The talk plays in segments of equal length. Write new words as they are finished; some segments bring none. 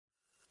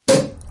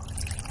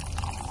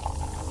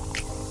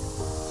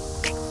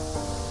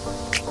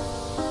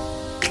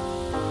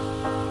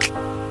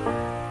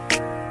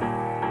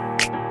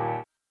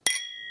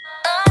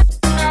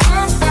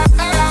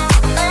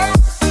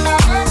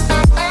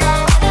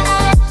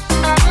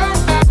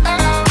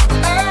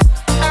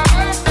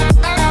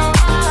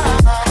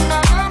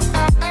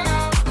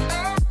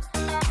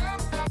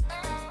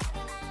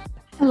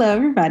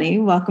everybody.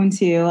 Welcome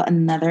to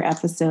another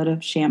episode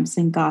of Shamps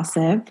and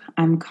Gossip.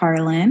 I'm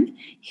Carlin,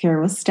 here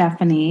with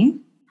Stephanie.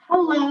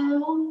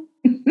 Hello.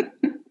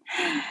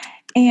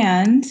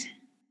 And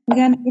we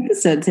got an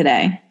episode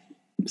today.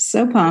 I'm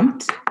so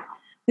pumped.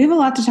 We have a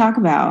lot to talk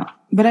about,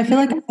 but I feel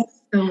like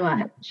So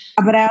much.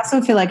 But I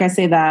also feel like I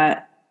say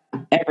that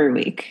every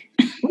week.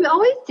 We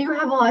always do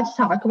have a lot to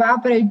talk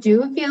about, but I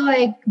do feel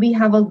like we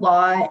have a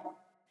lot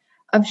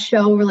of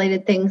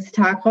show-related things to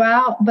talk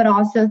about, but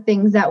also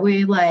things that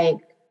we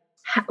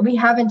we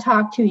haven't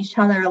talked to each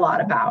other a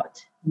lot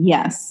about.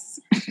 Yes.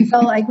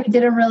 So we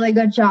did a really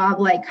good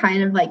job,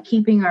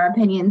 keeping our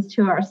opinions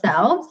to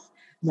ourselves.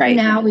 Right.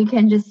 So now we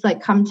can just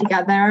come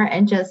together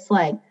and just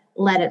let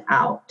it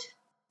out.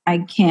 I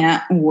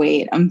can't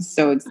wait. I'm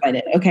so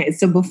excited. Okay,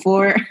 so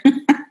before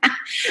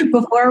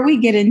we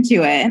get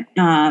into it,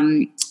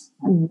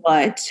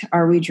 what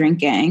are we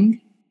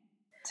drinking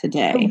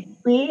today?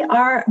 We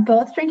are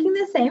both drinking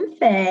the same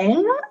thing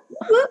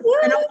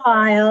in a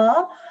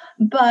while,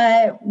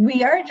 but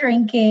we are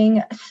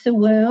drinking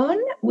Swoon,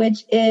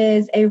 which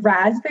is a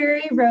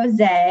raspberry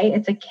rosé.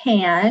 It's a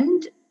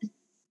canned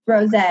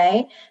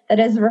rosé that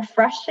is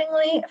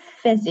refreshingly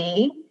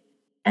fizzy.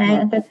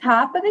 And at the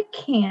top of the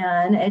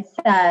can, it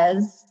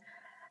says,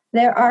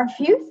 "There are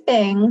few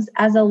things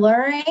as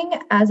alluring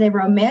as a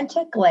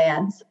romantic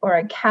glance or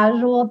a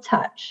casual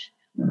touch.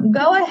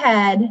 Go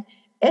ahead.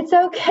 It's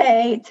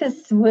okay to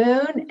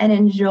swoon and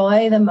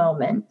enjoy the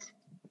moment."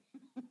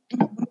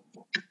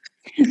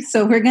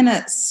 So we're going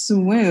to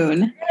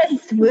swoon. We're going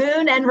to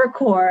swoon and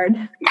record.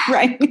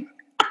 Right.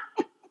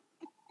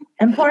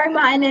 I'm pouring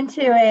mine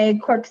into a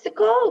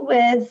corksicle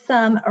with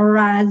some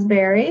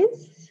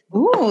raspberries.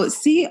 Ooh,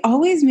 see,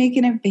 always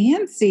making it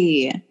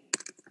fancy.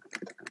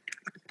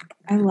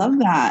 I love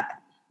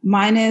that.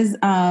 Mine is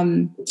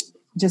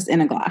just in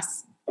a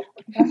glass.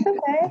 That's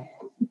okay.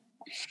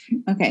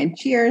 Okay,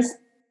 cheers.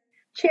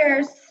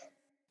 Cheers.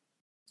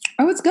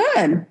 Oh, it's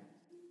good.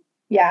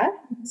 Yeah?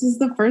 This is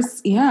the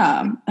first,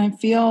 I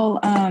feel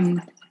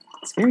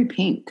it's very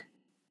pink.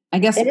 I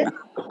guess It is.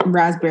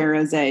 Raspberry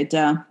rosé,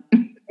 duh.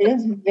 It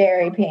is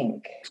very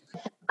pink.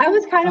 I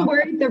was kind of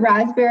worried the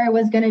raspberry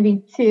was going to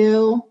be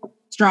too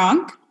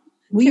strong.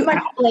 Too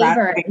much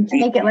flavor to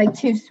make it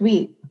too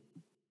sweet.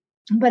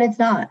 But it's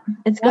not.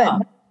 It's good.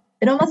 Oh.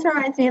 It almost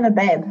reminds me of a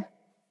Babe.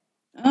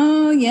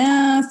 Oh,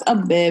 yes, a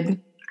Babe.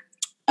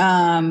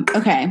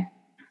 Okay.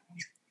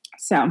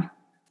 So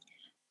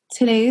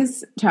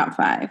today's top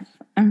 5.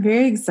 I'm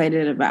very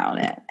excited about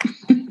it.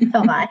 So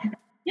am I.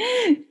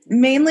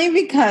 Mainly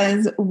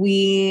because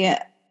we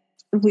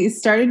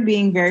started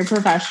being very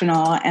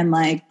professional and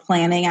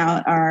planning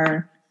out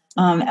our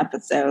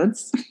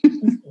episodes.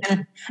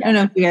 I don't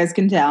know if you guys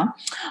can tell.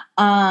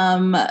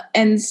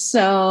 And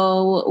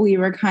so we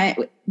were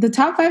the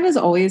top 5 is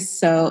always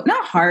so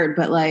not hard,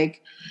 but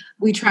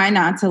we try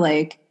not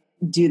to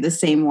do the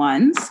same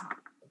ones.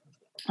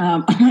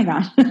 Oh my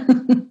God.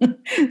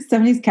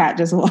 Stephanie's cat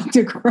just walked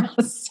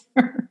across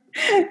her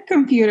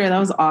computer. That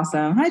was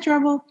awesome. Hi,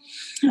 Trouble.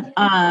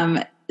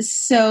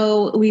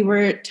 So we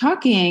were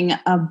talking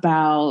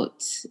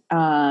about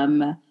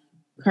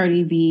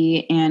Cardi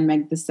B and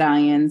Meg Thee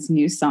Stallion's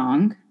new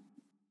song,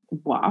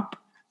 WAP.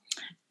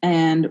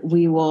 And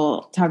we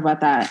will talk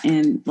about that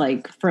in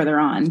further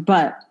on.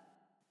 But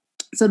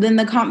so then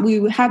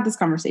we had this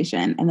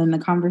conversation, and then the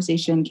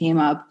conversation came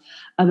up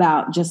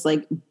about just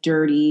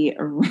dirty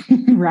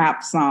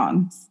rap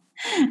songs.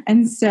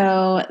 And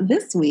so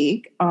this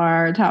week,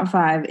 our top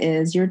 5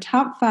 is your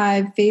top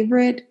 5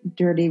 favorite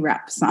dirty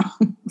rap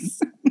songs.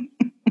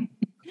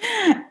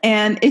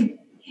 And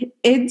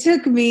it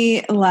took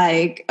me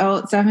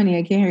oh, Stephanie,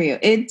 I can't hear you.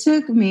 It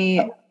took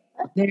me,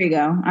 there you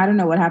go. I don't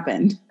know what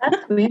happened.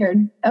 That's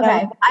weird.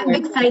 Okay. I'm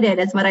excited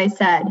is what I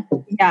said.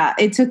 Yeah.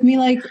 It took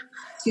me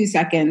 2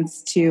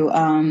 seconds to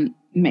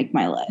make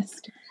my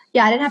list.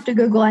 Yeah, I didn't have to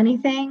Google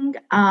anything.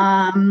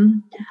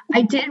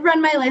 I did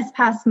run my list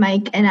past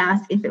Mike and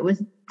ask if it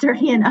was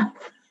dirty enough.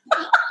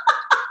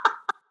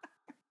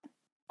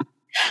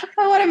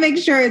 I want to make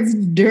sure it's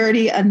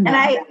dirty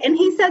enough. And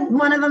he said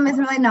one of them is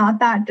really not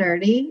that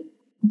dirty,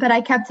 but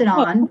I kept it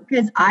on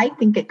because I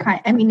think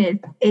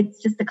it's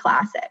just a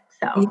classic.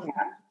 So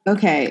yeah.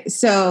 Okay,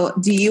 so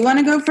do you want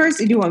to go first,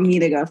 or do you want me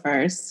to go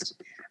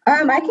first?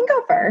 I can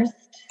go first.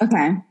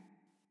 Okay.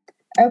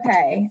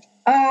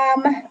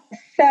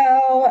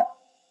 So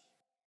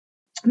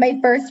my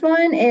first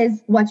one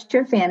is "What's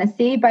Your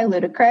Fantasy" by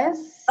Ludacris.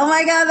 Oh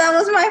my God, that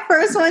was my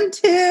first one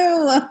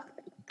too.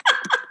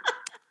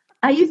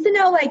 I used to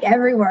know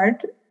every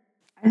word.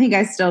 I think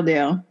I still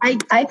do.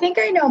 I think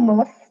I know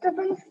most of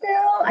them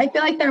still. I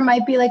feel like there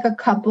might be a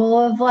couple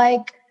of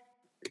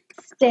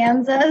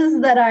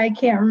stanzas that I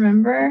can't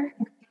remember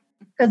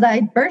because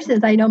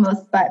verses I know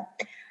most, but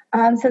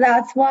so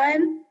that's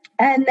one.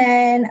 And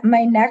then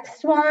my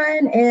next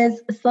one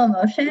is "Slow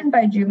Motion"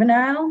 by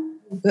Juvenile.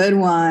 Good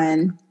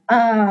one.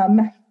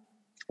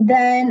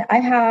 Then I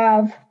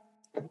have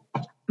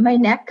 "My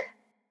Neck,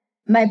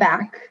 My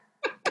Back."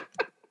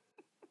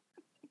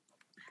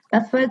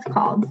 That's what it's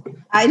called.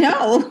 I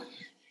know.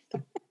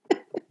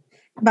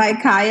 by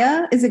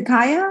Kaya. Is it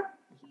Kaya?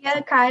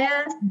 Yeah,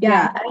 Kaya.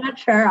 Yeah, I'm not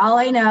sure. All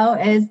I know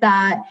is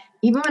that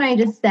even when I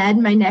just said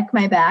my neck,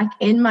 my back,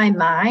 in my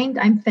mind,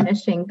 I'm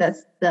finishing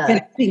the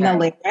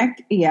lyric.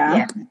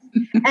 Yeah.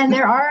 And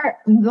there are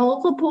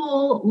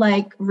multiple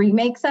like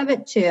remakes of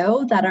it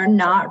too that are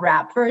not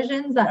rap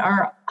versions that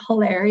are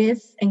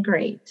hilarious and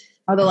great.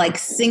 Are the like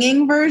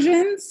singing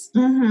versions?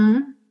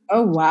 Mm-hmm.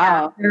 Oh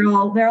wow.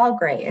 Yeah, they're all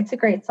great. It's a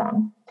great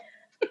song.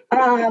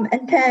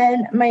 And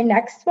then my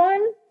next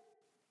one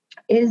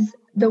is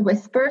the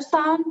Whisper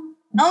song.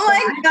 Oh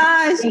my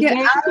gosh, get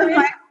out of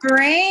my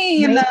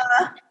brain.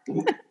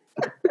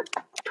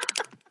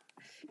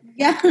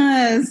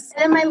 Yes.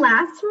 And then my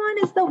last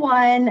one is the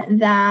one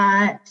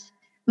that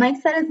Mike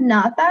said is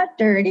not that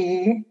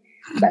dirty,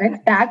 but it's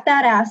Back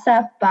That Ass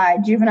Up by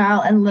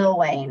Juvenile and Lil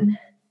Wayne.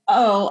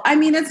 Oh, I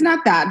mean, it's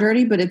not that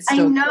dirty, but it's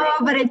still I know,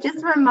 great. But it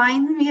just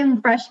reminds me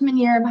of freshman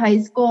year of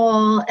high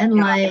school and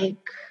like...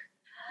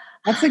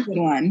 That's a good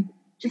one.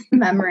 Just the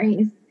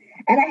memories.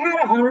 And I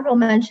had an honorable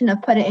mention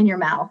of Put It in Your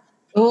Mouth.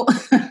 Oh,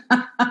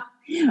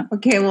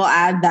 okay, we'll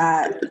add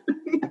that.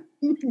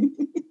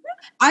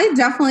 I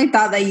definitely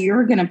thought that you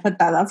were going to put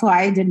that. That's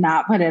why I did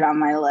not put it on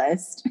my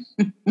list.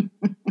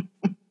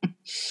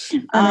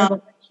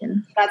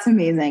 That's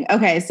amazing.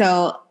 Okay,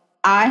 so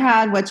I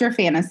had What's Your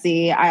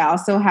Fantasy? I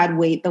also had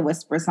Wait, the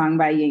Whisper song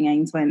by Ying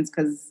Yang Twins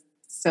because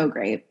so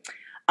great.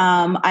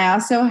 I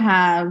also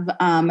have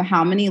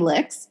How Many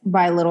Licks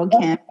by Little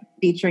Kim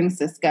featuring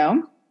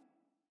Cisco.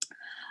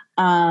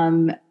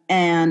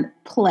 And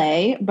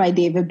Play by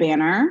David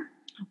Banner.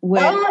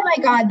 Oh my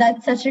God,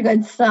 that's such a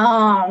good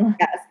song.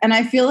 Yes. And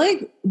I feel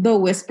like the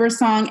Whisper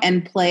song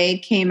and Play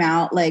came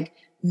out like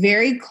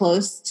very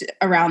close to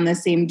around the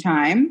same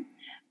time.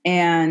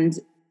 And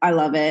I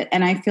love it.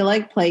 And I feel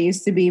like Play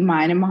used to be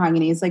mine and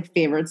Mahogany's like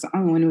favorite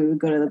song when we would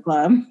go to the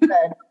club. Good.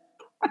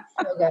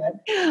 So good.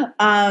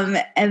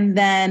 And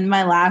then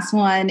my last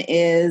one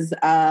is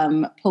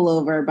Pull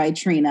Over by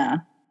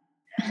Trina.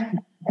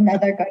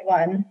 Another good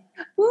one.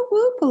 Woo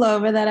woo, pull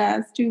over that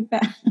ass too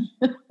fast.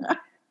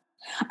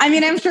 I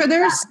mean, I'm sure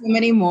there's so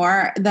many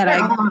more that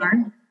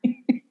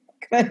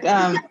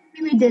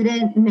we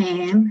didn't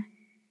name.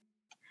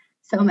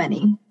 So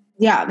many.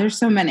 Yeah, there's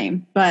so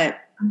many, but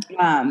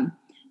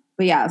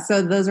yeah.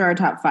 So those are our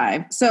top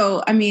 5.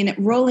 So I mean,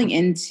 rolling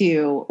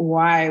into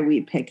why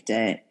we picked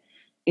it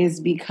is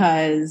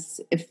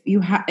because if you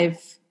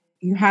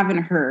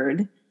haven't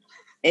heard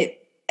it.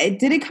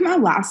 Did it come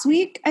out last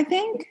week, I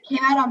think? It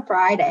came out on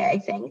Friday, I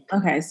think.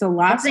 Okay, so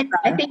I think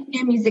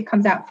new music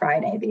comes out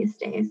Friday these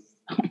days.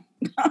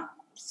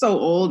 So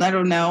old, I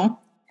don't know.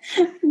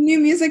 New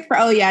Music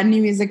Friday,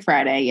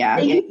 yeah.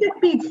 It used to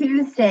be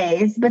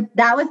Tuesdays, but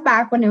that was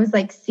back when it was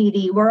like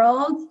CD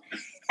World.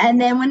 And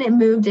then when it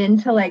moved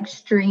into like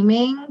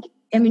streaming,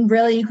 I mean,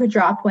 really you could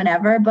drop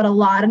whenever, but a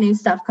lot of new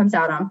stuff comes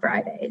out on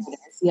Fridays.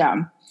 Yeah.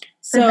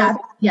 So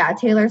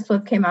Taylor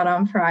Swift came out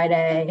on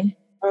Friday.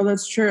 Oh,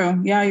 that's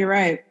true. Yeah, you're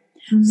right.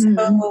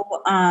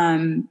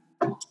 Mm-hmm.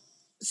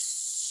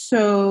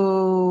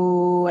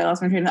 So I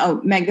lost my train.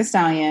 Meg Thee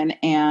Stallion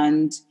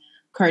and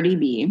Cardi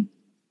B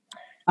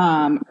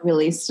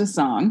released a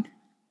song,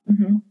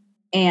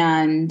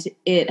 and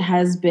it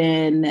has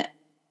been.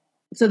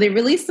 So they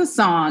released the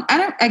song.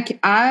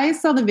 I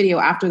saw the video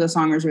after the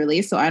song was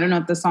released, so I don't know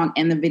if the song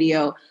and the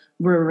video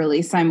were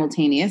released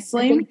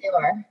simultaneously. I think they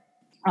were.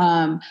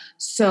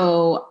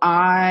 So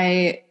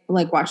I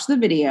watched the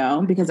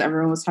video because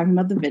everyone was talking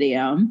about the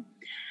video.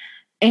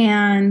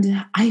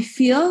 And I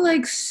feel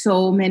like not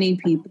so many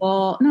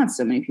people,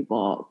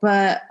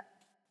 but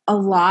a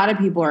lot of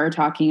people are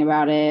talking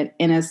about it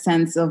in a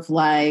sense of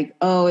like,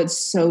 oh, it's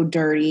so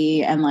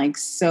dirty and like,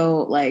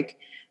 so like,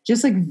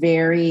 just like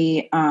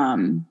very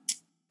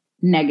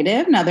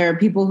negative. Now there are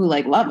people who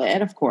like love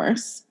it, of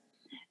course.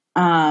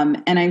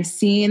 And I've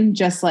seen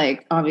just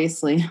like,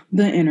 obviously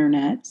the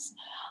internet,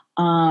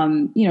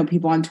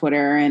 people on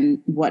Twitter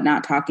and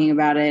whatnot talking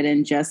about it.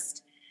 And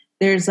just,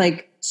 there's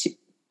like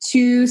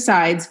two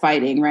sides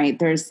fighting, right?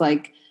 There's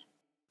like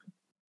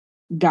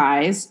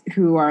guys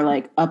who are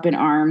like up in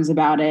arms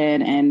about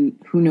it and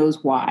who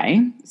knows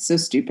why. It's so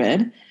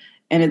stupid.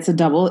 And it's a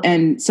double.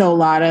 And so a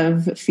lot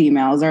of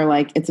females are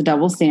like, it's a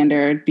double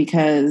standard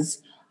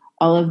because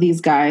all of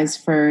these guys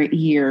for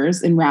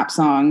years in rap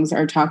songs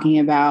are talking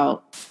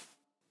about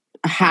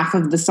half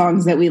of the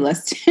songs that we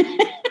listed.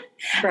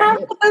 Right.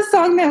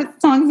 The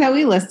songs that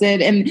we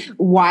listed, and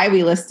why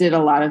we listed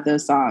a lot of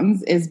those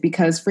songs is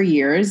because for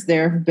years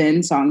there have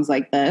been songs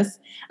like this.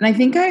 And I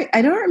think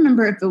I don't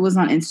remember if it was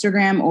on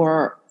Instagram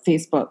or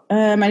Facebook.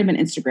 It might have been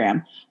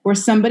Instagram, where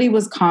somebody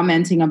was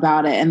commenting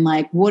about it and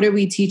like, what are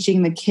we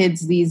teaching the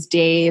kids these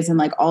days? And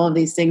like all of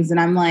these things. And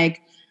I'm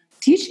like,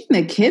 teaching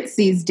the kids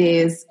these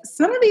days,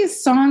 some of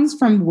these songs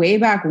from way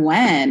back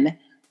when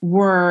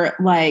were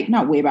like,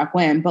 not way back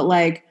when, but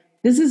like,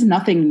 this is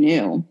nothing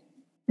new.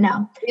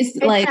 No, it's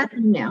like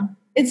nothing new.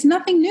 It's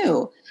nothing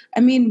new. I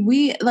mean,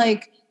 we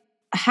like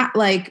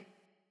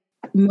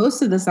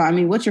most of the song. I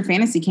mean, What's Your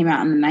Fantasy came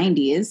out in the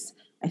 90s,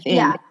 I think.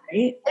 Yeah,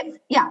 right?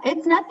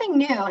 It's nothing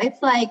new. It's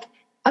like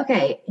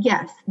Okay,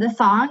 yes, the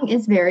song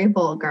is very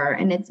vulgar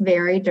and it's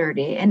very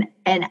dirty. And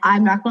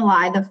I'm not gonna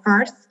lie, the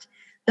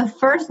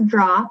first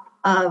drop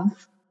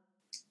of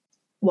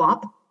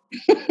WAP,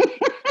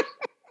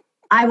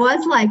 I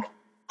was like,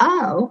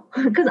 oh,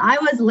 because I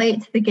was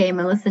late to the game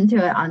and listened to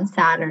it on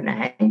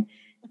Saturday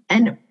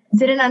and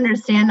didn't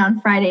understand on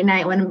Friday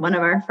night when one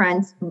of our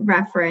friends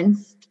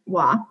referenced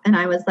WAP. And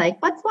I was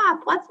like, what's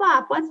WAP? What's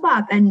WAP? What's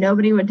WAP? And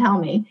nobody would tell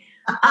me.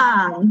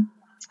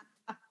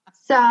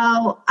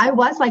 So I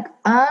was like,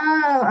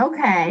 oh,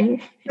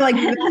 okay. Like,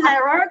 and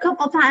there were a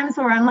couple times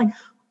where I'm like,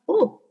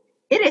 oh,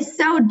 it is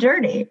so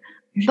dirty.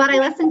 But I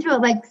listened to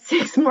it like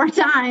 6 more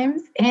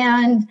times.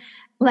 And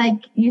like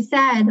you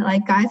said,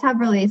 like guys have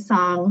released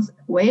songs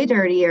way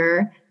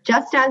dirtier,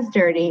 just as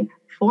dirty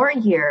for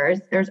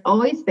years. There's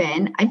always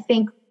been. I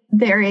think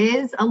there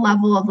is a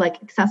level of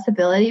like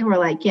accessibility where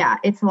like, yeah,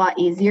 it's a lot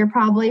easier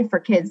probably for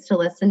kids to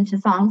listen to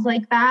songs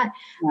like that.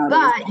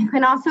 But you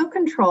can also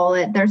control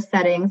it. There's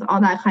settings,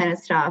 all that kind of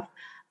stuff.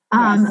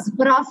 Yes.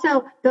 But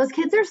also those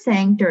kids are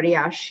saying dirty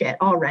ass shit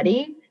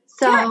already.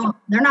 So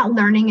they're not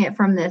learning it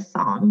from this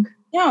song.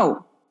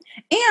 No.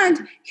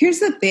 And here's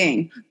the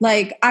thing.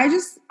 Like,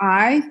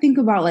 I think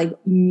about like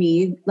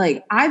me,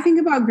 like I think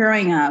about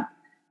growing up.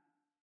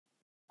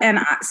 And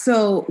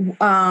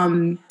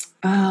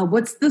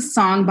what's the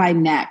song by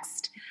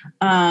Next?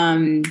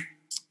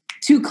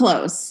 Too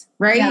Close,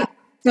 right? Yeah.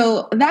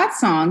 So that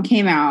song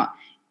came out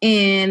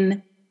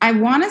I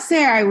want to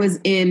say I was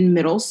in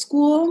middle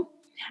school.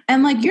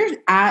 And like you're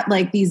at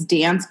like these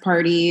dance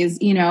parties,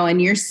 you know,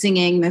 and you're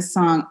singing this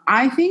song.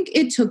 I think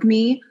it took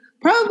me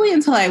probably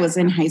until I was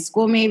in high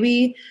school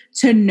maybe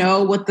to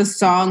know what the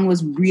song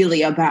was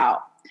really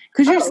about.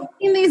 Because you're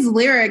singing these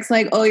lyrics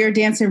like, oh, you're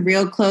dancing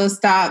real close,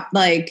 stop,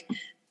 like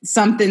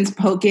something's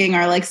poking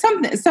or like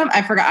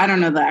I forgot. I don't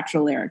know the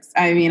actual lyrics.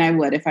 I mean, I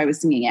would if I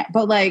was singing it.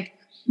 But like,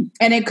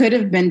 and it could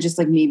have been just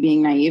like me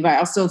being naive. I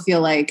also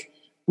feel like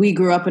we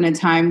grew up in a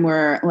time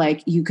where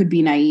like you could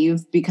be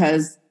naive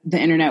because the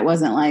internet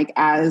wasn't like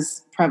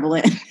as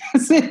prevalent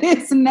as it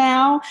is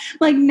now.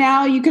 Like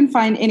now you can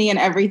find any and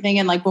everything.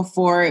 And like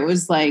before it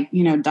was like,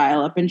 you know,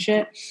 dial up and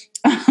shit.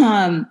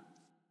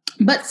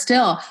 But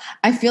still,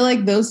 I feel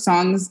like those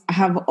songs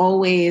have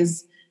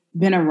always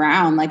been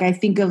around. Like I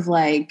think of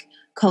like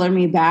Color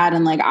Me Bad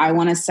and like I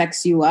Want to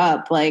Sex You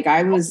Up. Like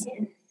I was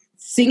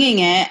singing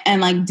it and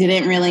like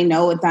didn't really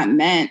know what that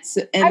meant.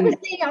 And I was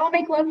singing I'll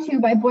Make Love to You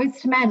by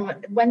Boyz II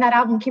Men when that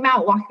album came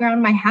out, walking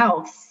around my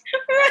house.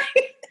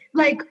 Right.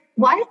 Like,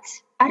 what?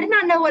 I did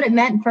not know what it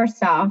meant,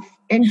 first off.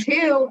 And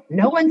 2,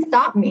 no one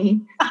stopped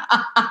me.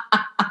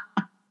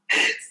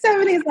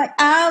 Somebody's like,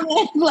 I'll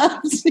make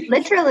love to you.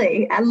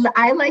 Literally.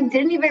 I like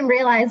didn't even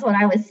realize what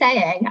I was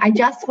saying. I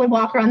just would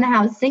walk around the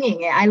house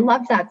singing it. I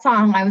loved that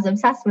song. I was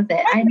obsessed with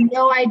it. I had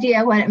no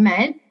idea what it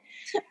meant.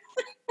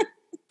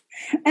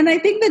 And I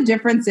think the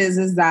difference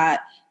is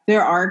that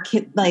there are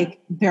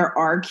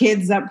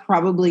kids that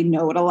probably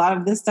know what a lot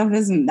of this stuff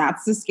is, and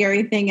that's the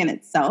scary thing in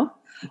itself.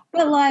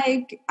 But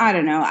like, I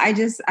don't know. I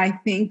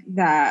think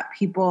that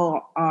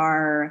people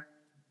are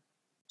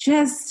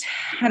just,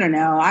 I don't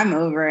know. I'm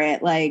over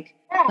it. Like,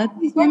 let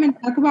these women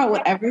talk about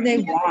whatever they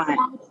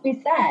want.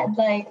 We said,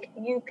 like,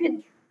 you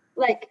could,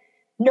 like,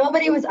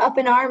 nobody was up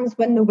in arms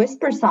when the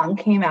Whisper song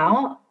came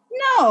out.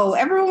 No,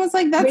 everyone was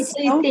like, that's Wait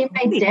till you see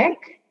my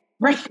dick.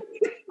 Right.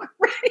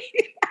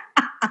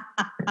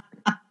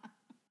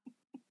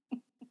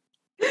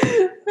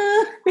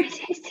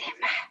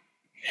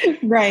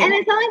 Right. And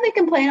it's not like they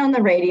complain on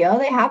the radio.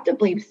 They have to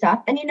bleep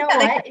stuff. And you know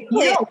what? If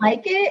you don't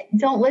like it,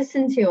 don't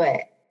listen to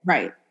it.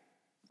 Right.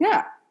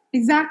 Yeah,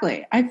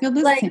 exactly. I feel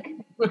this like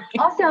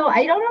also,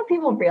 I don't know if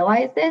people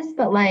realize this,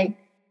 but like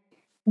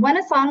when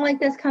a song like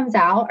this comes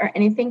out or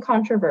anything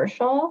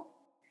controversial,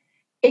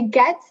 it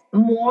gets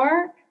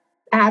more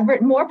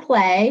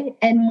play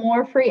and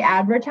more free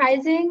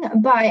advertising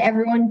by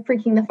everyone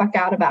freaking the fuck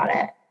out about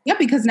it. Yeah,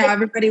 because now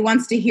everybody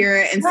wants to hear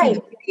it and see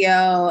the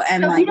video.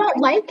 And so if you don't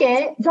like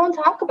it, don't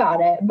talk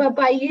about it. But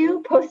by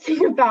you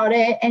posting about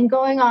it and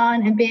going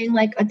on and being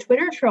like a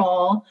Twitter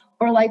troll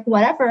or like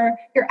whatever,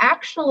 you're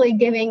actually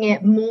giving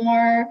it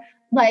more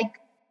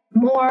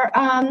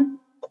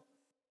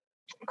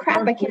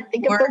crap, I can't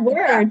think of the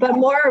word, but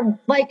more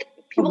like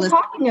people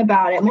talking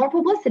about it, more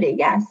publicity,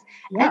 yes.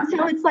 Yeah. And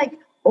so it's like,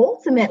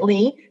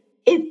 ultimately,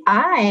 if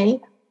I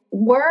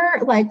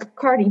were like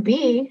Cardi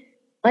B,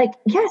 like,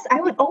 yes,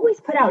 I would always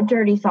put out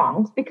dirty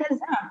songs because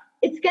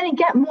it's going to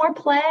get more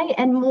play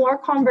and more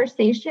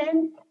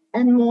conversation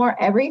and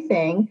more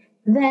everything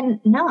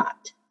than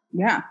not.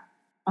 Yeah,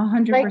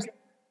 100%. Like,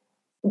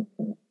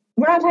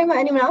 we're not talking about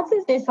anyone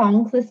else's new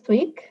songs this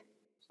week.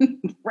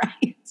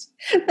 Right.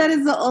 That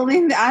is the only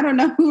thing. I don't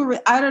know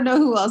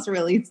who else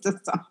released a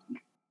song.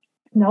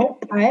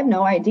 Nope, I have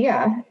no idea.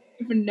 I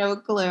have no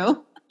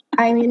clue.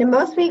 I mean, in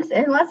most weeks,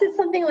 unless it's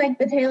something like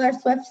the Taylor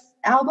Swift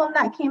album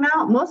that came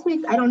out, most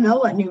weeks I don't know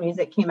what new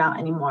music came out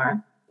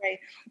anymore. Right.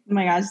 Oh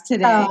my gosh,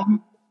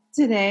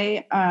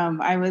 today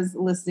I was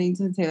listening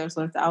to the Taylor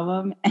Swift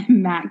album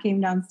and Matt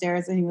came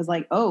downstairs and he was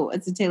like, "Oh,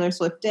 it's a Taylor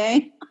Swift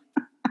day."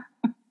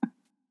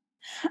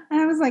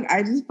 I was like,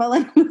 I just felt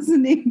like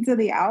listening to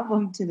the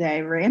album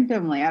today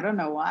randomly. I don't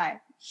know why.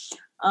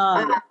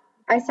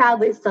 I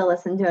sadly still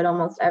listen to it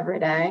almost every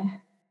day.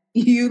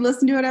 You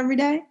listen to it every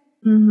day?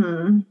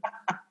 Mm-hmm.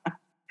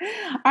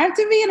 I have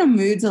to be in a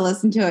mood to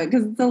listen to it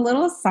because it's a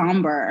little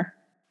somber.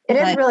 It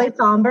is really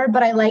somber,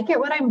 but I like it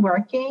when I'm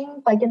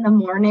working, like in the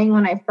morning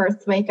when I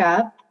first wake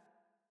up.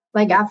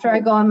 Like after I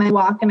go on my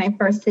walk and I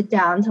first sit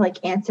down to like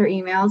answer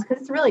emails,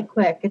 because it's really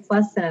quick. It's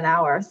less than an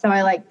hour. So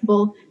I like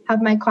will have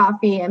my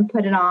coffee and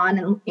put it on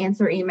and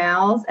answer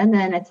emails, and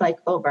then it's like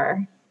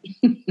over.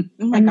 Oh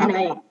my and God. then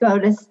I go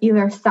to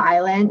either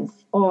silence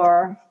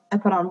or I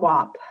put on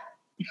WAP.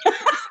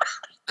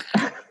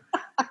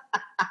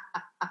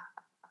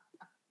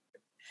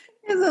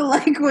 Is it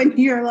like when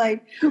you're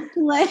like,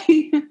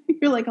 play,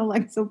 you're like,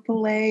 Alexa,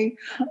 play.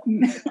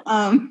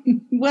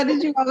 What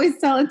did you always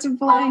tell it to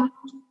play?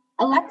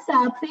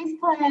 Alexa, please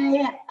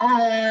play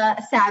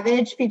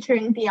Savage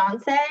featuring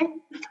Beyonce.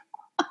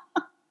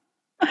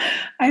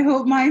 I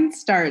hope mine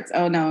starts.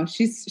 Oh no,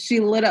 she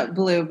lit up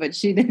blue, but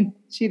she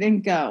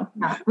didn't go.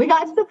 No. We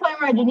got to the point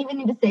where I didn't even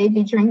need to say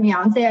featuring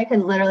Beyonce. I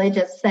could literally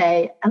just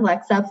say,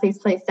 Alexa, please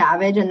play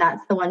Savage, and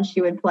that's the one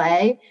she would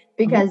play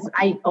because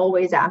I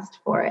always asked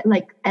for it,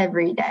 like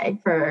every day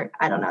for,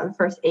 I don't know, the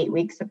first 8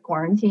 weeks of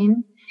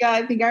quarantine. Yeah,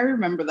 I think I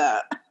remember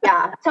that.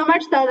 Yeah, so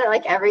much so that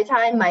like every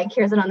time Mike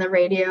hears it on the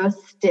radio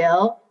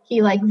still,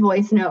 he like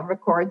voice note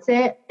records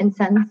it and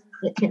sends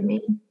it to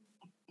me.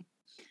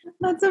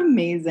 That's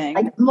amazing.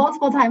 Like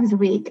multiple times a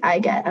week, I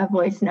get a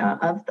voice note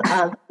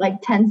of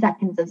like 10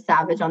 seconds of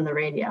Savage on the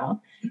radio,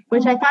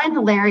 which I find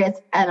hilarious.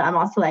 And I'm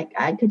also like,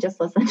 I could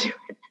just listen to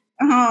it.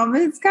 But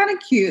it's kind of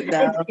cute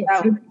though.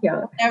 It's cute.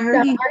 So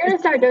We're going to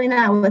start doing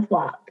that with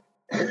WAP.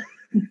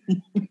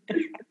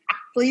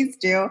 Please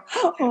do.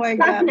 Oh my Last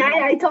God.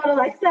 night, I told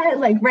Alexa,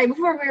 like right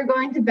before we were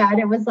going to bed,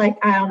 it was like,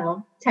 I don't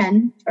know,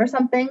 10 or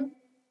something.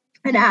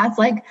 And asked,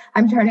 like,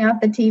 I'm turning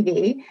off the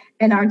TV,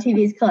 and our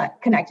TV is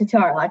connected to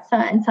our Alexa.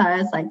 And so I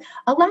was like,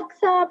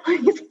 Alexa,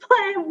 please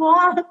play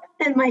WAP.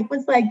 And Mike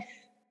was like,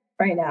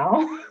 right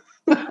now.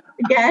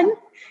 Again,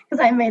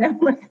 because I made him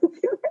listen to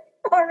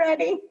it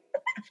already.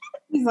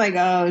 He's like,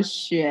 oh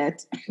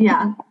shit.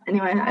 Yeah.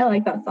 Anyway, I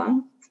like that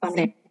song. It's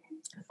funny.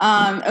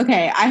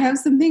 Okay, I have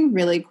something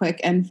really quick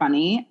and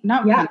funny.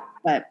 Not funny,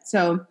 but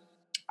so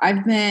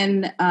I've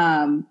been,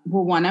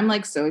 one, I'm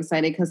like so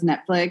excited because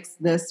Netflix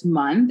this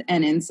month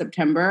and in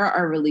September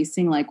are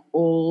releasing like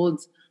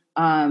old,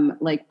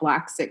 like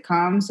Black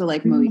sitcoms. So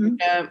like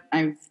Moesha,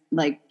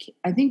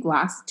 I think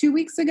last 2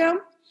 weeks ago.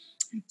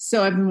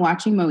 So I've been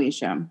watching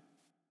Moesha.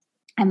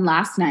 And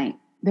last night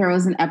there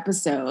was an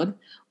episode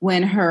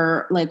when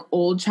her like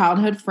old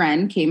childhood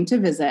friend came to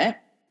visit,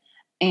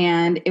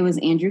 and it was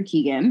Andrew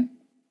Keegan.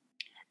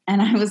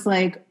 And I was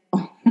like,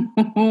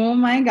 oh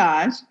my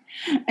gosh.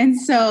 And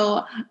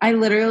so I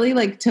literally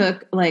like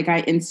took like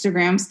I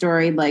Instagram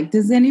storied like,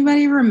 does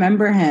anybody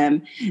remember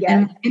him? Yes.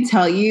 And I can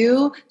tell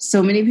you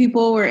so many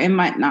people were in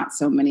my, not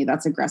so many,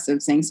 that's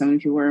aggressive saying so many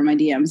people were in my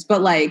DMs,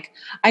 but like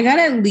I got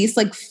at least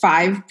like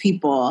 5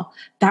 people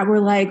that were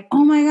like,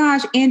 oh my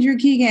gosh, Andrew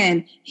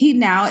Keegan, he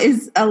now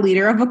is a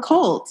leader of a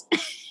cult.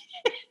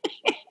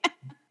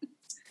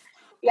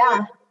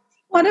 Yeah.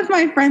 One of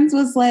my friends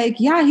was like,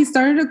 yeah, he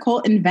started a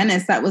cult in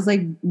Venice that was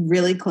like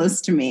really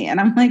close to me. And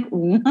I'm like,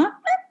 what?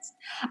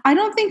 I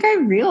don't think I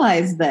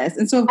realized this.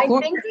 And so of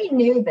course, think we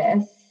knew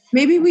this.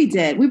 Maybe we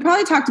did. We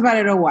probably talked about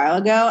it a while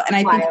ago.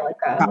 And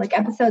Like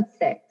episode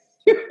 6.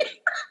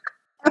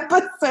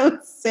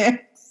 Episode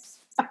 6.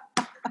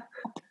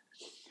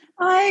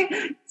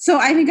 So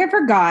I think I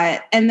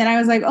forgot. And then I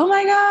was like, oh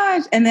my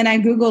gosh. And then I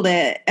Googled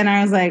it and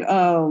I was like,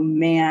 oh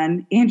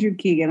man, Andrew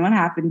Keegan, what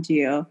happened to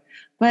you?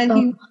 But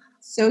he was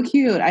so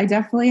cute. I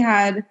definitely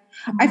had,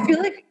 I feel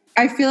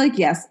like,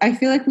 yes, I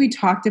feel like we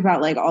talked about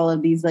like all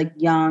of these like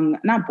young,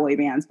 not boy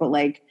bands, but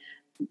like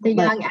the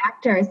young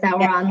actors that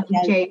were on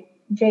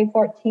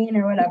J14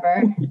 or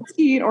whatever.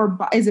 Or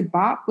is it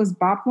Bop? Was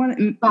Bop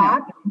one?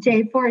 Bop, no.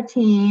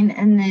 J14,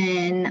 and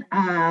then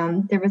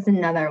there was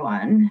another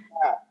one.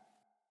 Yeah.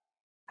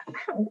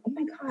 Oh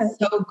my god!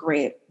 So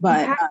great,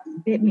 but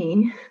bit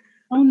me.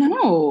 Oh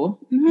no!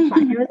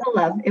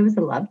 It was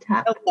a love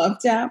tap. A love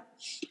tap.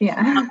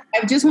 Yeah.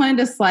 I just wanted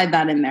to slide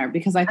that in there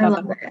because I thought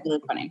that was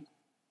really funny.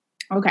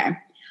 Okay.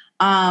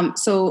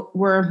 So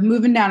we're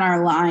moving down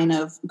our line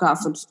of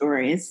gossip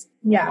stories.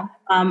 Yeah.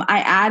 I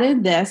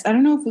added this. I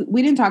don't know if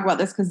we didn't talk about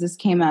this because this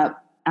came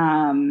up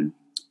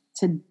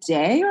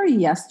today or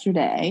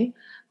yesterday,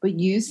 but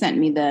you sent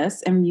me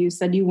this and you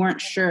said you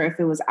weren't sure if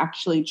it was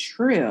actually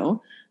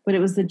true, but it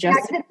was the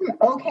Justin.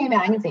 OK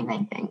Magazine,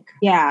 I think.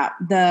 Yeah,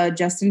 the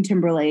Justin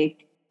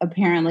Timberlake.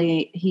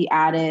 Apparently, he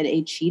added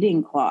a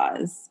cheating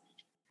clause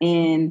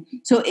in.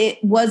 So it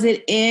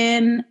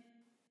in.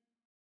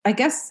 I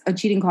guess a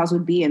cheating clause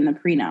would be in the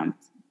prenup.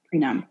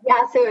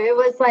 Yeah, so it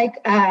was like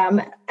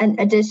an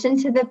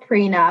addition to the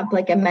prenup,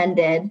 like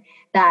amended,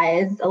 that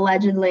is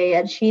allegedly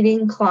a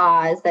cheating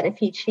clause that if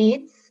he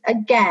cheats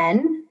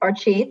again or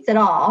cheats at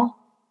all,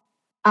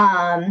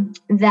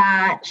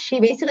 that she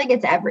basically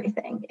gets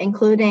everything,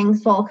 including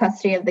sole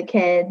custody of the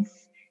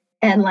kids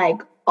and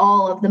like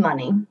all of the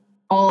money,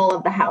 all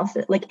of the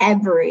houses, like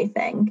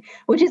everything,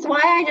 which is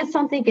why I just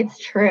don't think it's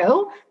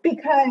true,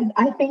 because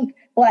I think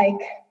like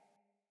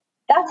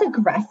that's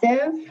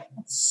aggressive.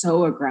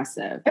 So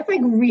aggressive. It's like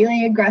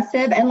really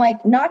aggressive. And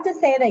like, not to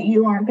say that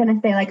you aren't going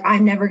to say like,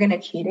 I'm never going to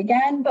cheat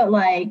again, but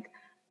like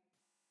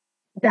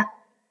that,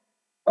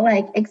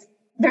 like,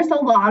 there's a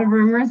lot of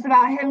rumors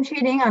about him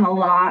cheating on a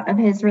lot of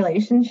his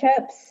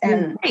relationships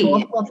and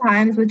multiple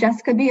times with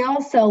Jessica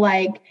Biel. So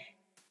like,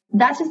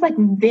 that's just like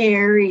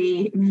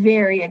very,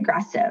 very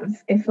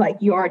aggressive if like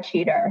you're a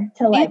cheater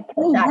to like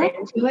put that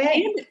into it.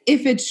 And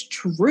if it's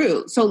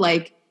true. So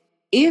like,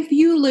 if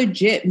you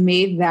legit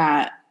made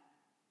that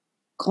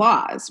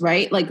clause,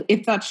 right? Like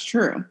if that's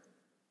true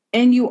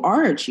and you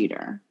are a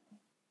cheater,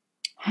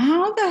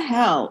 how the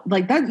hell,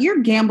 like that,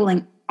 you're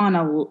gambling on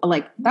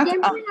that's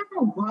gambling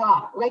on a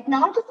lot, like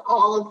not just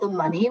all of the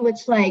money,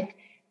 which like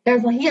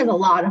he has a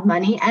lot of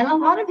money, and a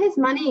lot of his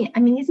money, I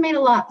mean, he's made a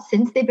lot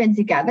since they've been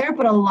together,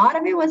 but a lot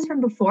of it was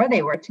from before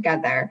they were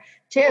together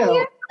too.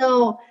 Yeah.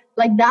 So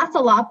like that's a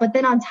lot. But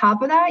then on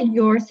top of that,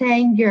 you're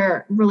saying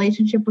your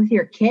relationship with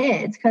your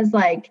kids, because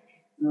like,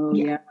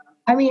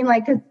 I mean,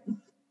 like, cause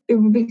it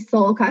would be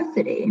sole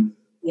custody.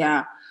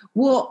 Yeah.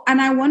 Well, and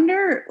I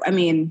wonder, I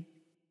mean,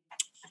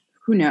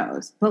 who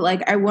knows? But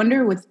like, I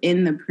wonder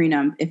within the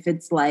prenup if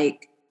it's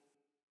like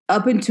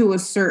up until a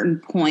certain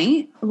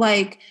point,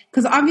 like,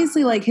 because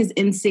obviously like his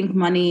instinct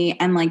money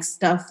and like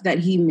stuff that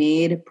he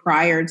made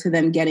prior to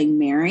them getting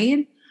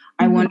married,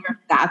 I wonder if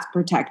that's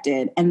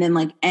protected. And then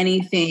like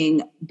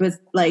anything but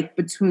like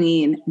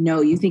between,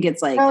 you think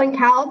it's like, in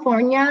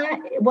California,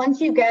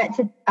 once you get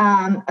to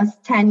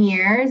 10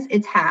 years,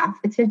 it's half.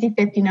 It's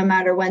 50-50 no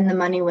matter when the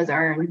money was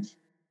earned.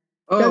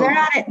 So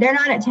they're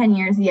not at 10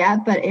 years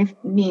yet, but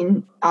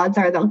odds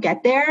are they'll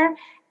get there.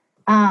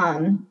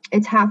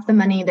 It's half the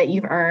money that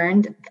you've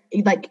earned,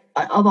 like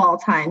of all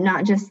time,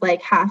 not just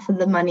like half of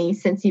the money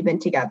since you've been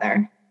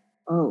together.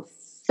 Oh.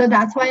 So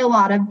that's why a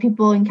lot of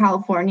people in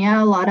California,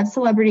 a lot of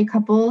celebrity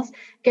couples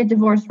get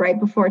divorced right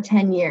before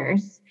 10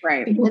 years.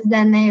 Right. Because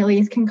then they at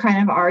least can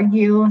kind of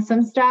argue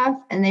some stuff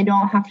and they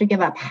don't have to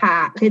give up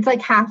half. It's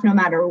like half no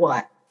matter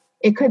what.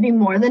 It could be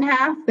more than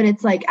half, but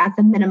it's like at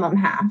the minimum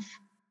half.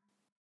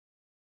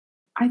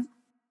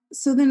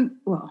 So then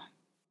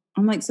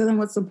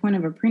what's the point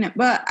of a prenup?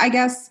 But I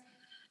guess.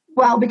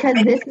 Well, because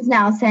this is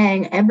now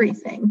saying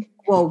everything.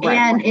 Well,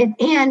 right.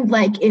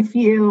 If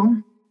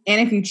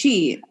you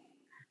cheat.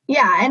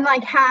 Yeah, and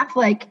like half,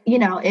 like,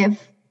 if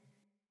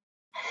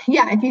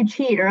you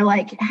cheat, or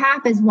like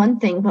half is one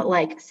thing, but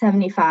like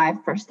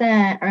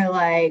 75% or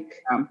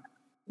like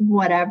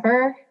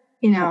whatever,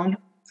 I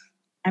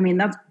mean,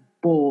 that's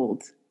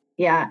bold.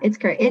 Yeah, it's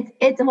great.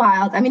 It's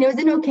wild. I mean, it was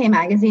in OK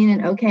Magazine,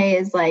 and OK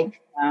is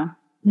like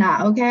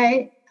not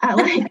okay at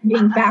like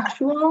being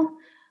factual,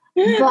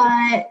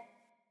 but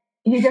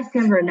you just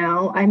never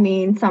know. I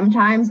mean,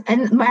 sometimes,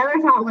 and my other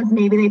thought was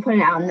maybe they put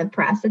it out in the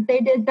press that they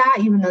did that,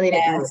 even though they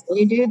didn't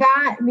really do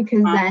that,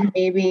 because then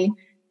maybe,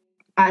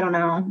 I don't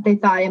know, they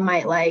thought it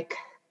might like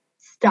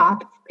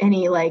stop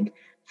any like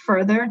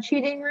further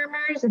cheating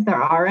rumors if there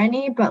are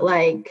any, but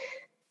like,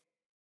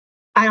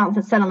 I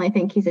don't suddenly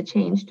think he's a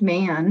changed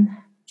man.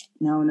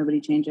 No, nobody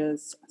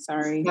changes.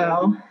 Sorry.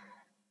 So,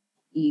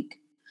 eek.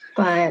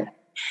 But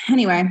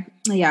anyway,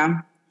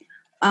 yeah.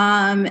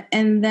 And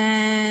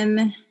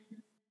then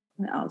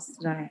what else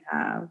did I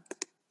have?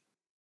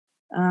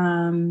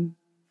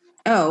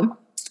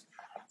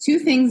 Two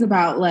things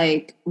about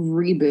like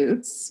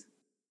reboots.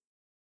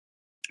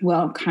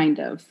 Well, kind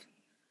of.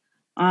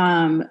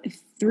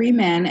 3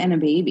 Men and a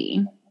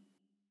Baby,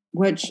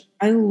 which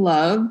I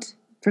loved.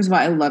 First of all,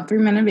 I loved 3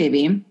 Men and a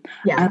Baby.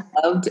 Yeah.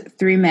 I loved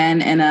 3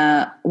 Men and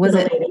a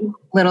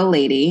Little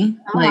Lady.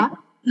 Uh-huh.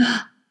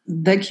 Like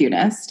the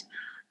cutest.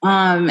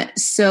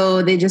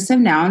 So they just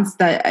announced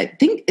that, I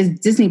think is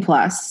Disney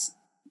Plus.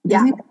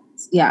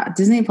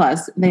 Disney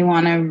Plus. They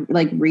want to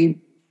like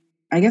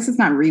I guess it's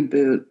not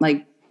reboot.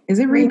 Like, is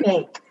it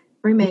remake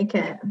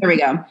it? There we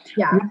go.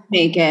 Yeah.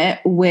 Remake it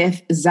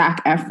with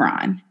Zac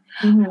Efron.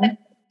 Mm-hmm.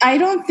 I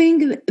don't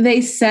think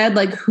they said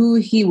like who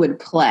he would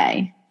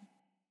play.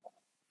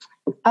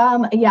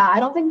 I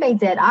don't think they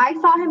did. I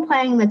saw him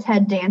playing the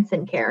Ted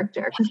Danson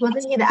character, because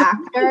wasn't he the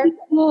actor?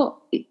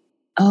 Well,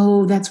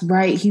 oh, that's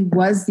right.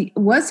 Was he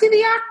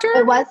the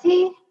actor? Was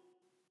he?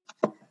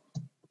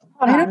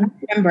 I don't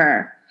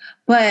remember.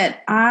 But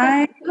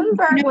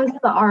Gutenberg was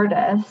the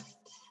artist.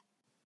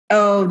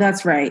 Oh,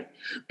 that's right.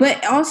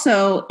 But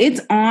also,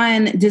 it's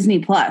on Disney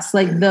Plus.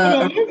 Like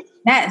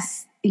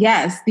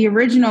yes, the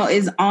original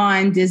is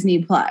on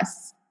Disney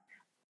Plus.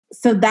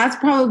 So that's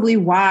probably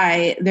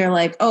why they're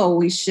like, oh,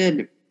 we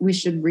should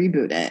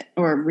reboot it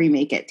or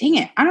remake it. Dang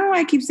it. I don't know why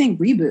I keep saying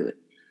reboot.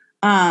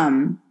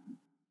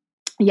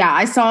 Yeah,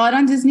 I saw it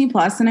on Disney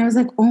Plus and I was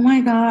like, oh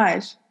my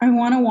gosh, I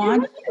want to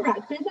watch. Who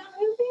directed that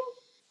movie?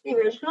 The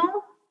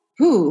original?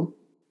 Who?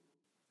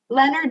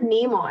 Leonard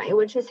Nimoy,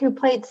 which is who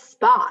played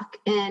Spock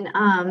in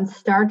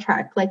Star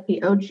Trek, like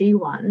the OG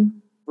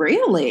one.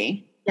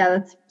 Really? Yeah,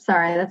 that's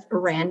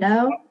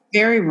rando.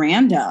 Very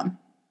random.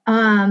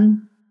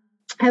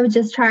 I was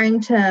just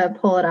trying to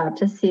pull it up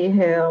to see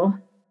who.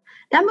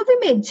 That movie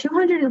made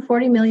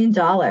 $240 million.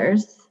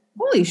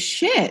 Holy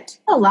shit.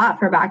 A lot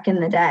for back in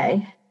the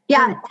day.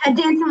 Yeah, Ted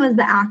Danson was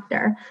the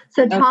actor.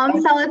 So Tom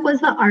Selleck was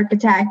the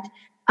architect.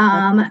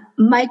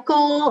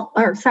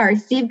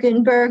 Steve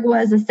Gutenberg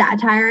was a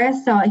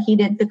satirist, so he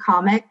did the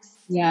comics.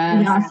 Yeah.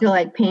 And he also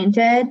like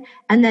painted.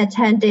 And then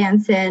Ted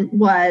Danson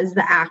was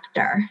the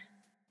actor.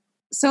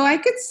 So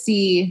I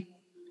see.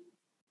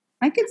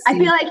 I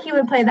feel like he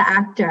would play the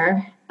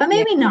actor, but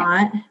maybe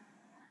not.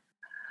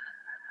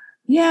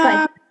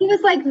 Yeah. But he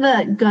was like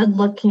the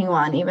good-looking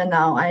one, even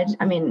though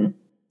I mean,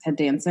 Ted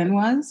Danson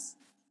was?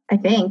 I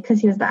think, because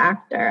he was the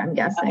actor, I'm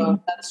guessing. Oh,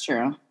 that's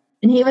true.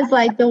 And he was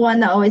like the one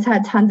that always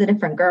had tons of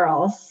different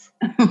girls.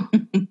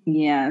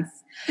 Yes.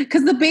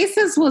 Because the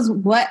basis was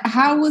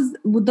how was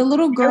the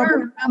little girl? They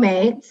were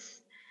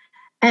roommates.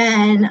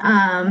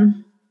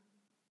 And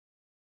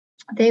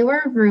they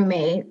were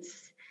roommates.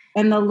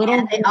 And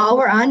they all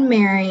were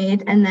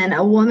unmarried. And then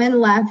a woman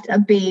left a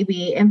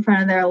baby in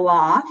front of their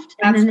loft.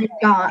 And then they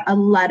got a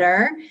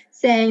letter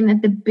saying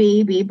that the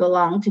baby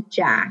belonged to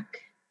Jack.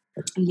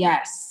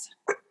 Yes.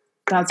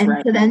 That's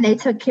right. So then they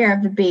took care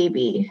of the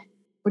baby.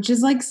 Which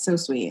is like so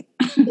sweet.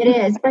 It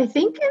is. But I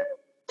think it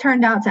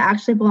turned out to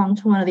actually belong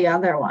to one of the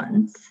other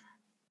ones.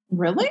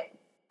 Really?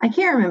 I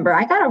can't remember.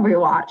 I gotta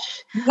rewatch.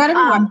 You gotta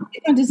rewatch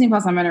it on Disney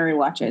Plus. I'm gonna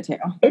rewatch it too.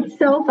 It's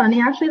so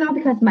funny actually though,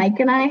 because Mike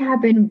and I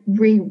have been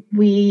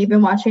we've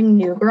been watching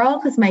New Girl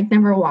because Mike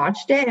never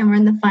watched it, and we're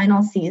in the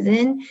final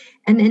season.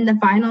 And in the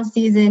final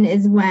season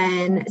is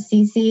when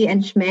Cece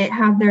and Schmidt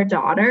have their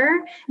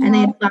daughter, and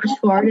they flash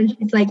forward and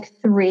she's like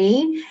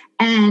 3,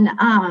 and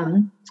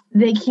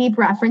they keep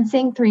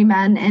referencing 3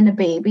 men and a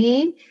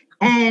baby.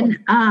 And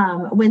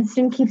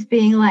Winston keeps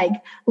being like,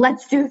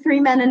 let's do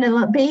 3 men and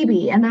a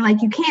baby. And they're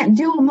like, you can't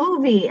do a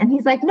movie. And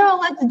he's like, no,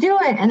 let's do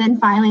it. And then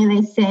finally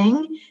they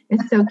sing.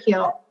 It's so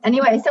cute.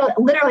 Anyway, so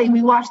literally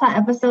we watched that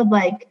episode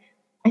like,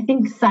 I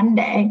think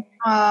Sunday.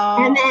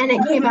 Oh, and then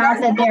it came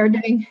out that they were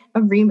doing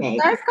a remake.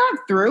 You guys got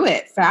through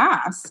it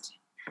fast.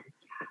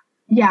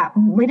 Yeah,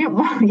 we didn't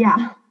want,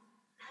 yeah.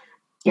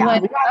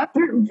 Yeah, we got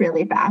through it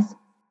really fast.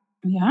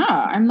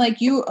 Yeah, I'm like,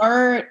 you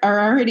are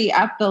already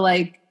at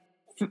the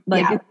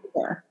yeah.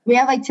 We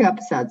have like 2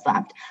 episodes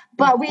left,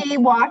 but we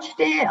watched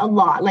it a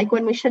lot. Like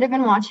when we should have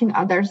been watching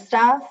other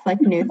stuff, like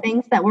new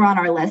things that were on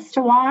our list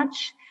to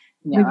watch.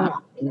 Yeah. We've been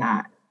watching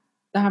that.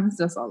 That happens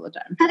to us all the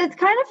time. But it's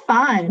kind of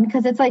fun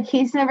because it's like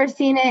he's never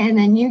seen it, and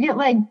then you get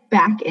like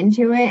back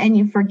into it and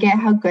you forget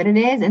how good it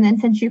is. And then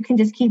since you can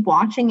just keep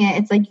watching it,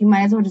 it's like you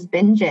might as well just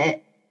binge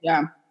it.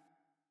 Yeah.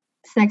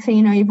 So next thing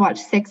you know, you've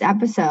watched 6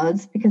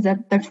 episodes because they're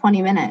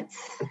 20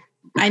 minutes.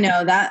 I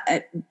know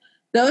that.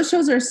 Those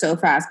shows are so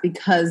fast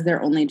because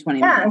they're only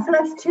 20 minutes. Yeah, so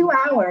that's 2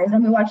 hours,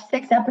 and we watched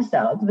 6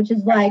 episodes, which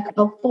is like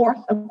a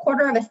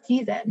quarter of a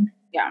season.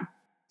 Yeah.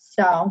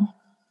 So.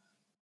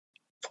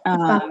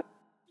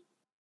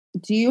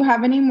 Do you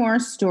have any more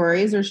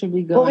stories, or should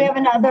we go? Well, we have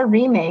another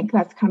remake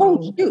that's coming.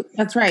 Oh, shoot.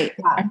 That's right.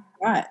 Yeah. I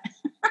forgot.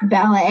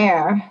 Bel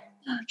Air.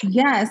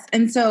 Yes.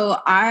 And so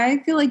I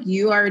feel like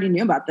you already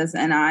knew about this,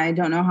 and I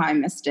don't know how I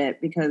missed it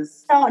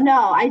because. Oh,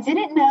 no, I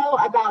didn't know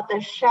about the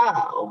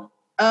show.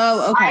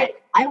 Oh, okay.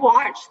 I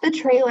watched the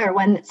trailer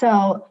when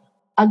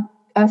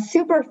a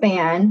super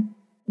fan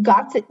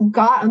got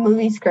a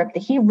movie script that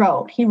he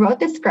wrote. He wrote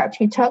the script.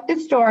 He took the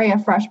story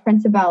of Fresh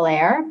Prince of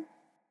Bel-Air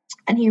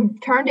and he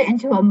turned it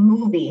into a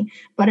movie,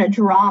 but a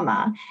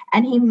drama.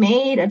 And he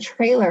made a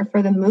trailer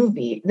for the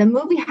movie. The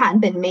movie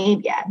hadn't been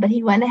made yet, but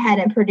he went ahead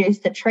and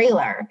produced the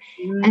trailer.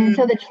 And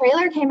so the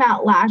trailer came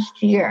out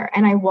last year,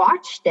 and I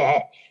watched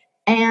it,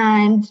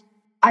 and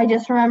I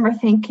just remember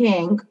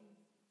thinking,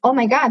 oh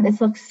my God,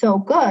 this looks so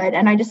good.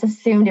 And I just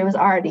assumed it was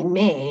already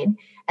made.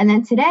 And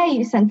then today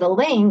you sent the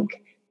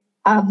link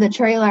of the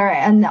trailer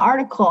and the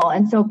article.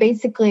 And so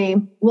basically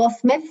Will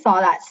Smith saw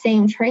that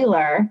same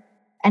trailer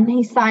and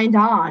he signed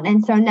on.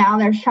 And so now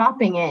they're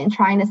shopping it and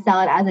trying to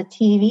sell it as a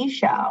TV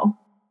show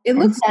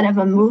instead of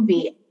a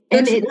movie.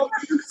 And it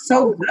looks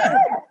so good.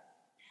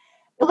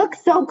 It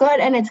looks so good,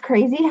 and it's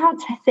crazy how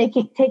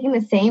taking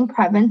the same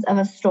premise of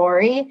a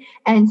story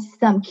and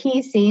some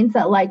key scenes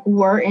that like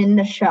were in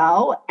the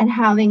show and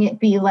having it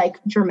be like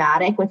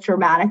dramatic with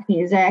dramatic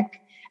music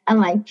and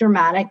like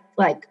dramatic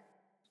like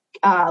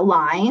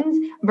lines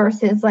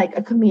versus like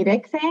a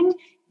comedic thing.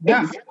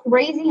 Yeah. It's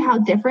crazy how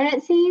different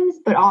it seems,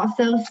 but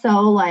also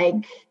so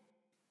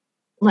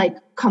like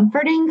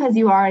comforting because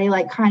you already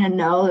like kind of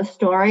know the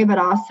story, but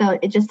also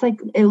it just like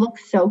it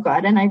looks so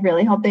good, and I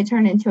really hope they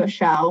turn it into a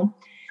show.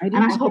 And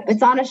I hope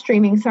it's on a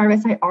streaming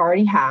service I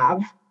already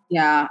have.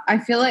 Yeah. I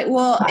feel like,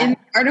 in the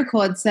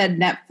article it said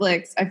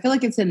Netflix. I feel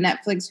like it said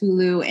Netflix,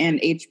 Hulu, and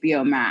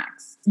HBO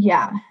Max.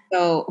 Yeah.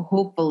 So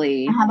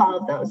hopefully. I have all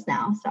of those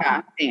now. So.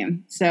 Yeah,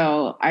 same.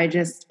 So I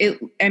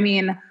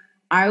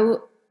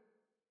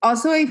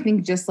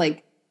think just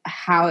like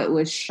how it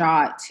was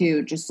shot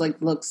too, just like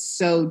looks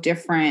so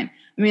different.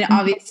 I mean,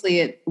 obviously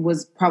it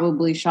was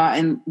probably shot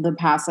in the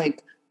past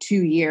like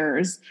 2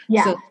 years.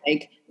 Yeah. So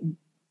like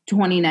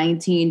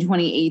 2019,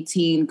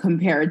 2018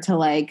 compared to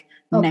like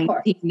Of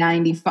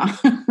 1995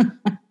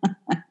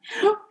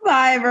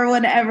 five or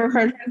whenever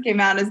Fresh Prince came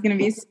out is going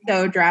to be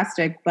so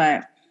drastic.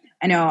 But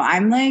I know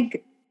I'm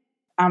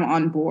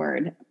on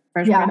board.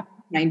 Fresh Prince is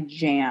my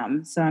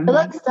jam. So it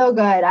looks so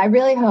good. I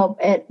really hope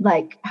it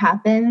like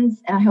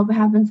happens, and I hope it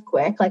happens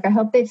quick. Like I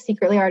hope they've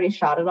secretly already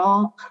shot it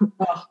all.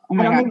 Oh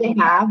I don't think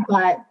they have,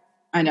 but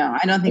I know.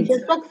 I don't think it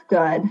just looks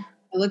good.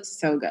 It looks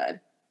so good.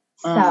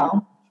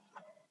 So,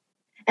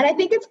 and I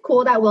think it's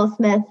cool that Will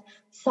Smith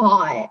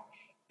saw it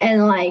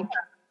and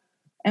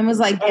was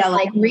like, yeah,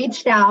 like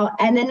reached out.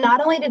 And then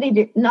not only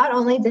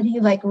did he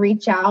like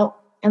reach out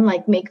and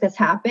like make this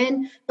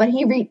happen, but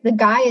the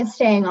guy is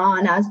staying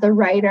on as the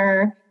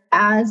writer,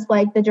 as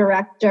like the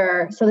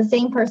director. So the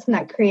same person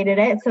that created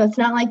it. So it's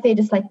not like they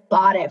just like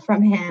bought it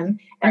from him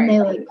and they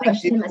like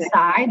pushed him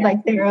aside.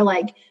 Like they're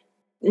like,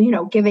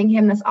 giving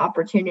him this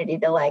opportunity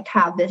to like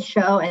have this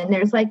show. And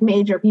there's like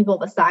major people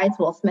besides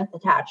Will Smith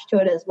attached to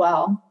it as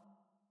well.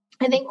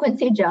 I think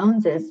Quincy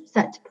Jones is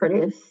set to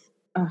produce.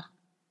 Oh,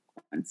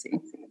 Quincy.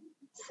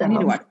 So I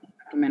need to watch the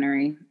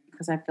documentary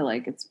because I feel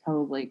like it's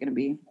probably going to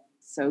be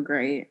so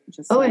great.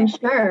 I'm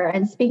sure.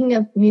 And speaking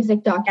of music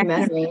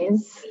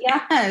documentaries.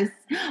 Yes.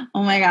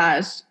 Oh my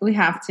gosh. We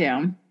have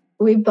to.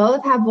 We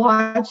both have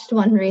watched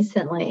one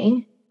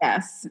recently.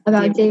 Yes.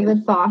 About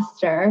David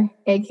Foster,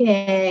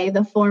 aka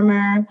the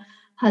former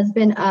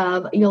husband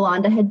of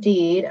Yolanda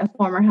Hadid, a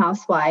former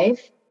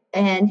housewife.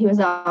 And he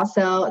was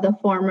also the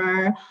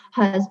former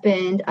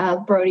husband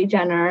of Brody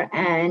Jenner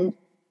and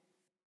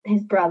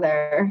his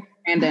brother,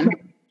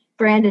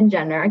 Brandon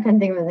Jenner. I couldn't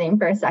think of his name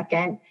for a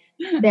second.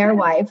 Their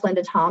wife,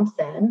 Linda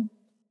Thompson.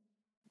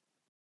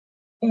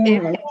 And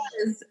it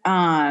was,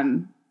 I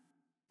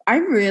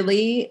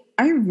really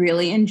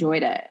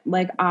enjoyed it.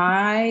 Like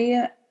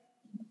I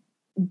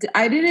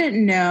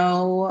didn't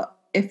know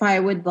if I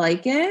would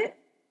like it,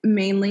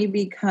 mainly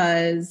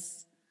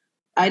because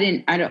I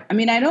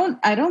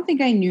don't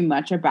think I knew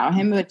much about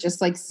him, but just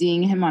like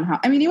seeing him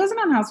he wasn't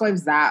on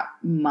Housewives that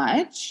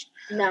much.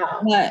 No.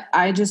 But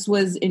I just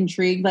was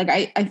intrigued. Like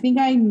I think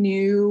I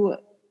knew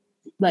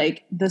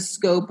like the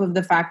scope of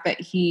the fact that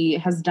he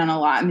has done a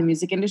lot in the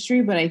music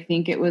industry, but I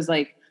think it was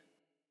like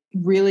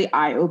really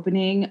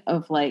eye-opening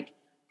of like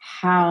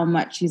how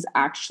much he's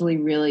actually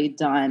really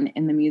done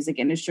in the music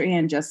industry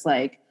and just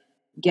like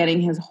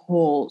getting his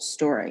whole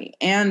story.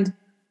 And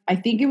I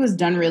think it was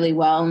done really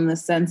well in the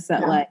sense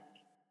that like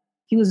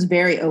he was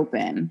very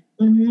open.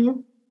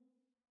 Mm-hmm.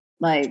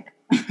 Like,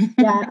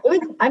 yeah,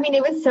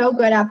 it was so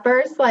good at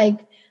first. Like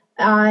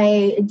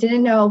I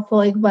didn't know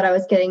fully what I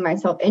was getting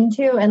myself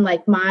into. And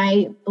like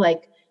my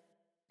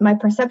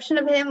perception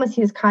of him was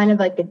he was kind of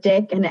like a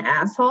dick and an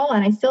asshole.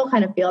 And I still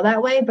kind of feel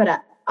that way.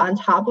 But on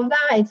top of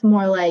that, it's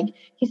more like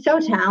he's so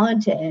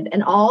talented,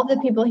 and all the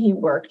people he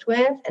worked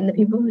with and the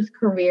people whose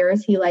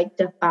careers he like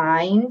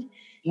defined.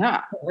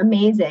 Yeah.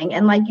 Amazing.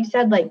 And like you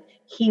said, like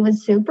he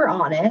was super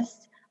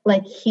honest.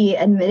 Like he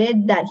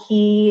admitted that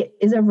he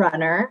is a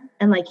runner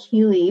and like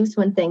he leaves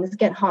when things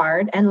get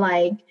hard. And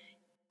like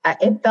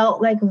it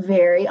felt like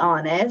very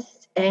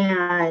honest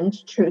and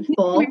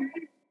truthful.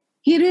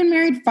 He had been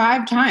married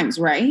 5 times,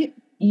 right?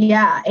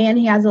 Yeah, and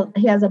he has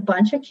a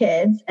bunch of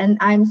kids, and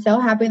I'm so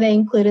happy they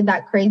included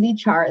that crazy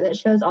chart that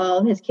shows all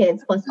of his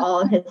kids plus all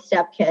of his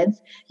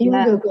stepkids. You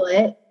can Google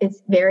it;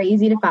 it's very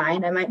easy to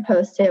find. I might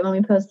post it when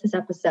we post this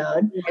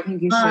episode. I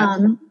think you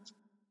should.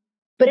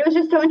 But it was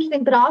just so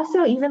interesting. But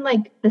also, even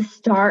like the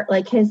start,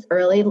 like his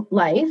early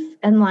life,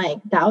 and like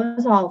that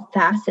was all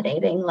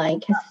fascinating.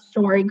 Like his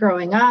story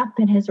growing up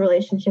and his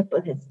relationship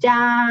with his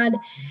dad,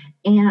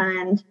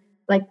 and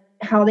like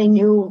how they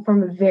knew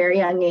from a very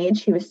young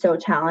age he was so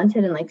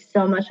talented, and like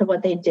so much of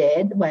what they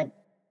did went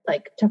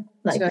like to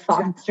like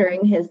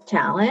fostering his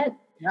talent.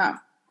 Yeah,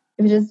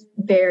 it was just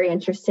very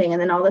interesting.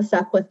 And then all the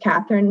stuff with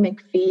Katharine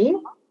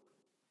McPhee,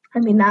 I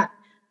mean, that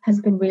has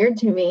been weird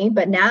to me,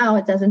 but now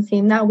it doesn't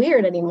seem that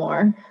weird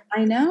anymore.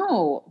 I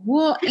know.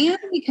 Well, and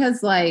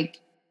because like,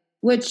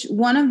 which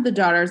one of the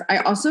daughters, I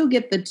also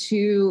get the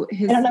two.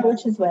 I don't know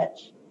which is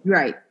which.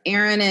 Right,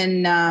 Aaron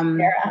and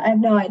Sarah. I have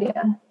no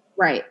idea.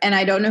 Right. And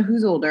I don't know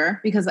who's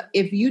older, because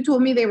if you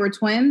told me they were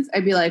twins,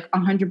 I'd be like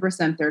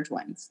 100% they're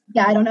twins.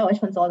 Yeah, I don't know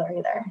which one's older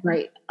either.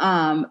 Right.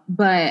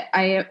 But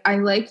I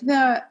like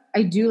that.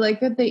 I do like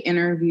that they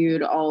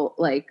interviewed all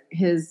like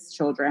his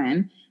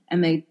children,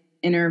 and they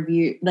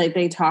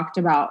talked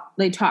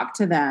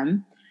to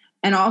them,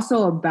 and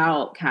also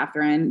about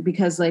Katharine,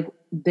 because like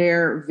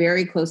they're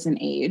very close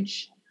in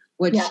age,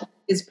 which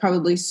is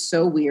probably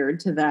so weird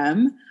to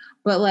them.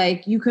 But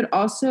like you could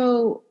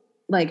also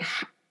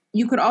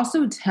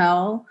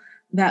tell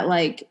that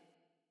like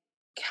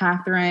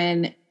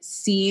Katharine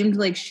seemed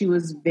like she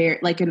was very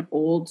like an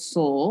old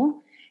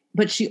soul,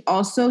 but she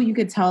also, you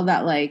could tell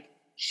that like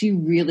she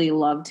really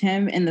loved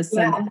him in the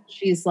sense that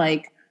she's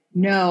like,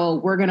 no,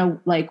 we're going to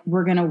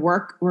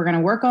work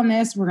on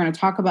this. We're going to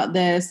talk about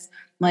this.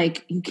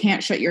 Like, you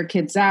can't shut your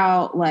kids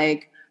out.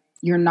 Like,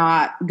 you're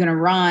not going to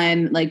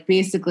run. Like,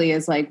 basically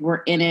is like,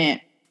 we're in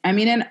it I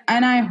mean,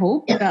 and I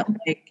hope that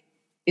like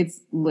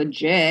it's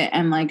legit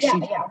and like she,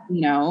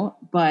 you know,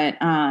 but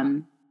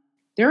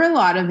there are a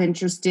lot of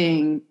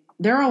interesting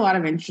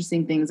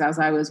things as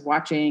I was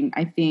watching.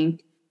 I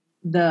think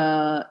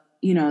the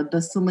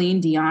Celine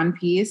Dion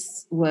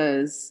piece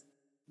was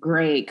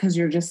great because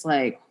you're just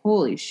like,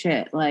 holy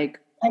shit, like.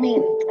 I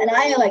mean, and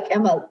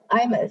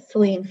I'm a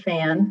Celine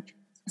fan.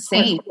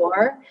 Same.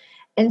 Hardcore.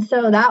 And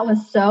so that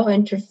was so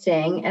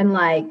interesting. And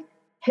like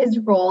his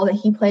role that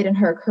he played in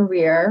her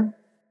career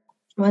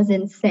was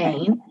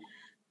insane.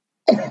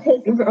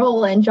 His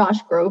role in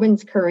Josh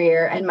Groban's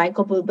career and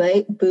Michael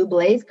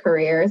Bublé's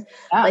careers.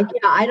 Yeah. Like,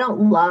 yeah, I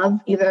don't love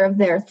either of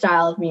their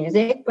style of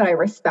music, but I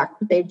respect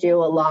what they do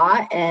a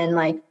lot. And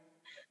like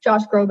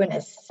Josh Groban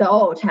is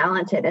so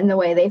talented, and the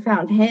way they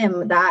found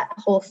him, that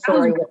whole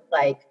story was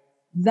like,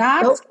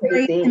 that's so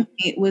crazy.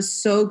 It was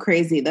so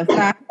crazy. The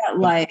fact that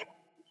like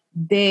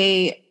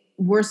they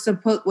were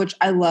supposed, which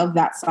I love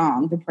that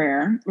song, The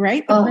Prayer,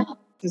 right?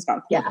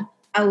 Yeah.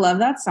 I love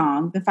that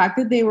song. The fact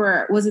that they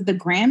were, was it the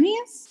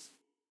Grammys?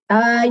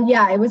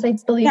 Yeah, it was, I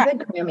believe,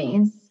 the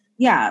Grammys.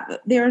 Yeah,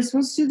 they were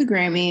supposed to do the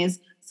Grammys.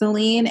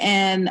 Celine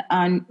and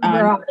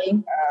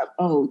Pavarotti.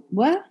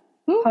 What?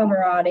 Who?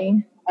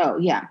 Pavarotti. Oh,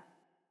 yeah.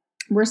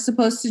 We're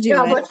supposed to do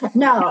it.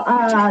 The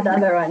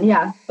other one,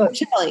 yeah.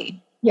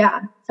 Bocelli.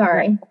 Yeah,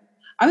 sorry.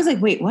 I was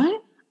like, wait,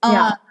 what?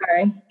 Yeah,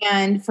 sorry.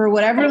 And for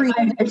whatever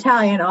reason,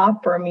 Italian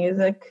opera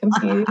music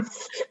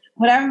confused.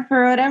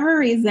 For whatever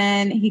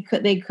reason,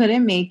 they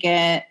couldn't make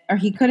it, or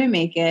he couldn't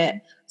make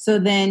it. So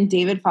then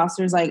David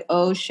Foster's like,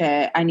 oh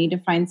shit, I need to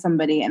find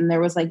somebody. And there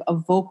was like a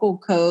vocal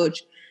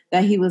coach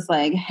that he was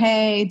like,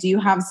 hey, do you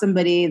have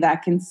somebody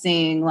that can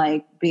sing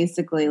like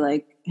basically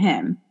like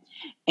him?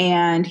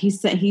 And he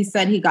said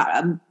he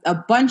got a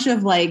bunch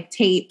of like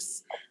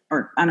tapes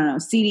or I don't know,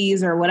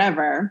 CDs or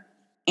whatever.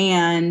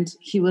 And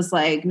he was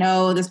like,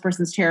 no, this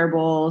person's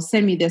terrible.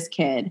 Send me this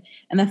kid.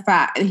 And the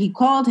fact he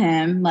called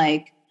him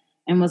like,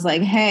 and was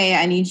like, hey,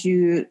 I need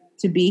you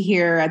to be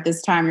here at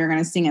this time. You're going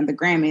to sing at the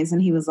Grammys.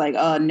 And he was like,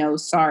 oh, no,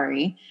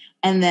 sorry.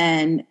 And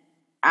then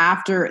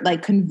after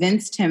like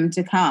convinced him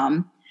to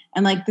come.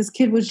 And like this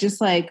kid was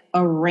just like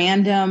a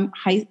random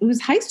it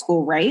was high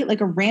school, right?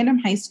 Like a random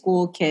high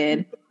school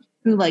kid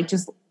who like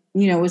just,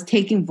 was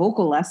taking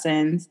vocal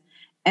lessons.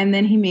 And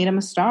then he made him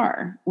a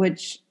star,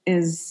 which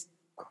is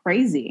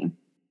crazy.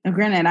 Now,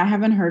 granted, I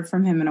haven't heard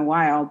from him in a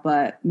while,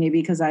 but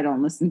maybe because I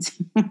don't listen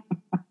to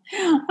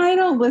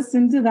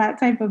that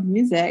type of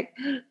music.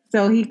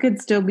 So he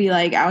could still be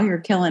like out here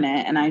killing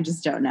it, and I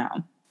just don't know.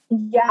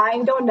 Yeah,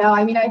 I don't know.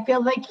 I mean, I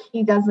feel like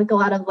he does like a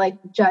lot of like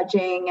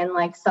judging and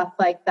like stuff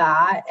like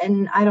that.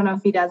 And I don't know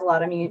if he does a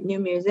lot of new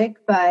music,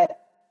 but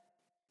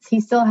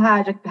he still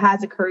has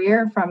a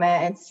career from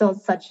it. It's still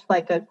such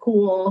like a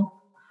cool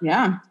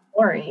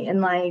story. And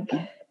like,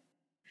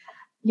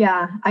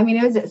 yeah, I mean,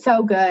 it was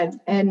so good.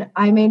 And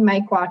I made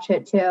Mike watch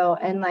it too.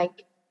 And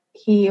like,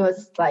 he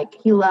was like,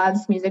 he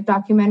loves music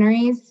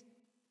documentaries,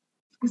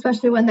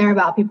 especially when they're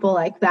about people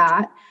like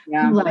that.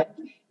 Yeah. Like,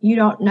 you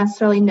don't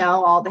necessarily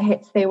know all the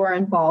hits they were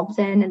involved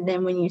in. And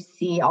then when you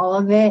see all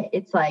of it,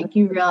 it's like,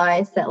 you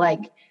realize that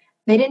like,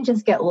 they didn't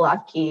just get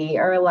lucky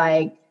or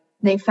like,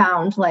 they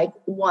found like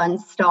one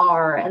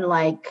star and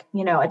like,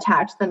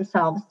 attached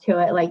themselves to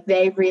it. Like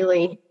they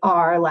really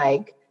are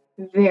like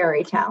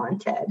very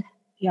talented.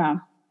 Yeah.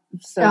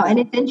 And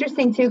it's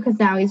interesting too, because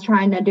now he's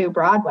trying to do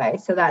Broadway.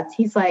 So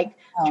he's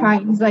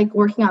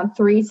working on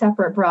 3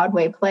 separate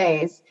Broadway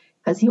plays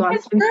because he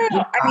wants to.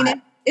 I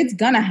mean, it's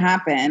gonna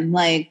happen.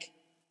 Like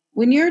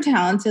when you're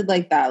talented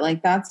like that,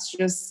 like that's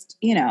just,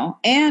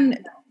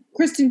 and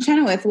Kristen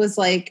Chenoweth was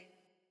like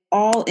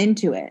all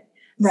into it.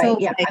 Right. So,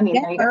 Yeah. like, I mean,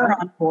 get her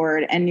on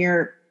board and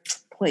your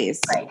place.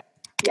 Right.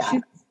 Yeah.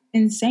 She's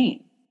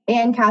insane.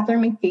 And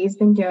Catherine McPhee's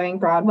been doing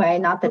Broadway.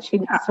 Not that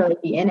she'd necessarily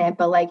be in it,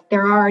 but like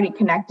they're already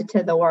connected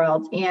to the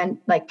world. And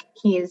like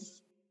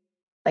he's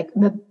like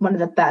one of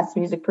the best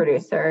music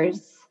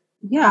producers.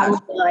 Yeah.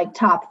 Probably like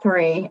top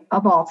 3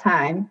 of all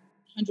time.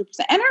 100%.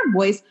 And her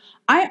voice,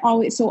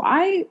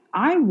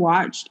 I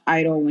watched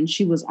Idol when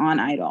she was on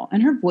Idol,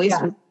 and her voice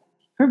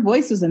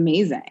was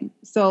amazing.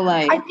 So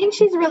like, I think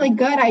she's really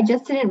good. I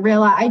just didn't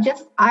realize.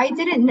 I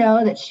didn't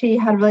know that she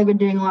had really been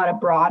doing a lot of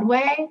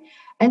Broadway.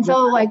 And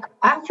so like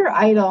after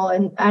Idol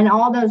and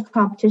all those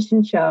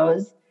competition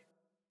shows,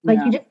 like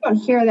you just don't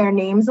hear their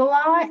names a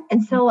lot.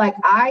 And so like,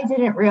 I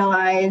didn't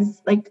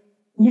realize, like,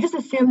 you just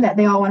assume that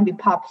they all want to be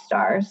pop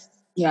stars.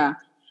 Yeah.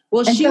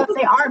 Well, and so if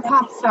they aren't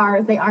pop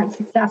stars, they aren't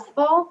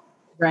successful.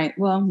 Right.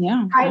 Well,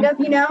 yeah. Kind of,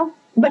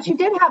 but she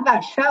did have that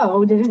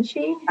show, didn't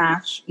she?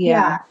 Smash.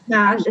 Yeah.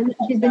 Smash. And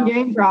she's been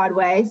doing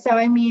Broadway. So,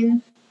 I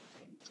mean,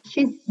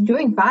 she's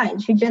doing fine.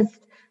 She just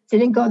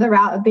didn't go the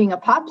route of being a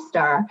pop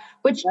star,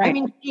 which, I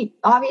mean, she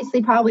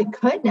obviously probably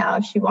could now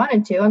if she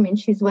wanted to. I mean,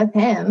 she's with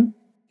him.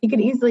 He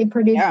could easily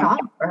produce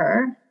songs for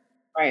her.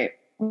 Right.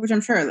 Which I'm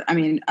sure, I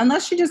mean,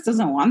 unless she just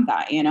doesn't want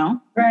that,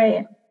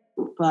 Right.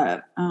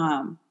 But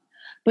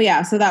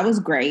yeah, so that was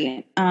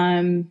great.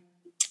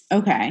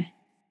 Okay.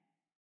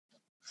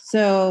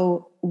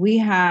 So we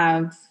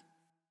have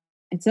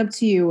It's up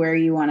to you where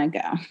you want to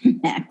go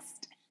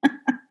next.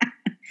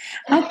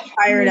 How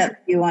fired up do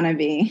you want to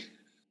be?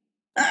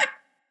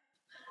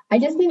 I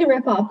just need to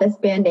rip off this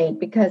Band-Aid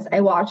because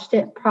I watched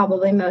it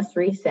probably most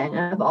recent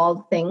of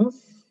all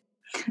things.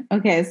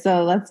 Okay,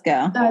 so let's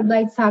go. So I'd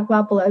like to talk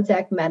about Below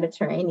Deck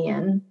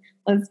Mediterranean.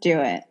 Let's do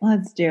it.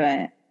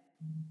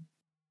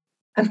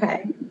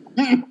 Okay.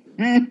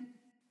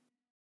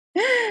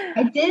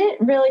 I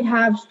didn't really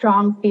have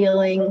strong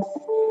feelings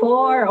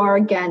for or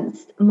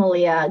against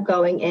Malia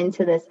going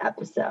into this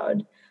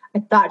episode. I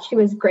thought she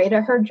was great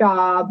at her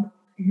job.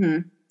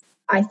 Mm-hmm.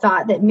 I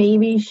thought that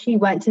maybe she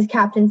went to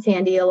Captain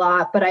Sandy a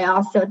lot, but I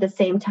also at the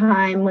same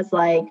time was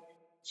like,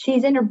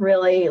 she's in a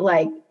really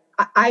like,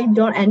 I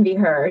don't envy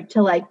her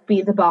to like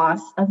be the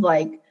boss of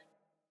like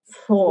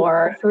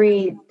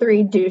three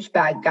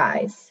douchebag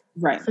guys.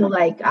 Right. So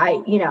like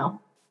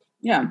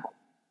Yeah.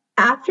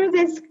 After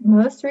this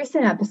most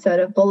recent episode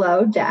of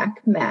Below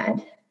Deck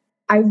Med,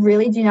 I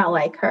really do not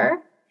like her.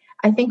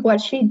 I think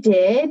what she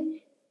did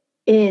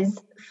is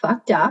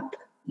fucked up.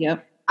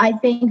 Yep. I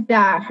think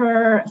that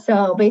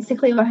so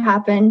basically what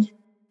happened,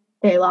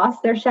 they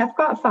lost, their chef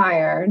got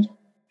fired.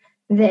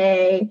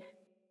 They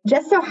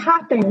just so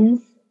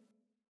happens,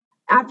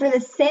 after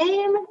the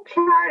same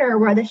charter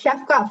where the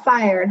chef got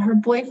fired, her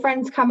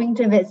boyfriend's coming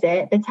to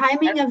visit. The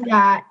timing of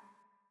that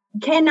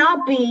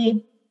cannot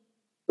be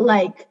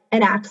like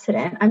an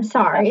accident. I'm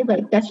sorry.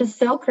 Like, that's just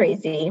so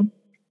crazy.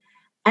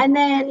 And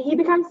then he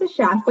becomes the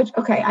chef, which,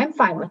 okay, I'm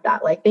fine with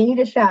that. Like, they need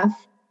a chef,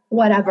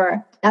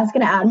 whatever. That's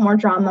going to add more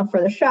drama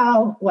for the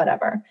show,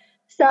 whatever.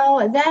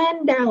 So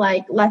then they're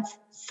like, let's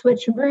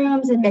switch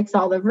rooms and mix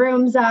all the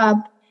rooms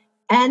up.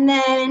 And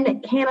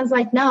then Hannah's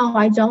like, no,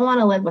 I don't want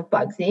to live with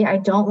Bugsy.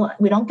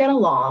 We don't get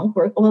along.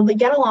 We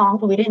get along,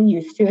 but we didn't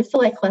used to. So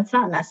like, let's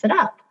not mess it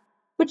up.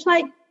 Which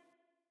like,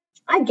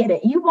 I get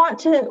it. You want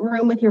to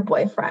room with your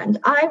boyfriend.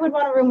 I would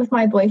want to room with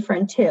my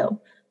boyfriend too.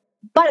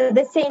 But at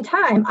the same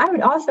time, I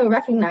would also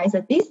recognize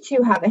that these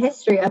two have a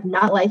history of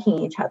not liking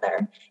each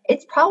other.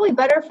 It's probably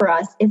better for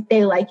us if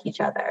they like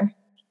each other.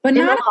 But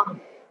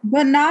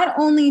not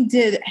only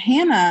did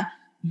Hannah,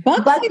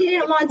 Bugsy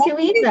didn't want to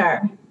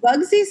either.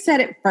 Bugsy said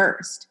it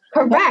first.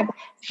 Correct.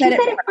 She said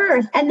it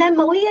first. And then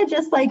Malia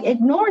just like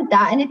ignored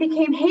that. And it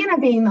became Hannah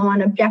being the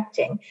one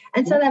objecting.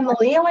 And so then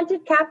Malia went to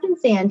Captain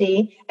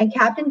Sandy and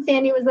Captain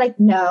Sandy was like,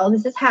 no,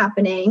 this is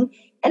happening.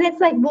 And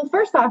it's like, well,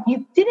 first off,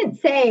 you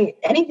didn't say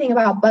anything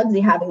about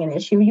Bugsy having an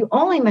issue. You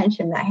only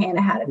mentioned that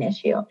Hannah had an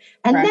issue.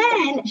 And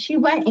then she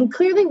went and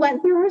clearly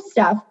went through her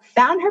stuff,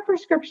 found her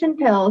prescription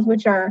pills,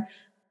 which are,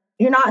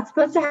 you're not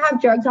supposed to have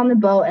drugs on the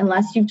boat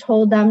unless you've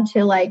told them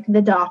to like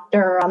the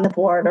doctor on the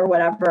board or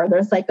whatever.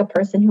 There's like a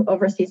person who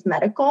oversees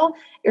medical.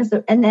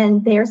 And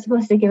then they're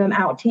supposed to give them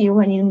out to you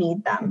when you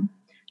need them.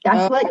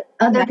 That's what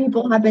other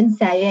people have been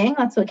saying.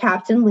 That's what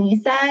Captain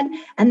Lee said.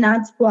 And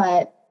that's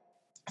what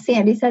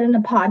Sandy said in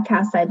a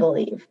podcast, I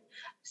believe.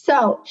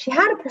 So she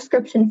had a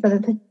prescription for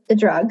the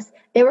drugs.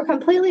 They were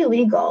completely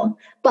legal,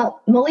 but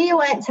Malia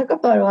went, took a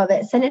photo of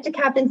it, sent it to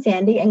Captain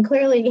Sandy, and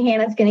clearly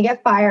Hannah's going to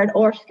get fired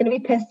or she's going to be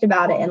pissed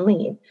about it and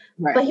leave.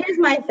 Right. But here's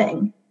my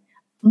thing.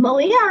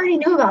 Malia already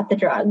knew about the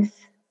drugs.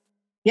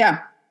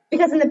 Yeah.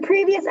 Because in the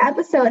previous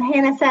episode,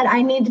 Hannah said,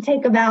 I need to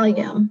take a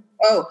Valium.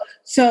 Oh,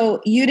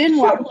 so you didn't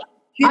watch...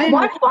 I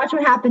watch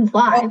What Happens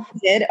Live. Oh,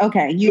 you did?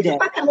 Okay, you did. She's a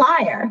fucking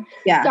liar.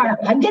 Yeah. Sorry,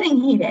 I'm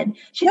getting heated.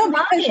 She's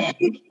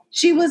lying.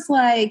 She was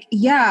like,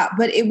 yeah,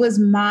 but it was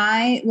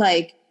my,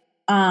 like,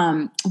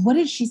 what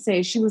did she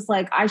say? She was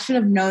like, I should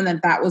have known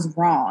that was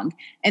wrong.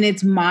 And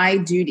it's my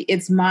duty.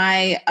 It's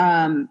my, it's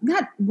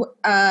not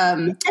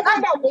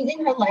about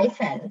losing her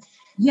license.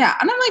 Yeah.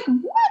 And I'm like,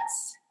 what?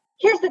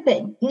 Here's the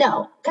thing.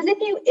 No, because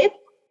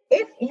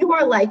if you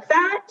are like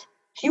that,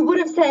 you would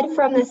have said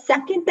from the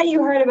second that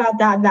you heard about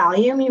that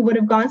Valium, you would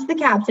have gone to the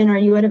captain or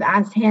you would have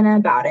asked Hannah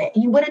about it.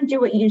 You wouldn't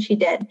do what she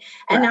did.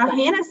 And now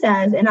Hannah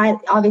says, and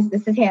obviously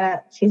this is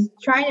Hannah, she's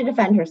trying to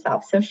defend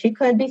herself. So she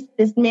could be,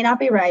 this may not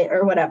be right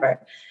or whatever.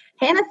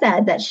 Hannah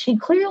said that she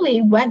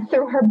clearly went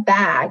through her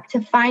bag to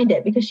find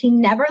it because she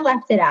never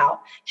left it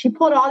out. She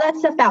pulled all that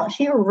stuff out.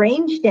 She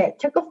arranged it,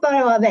 took a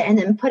photo of it, and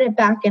then put it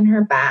back in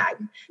her bag.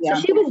 Yeah.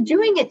 So she was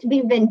doing it to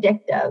be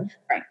vindictive.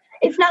 Right.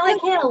 It's not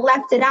like Hannah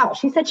left it out.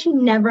 She said she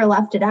never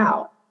left it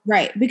out.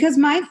 Right. Because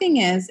my thing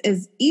is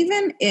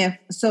even if,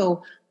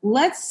 so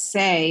let's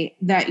say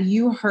that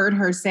you heard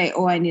her say,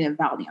 oh, I need a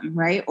Valium,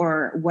 right?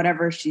 Or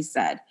whatever she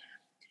said.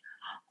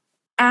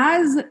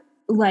 As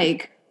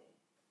like,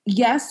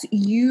 yes,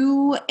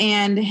 you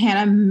and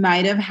Hannah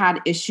might have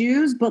had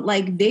issues, but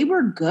like they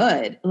were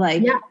good,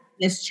 like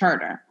this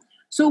charter.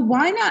 So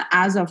why not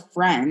as a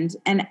friend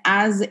and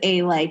as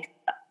a like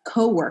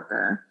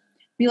coworker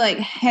be like,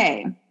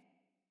 hey,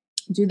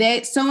 do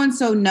they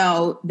so-and-so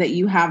know that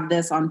you have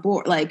this on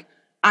board? Like,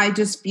 I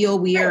just feel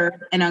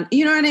weird. And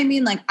you know what I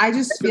mean? Like, I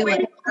just feel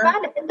like...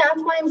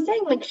 That's why I'm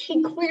saying, like,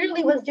 she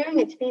clearly was doing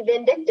it to be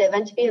vindictive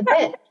and to be a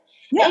bitch.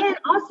 Yeah. And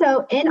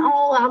also, in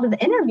all out of the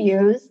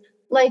interviews,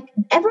 like,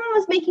 everyone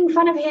was making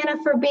fun of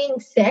Hannah for being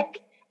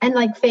sick and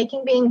like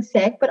faking being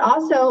sick, but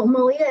also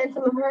Malia in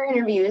some of her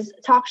interviews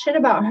talk shit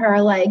about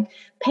her like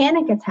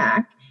panic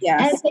attack.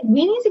 Yes. And it's like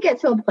we need to get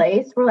to a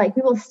place where like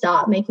we will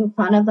stop making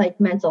fun of like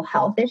mental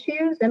health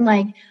issues, and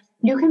like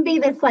you can be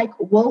this like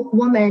woke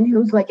woman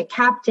who's like a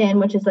captain,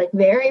 which is like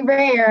very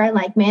rare, and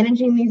like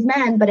managing these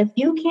men, but if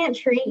you can't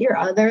treat your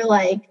other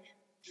like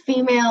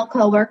female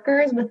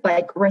coworkers with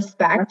like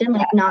respect and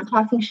like not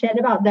talking shit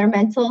about their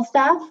mental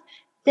stuff,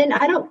 then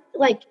I don't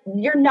like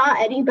you're not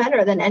any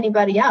better than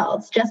anybody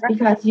else just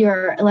because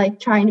you're like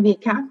trying to be a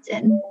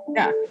captain.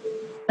 Yeah.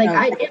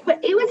 Like it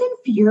was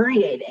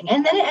infuriating.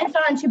 And then it went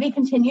on to be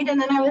continued.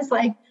 And then I was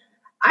like,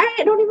 I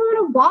don't even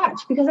want to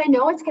watch because I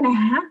know it's going to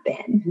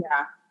happen.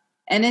 Yeah.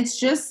 And it's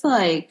just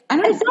like, I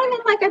don't It's not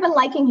even like I've been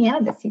liking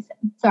Hannah this season.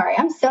 Sorry,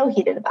 I'm so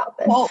heated about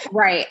this. Well,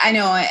 right. I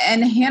know.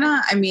 And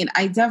Hannah, I mean,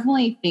 I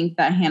definitely think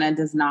that Hannah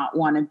does not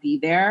want to be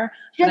there.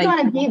 She doesn't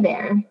want to be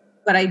there.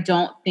 But I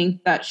don't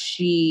think that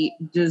she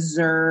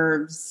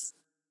deserves,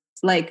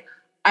 like,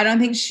 I don't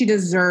think she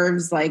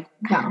deserves, like,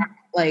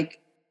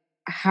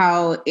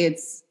 how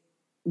it's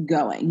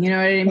going. You know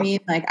what I mean?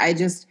 Like, I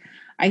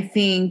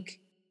think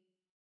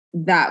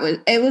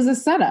it was a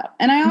setup.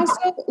 And I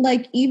also,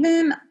 like,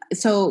 even,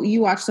 so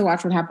you watched the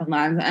Watch What Happened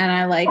Live, and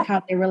I like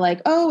how they were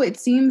like, oh, it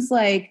seems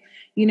like,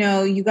 you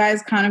know, you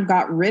guys kind of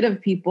got rid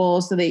of people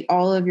so that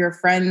all of your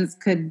friends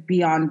could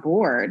be on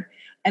board.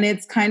 And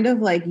it's kind of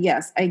like,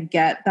 yes, I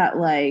get that,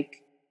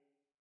 like,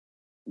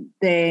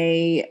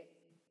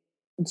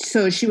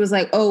 so she was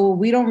like, oh,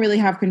 we don't really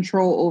have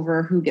control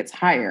over who gets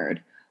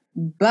hired.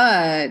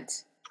 But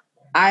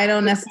I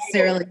don't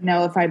necessarily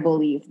know if I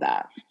believe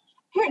that.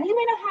 Here, you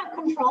may not have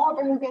control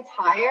over who gets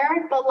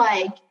hired, but,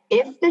 like,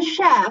 if the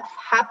chef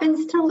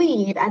happens to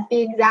leave at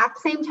the exact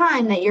same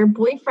time that your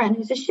boyfriend,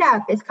 who's a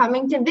chef, is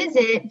coming to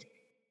visit,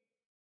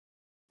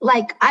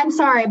 like, I'm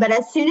sorry, but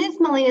as soon as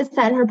Malia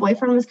said her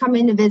boyfriend was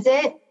coming to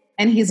visit,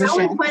 and he's a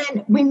chef,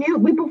 when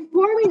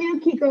before we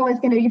knew Kiko was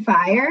going to be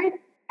fired,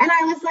 and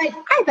I was like,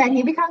 I bet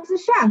he becomes a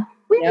chef.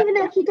 We didn't even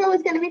know Kiko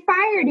was going to be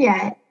fired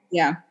yet.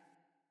 Yeah,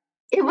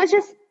 it was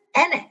just,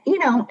 and you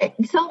know,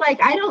 so like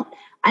I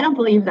don't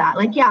believe that.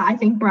 Like, yeah, I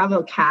think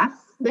Bravo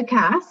casts the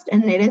cast,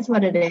 and it is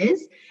what it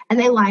is, and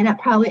they line up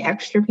probably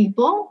extra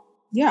people.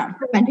 Yeah,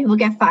 when people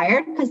get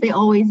fired, because they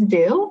always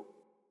do.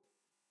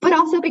 But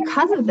also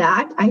because of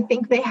that, I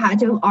think they had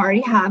to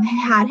already have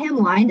had him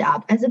lined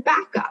up as a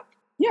backup.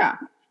 Yeah.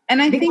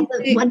 And I think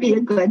it would be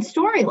a good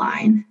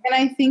storyline. And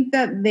I think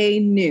that they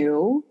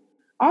knew.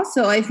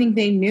 Also, I think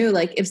they knew,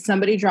 like, if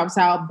somebody drops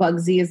out,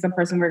 Bugsy is the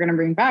person we're going to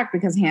bring back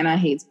because Hannah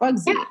hates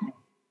Bugsy. Yeah.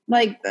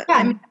 Like, yeah.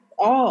 I mean,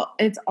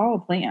 it's all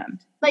planned.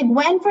 Like,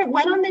 when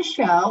on the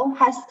show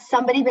has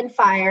somebody been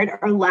fired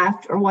or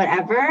left or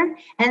whatever,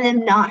 and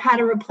then not had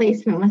a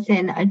replacement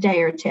within a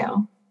day or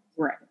two?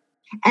 Right.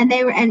 And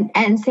they were,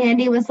 and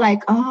Sandy was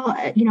like, oh,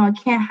 you know, I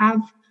can't have,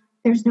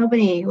 there's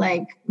nobody,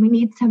 like, we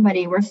need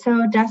somebody. We're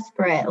so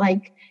desperate.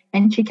 Like,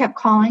 and she kept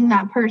calling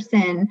that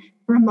person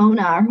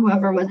Ramona or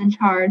whoever was in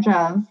charge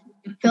of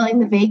filling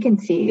the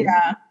vacancies.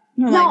 Yeah.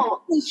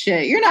 No, like,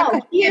 shit. You're not.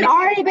 No, he had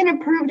already been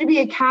approved to be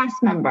a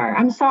cast member.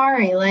 I'm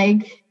sorry.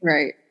 Like,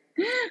 right.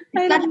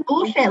 Such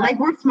bullshit. Like,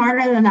 we're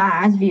smarter than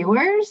that as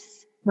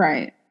viewers.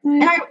 Right.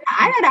 And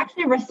I would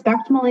actually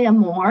respect Malia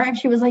more if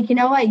she was like, you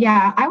know what?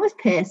 Yeah, I was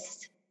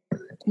pissed.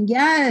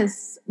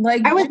 Yes.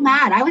 Like, I was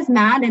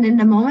mad. And in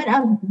a moment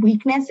of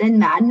weakness and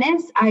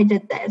madness, I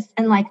did this.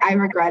 And like, I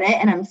regret it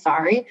and I'm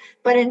sorry.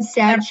 But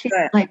instead, she's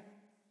like,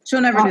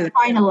 she'll never do that.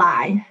 Trying to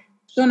lie.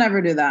 She'll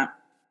never do that.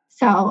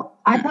 So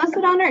I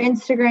posted on her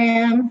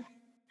Instagram,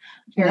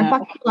 you're a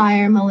fucking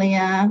liar,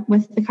 Malia,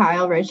 with the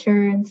Kyle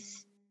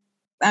Richards.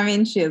 I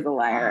mean, she is a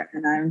liar.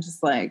 And I'm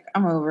just like,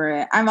 I'm over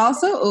it. I'm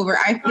also over,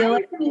 I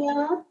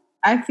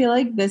feel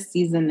like this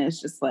season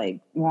is just like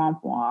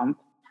womp womp.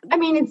 I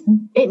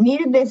mean, it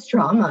needed this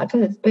drama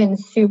because it's been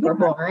super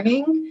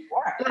boring.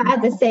 But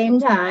at the same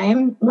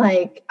time,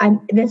 like,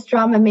 this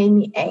drama made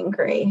me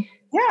angry.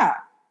 Yeah.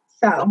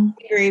 So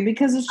angry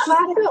because it's just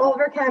I'm also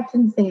over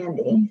Captain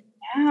Sandy.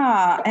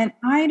 Yeah, and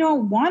I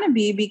don't want to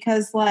be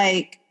because,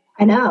 like,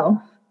 I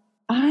know.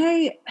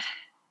 I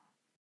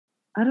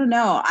don't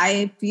know.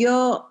 I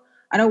feel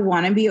I don't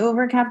want to be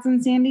over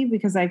Captain Sandy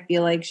because I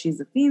feel like she's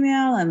a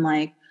female and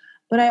like,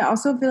 but I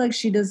also feel like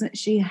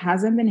she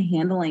hasn't been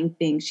handling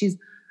things.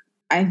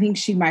 I think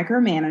she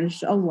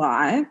micromanaged a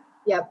lot.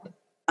 Yep.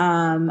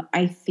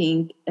 I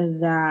think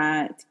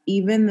that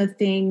even the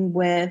thing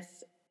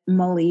with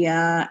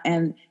Malia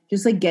and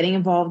just like getting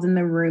involved in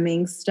the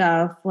rooming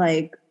stuff,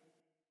 like,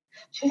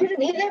 she should have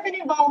either been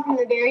involved from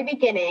the very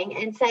beginning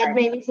and said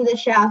maybe to the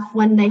chef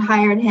when they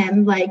hired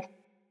him, like,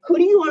 who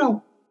do you want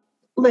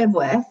to live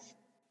with?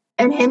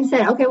 And him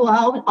said, okay,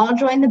 well, I'll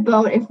join the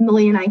boat if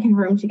Malia and I can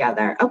room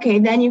together. Okay,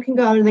 then you can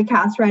go to the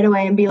cast right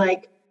away and be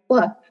like,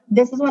 look,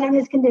 this is one of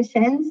his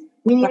conditions.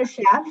 We need a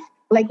chef.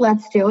 Like,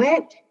 let's do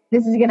it.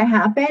 This is going to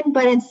happen.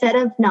 But instead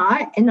of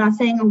not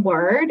saying a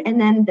word and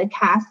then the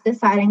cast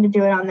deciding to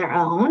do it on their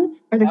own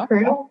or the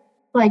crew,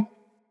 like,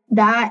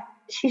 that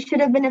she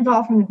should have been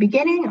involved from the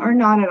beginning or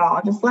not at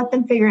all. Just let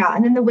them figure it out.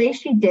 And then the way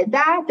she did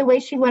that, the way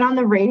she went on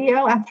the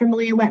radio after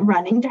Malia went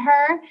running to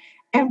her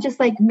and just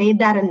like made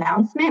that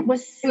announcement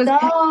was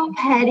so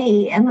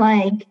petty and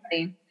like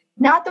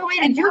not the way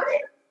to do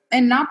it.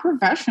 And not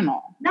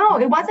professional. No,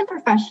 it wasn't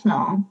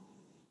professional.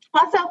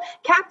 Also,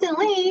 Captain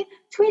Lee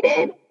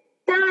tweeted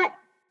that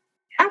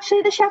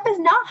actually the chef is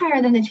not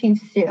higher than the chief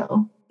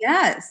stew.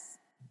 Yes.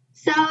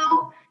 So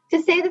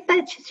to say that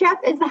the chef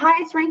is the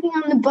highest ranking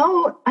on the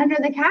boat under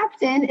the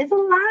captain is a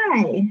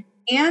lie.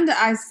 And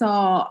I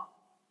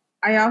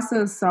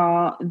also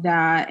saw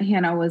that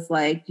Hannah was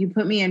like, you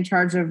put me in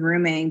charge of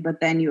rooming, but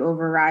then you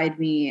override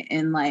me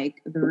in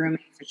like the rooming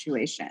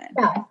situation.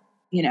 Yeah.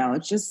 You know,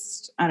 it's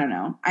just, I don't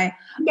know. I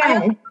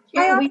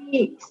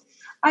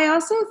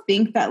also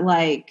think that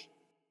like,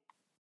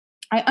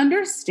 I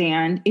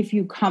understand if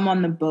you come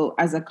on the boat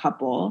as a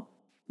couple,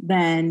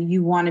 then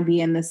you want to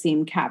be in the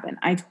same cabin.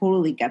 I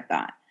totally get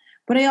that.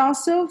 But I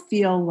also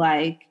feel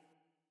like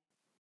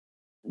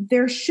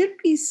there should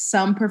be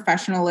some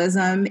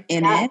professionalism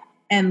in it.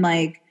 And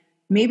like,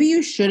 maybe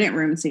you shouldn't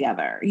room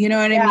together. You know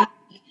what I mean?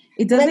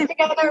 It doesn't live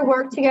together,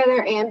 work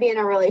together, and be in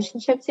a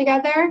relationship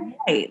together.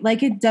 Right.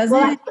 Like it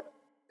doesn't.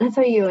 That's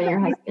what you and your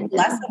husband do.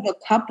 Less of a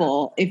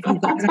couple if you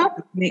guys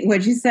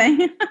what'd you say?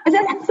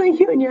 That's what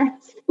you and your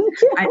husband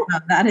do. I know,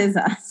 that is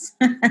us.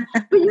 But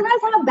you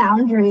guys have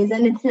boundaries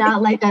and it's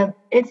not like an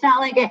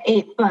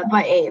 8 foot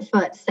by 8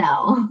 foot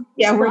cell.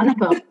 Yeah, we're on a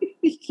boat.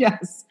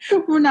 Yes.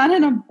 We're not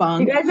in a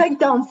bunk. You guys like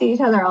don't see each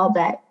other all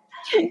day.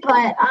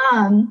 But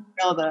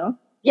though.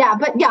 Yeah,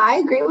 but yeah, I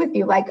agree with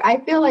you. Like I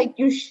feel like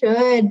you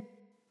should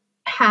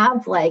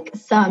have like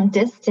some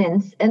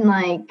distance and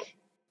like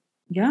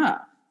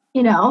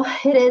you know,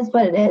 it is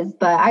what it is,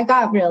 but I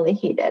got really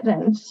heated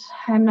and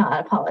I'm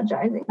not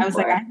apologizing. I was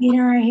like, I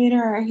hate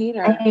her.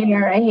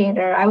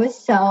 I was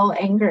so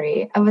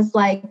angry. I was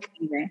like,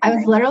 I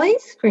was literally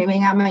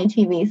screaming at my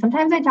TV.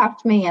 Sometimes I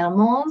talk to my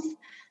animals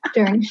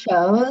during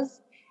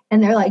shows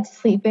and they're like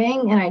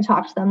sleeping and I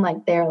talk to them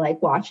like they're like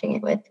watching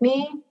it with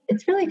me.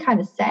 It's really kind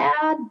of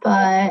sad,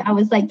 but I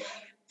was like,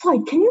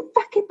 Floyd, can you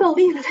fucking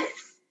believe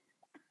this?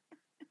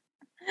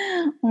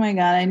 Oh my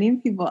God, I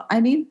need people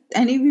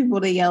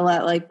to yell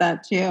at like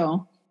that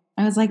too.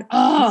 I was like,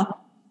 oh,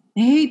 I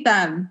hate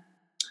them.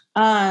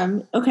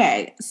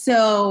 Okay,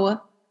 so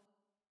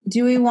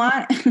do we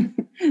want to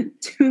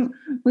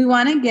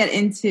get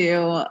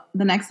into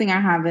the next thing I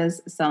have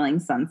is Selling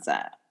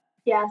Sunset?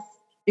 Yes.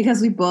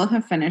 Because we both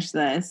have finished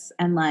this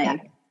and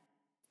like,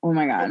 oh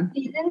my God.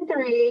 Season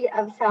 3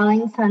 of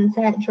Selling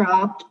Sunset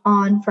dropped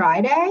on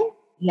Friday.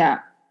 Yeah.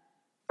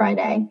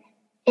 Friday.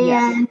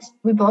 And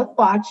we both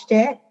watched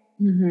it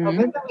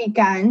over the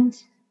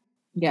weekend.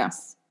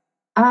 Yes.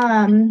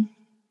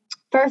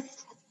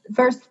 First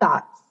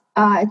thoughts.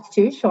 It's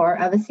too short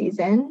of a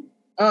season.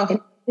 Oh. It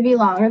needs to be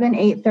longer than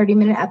 8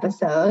 30-minute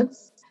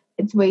episodes.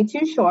 It's way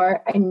too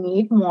short. I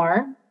need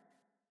more.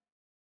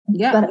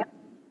 Yeah. But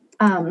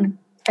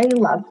I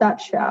love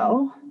that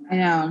show. I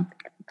know.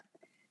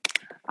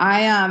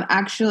 I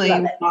actually,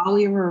 while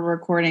we were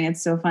recording,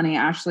 it's so funny.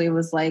 Ashley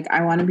was like,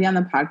 I want to be on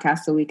the podcast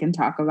so we can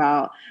talk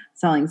about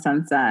Selling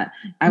Sunset.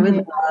 I would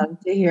love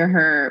to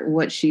hear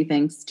what she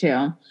thinks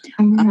too.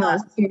 I know,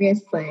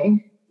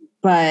 seriously.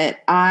 But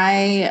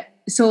I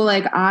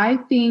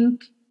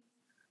think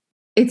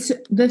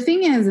the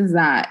thing is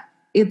that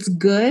it's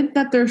good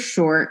that they're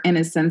short in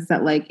a sense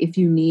that like, if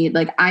you need,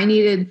 like I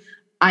needed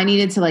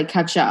to like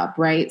catch up.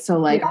 Right. So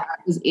like I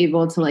was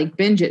able to like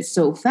binge it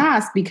so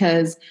fast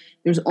because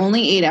there's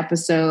only 8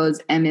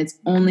 episodes and it's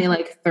only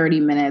like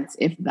 30 minutes,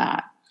 if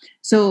that.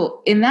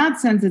 So in that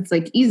sense, it's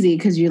like easy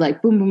because you're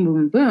like boom, boom,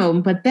 boom,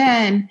 boom. But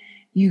then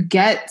you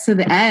get to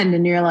the end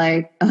and you're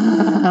like,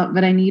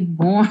 but I need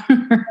more.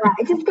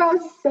 It just goes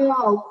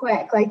so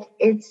quick. Like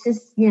it's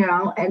just, you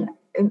know, and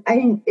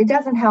it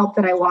doesn't help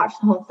that I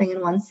watched the whole thing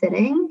in one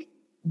sitting.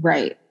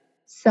 Right.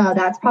 So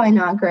that's probably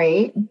not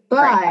great,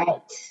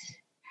 but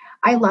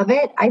I love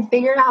it. I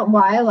figured out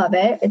why I love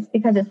it. It's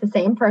because it's the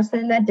same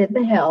person that did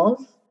The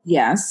Hills.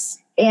 Yes.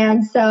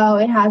 And so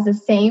it has the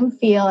same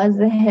feel as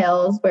The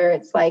Hills where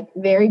it's like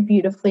very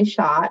beautifully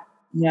shot.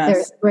 Yes.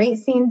 There's great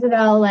scenes of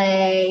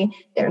LA.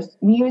 There's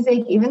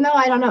music. Even though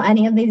I don't know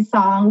any of these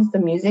songs, the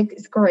music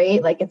is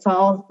great. Like it's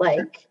all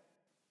like,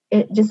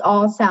 it just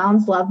all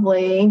sounds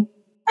lovely.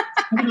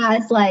 It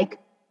has like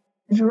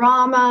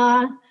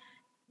drama,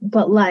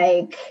 but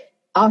like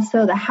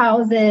also the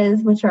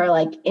houses, which are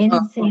like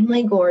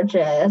insanely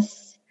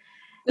gorgeous.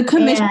 The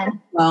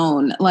commission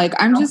alone, like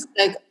I'm just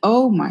like,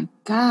 oh my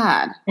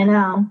God. I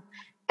know.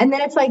 And then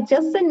it's like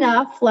just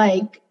enough,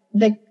 like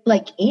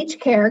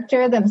each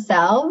character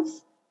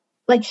themselves.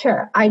 Like,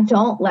 sure, I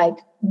don't like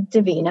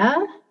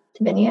Davina.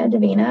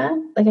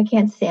 Like I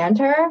can't stand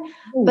her.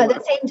 Ooh. But at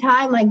the same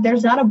time, like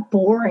there's not a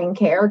boring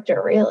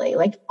character really.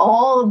 Like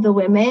all of the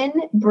women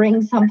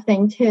bring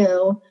something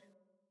to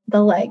the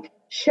like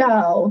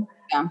show.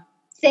 Yeah.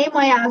 Same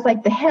way as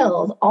like The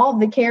Hills, all of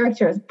the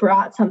characters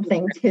brought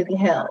something to The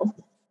Hills.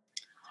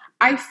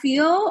 I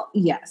feel,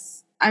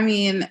 yes. I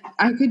mean,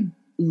 I could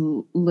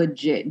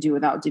legit do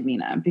without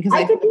Davina because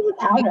I could do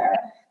without her.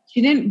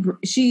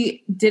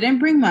 She didn't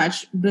bring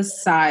much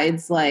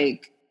besides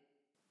like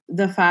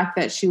the fact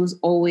that she was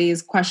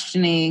always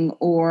questioning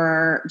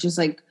or just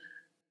like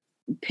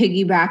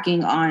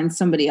piggybacking on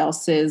somebody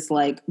else's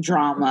like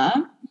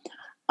drama.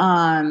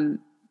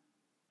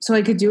 So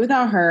I could do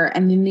without her.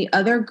 And then the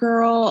other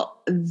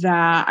girl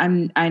that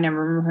I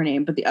never remember her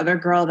name, but the other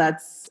girl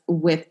that's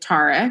with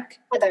Tarek.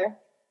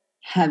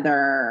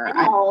 Heather.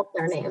 I know all of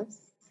their names.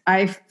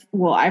 I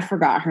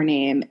forgot her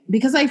name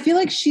because I feel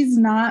like she's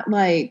not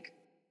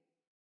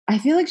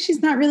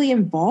really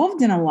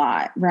involved in a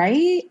lot,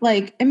 right?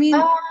 Like, I mean,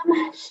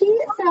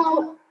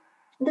 so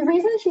the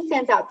reason she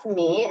stands out to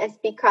me is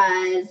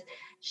because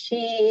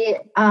she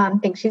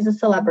thinks she's a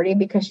celebrity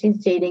because she's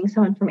dating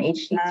someone from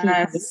HGTV.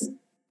 Yes.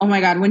 Oh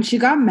my God. When she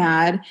got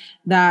mad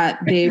that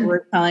they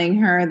were telling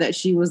her that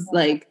she was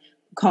like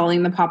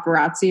calling the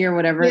paparazzi or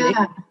whatever.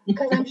 Yeah,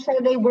 because I'm sure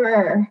they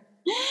were.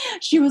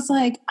 She was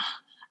like,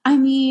 I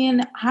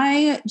mean,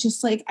 I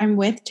just like, I'm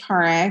with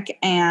Tarek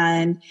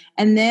and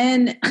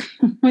then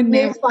when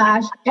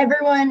Newsflash,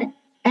 everyone,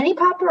 any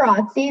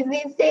paparazzis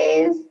these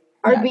days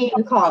are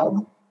being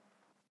called.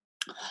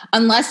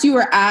 Unless you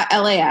were at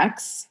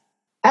LAX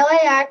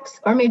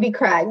or maybe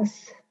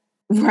Craig's.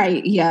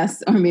 Right,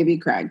 yes, or maybe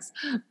Craig's.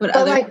 But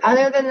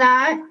other than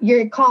that,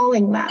 you're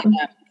calling them.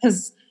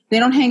 Because they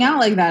don't hang out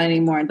like that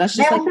anymore. That's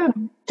just they also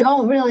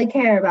don't really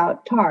care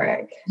about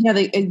Tarek.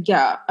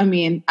 Yeah, I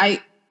mean,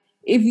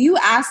 if you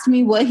asked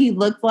me what he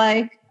looked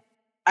like,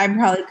 I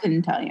probably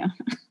couldn't tell you.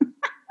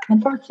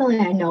 Unfortunately,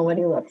 I know what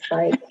he looks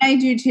like. I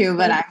do too,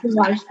 but I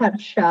watched that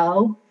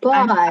show.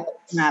 But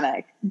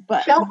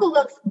she also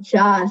looks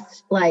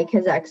just like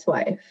his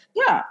ex-wife.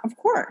 Yeah, of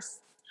course.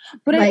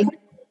 But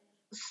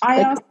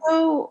I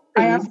also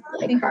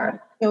think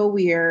her so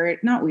weird,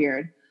 not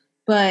weird,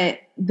 but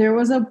there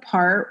was a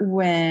part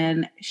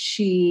when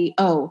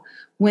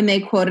when they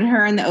quoted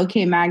her in the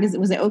OK Magazine.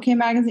 Was it OK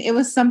Magazine? It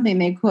was something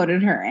they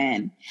quoted her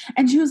in.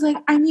 And she was like,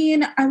 I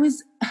mean, I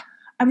was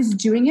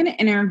doing an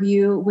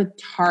interview with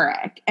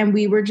Tarek and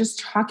we were just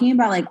talking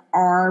about like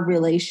our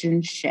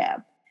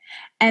relationship.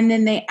 And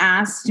then they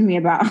asked me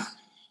about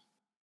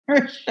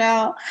her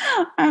show.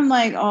 I'm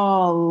like,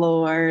 oh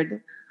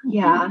Lord.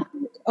 Yeah.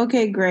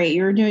 Okay, great.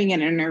 You were doing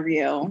an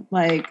interview.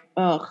 Like,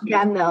 ugh.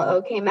 Yeah, no,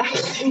 OK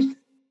Magazine.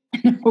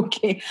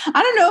 Okay.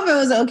 I don't know if it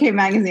was OK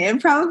Magazine.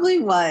 It probably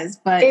was,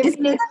 but it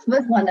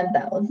was one of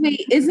those.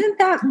 Wait, isn't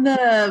that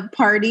the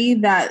party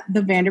that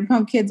the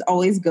Vanderpump kids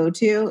always go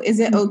to? Is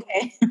it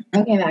okay?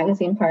 OK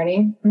Magazine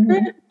party.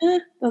 Mm-hmm.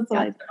 That's what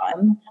I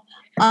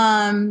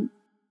thought.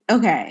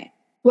 Okay.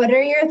 What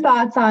are your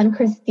thoughts on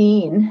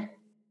Christine?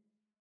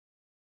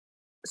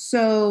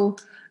 So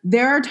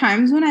there are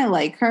times when I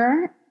like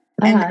her,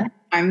 and there are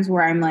times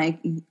where I'm like,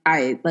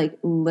 I like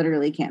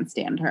literally can't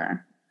stand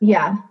her.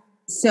 Yeah.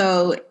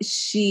 So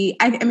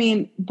I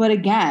mean, but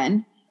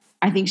again,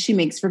 I think she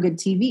makes for good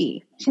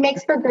TV. She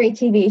makes for great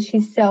TV.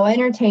 She's so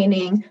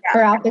entertaining. Yeah.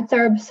 Her outfits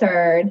are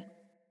absurd.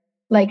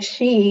 Like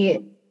she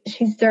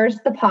stirs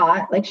the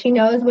pot. Like she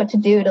knows what to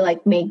do to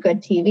like make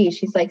good TV.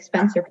 She's like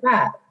Spencer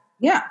Pratt.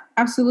 Yeah,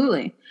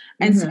 absolutely.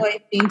 And so I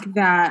think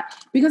that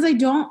because I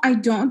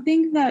don't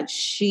think that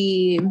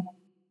she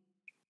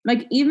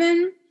like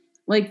even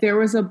like there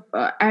was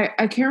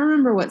I can't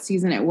remember what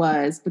season it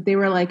was, but they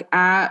were like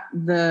at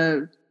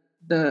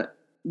are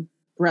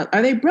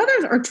they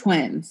brothers or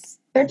twins?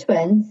 They're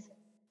twins.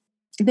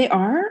 They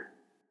are?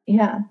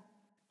 Yeah.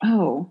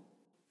 Oh.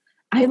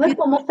 They look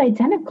almost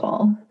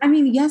identical. I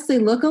mean, yes, they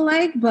look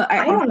alike, but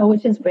I don't know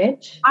which is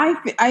which.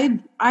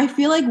 I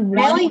feel like one...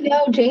 I only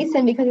know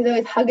Jason because he's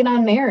always hugging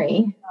on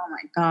Mary. Oh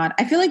my God.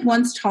 I feel like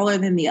one's taller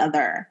than the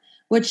other.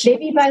 Which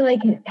maybe by like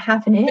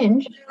half an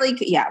inch.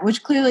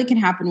 Which clearly can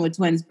happen with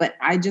twins, but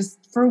I just,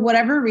 for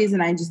whatever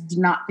reason, I just did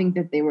not think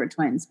that they were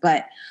twins.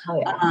 But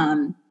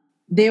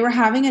they were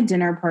having a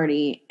dinner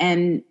party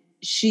and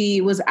she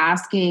was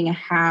asking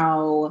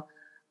how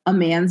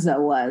Amanza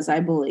was, I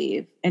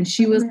believe. And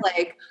she was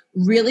like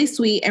really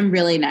sweet and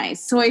really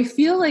nice. So I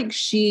feel like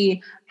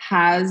she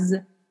has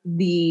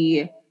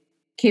the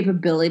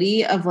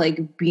capability of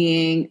like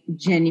being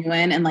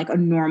genuine and like a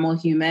normal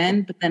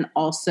human, but then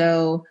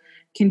also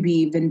can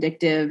be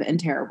vindictive and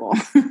terrible.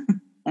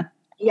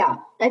 Yeah.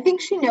 I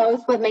think she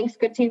knows what makes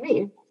good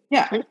TV.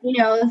 Yeah. And she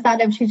knows that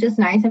if she's just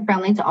nice and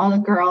friendly to all the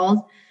girls,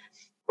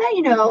 that,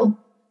 you know,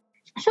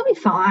 she'll be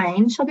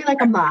fine. She'll be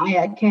like a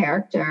Maya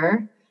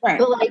character. Right.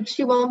 But like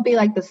she won't be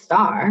like the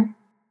star.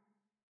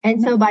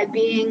 And so by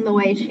being the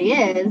way she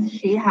is,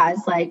 she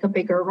has like a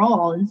bigger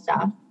role and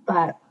stuff.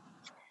 But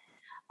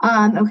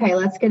okay,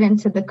 let's get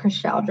into the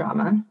Chrishell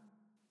drama.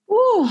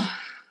 Oh,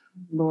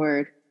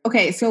 Lord.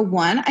 Okay, so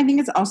one, I think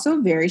it's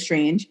also very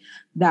strange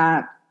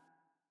that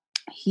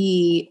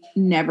he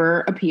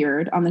never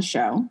appeared on the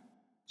show.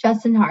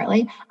 Justin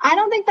Hartley. I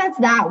don't think that's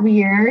that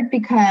weird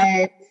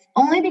because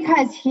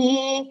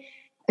he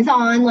is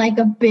on like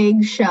a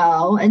big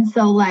show. And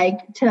so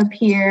like to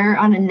appear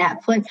on a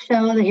Netflix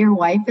show that your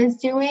wife is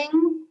doing,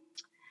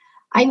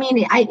 I mean,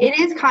 it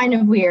is kind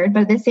of weird,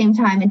 but at the same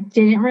time, it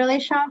didn't really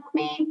shock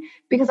me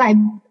because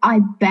I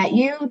bet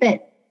you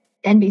that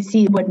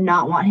NBC would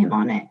not want him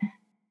on it.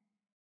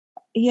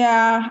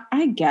 Yeah,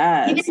 I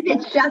guess. Even if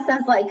it's just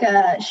as like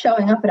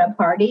showing up at a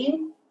party.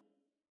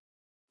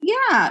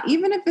 Yeah,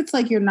 even if it's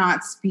like you're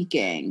not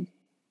speaking.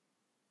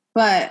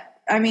 But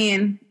I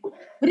mean,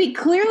 but he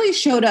clearly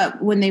showed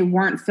up when they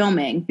weren't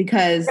filming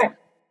because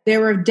there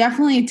were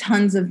definitely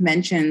tons of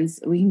mentions.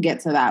 We can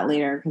get to that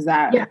later because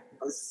that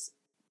was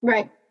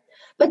right.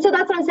 But so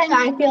that's what I'm saying.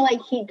 I feel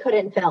like he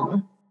couldn't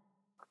film.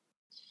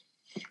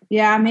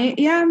 Yeah,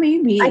 maybe.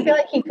 I feel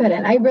like he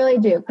couldn't. I really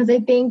do because I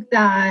think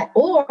that,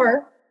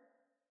 or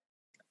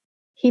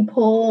he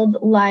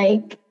pulled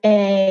like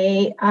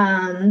a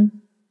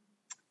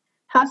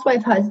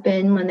housewife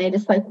husband when they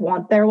just like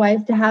want their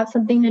wife to have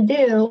something to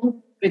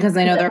do because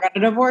they know they're going to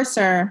divorce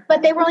her.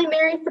 But they were only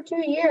married for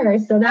 2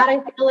 years, so that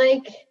I feel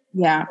like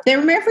they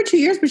were married for 2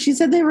 years, but she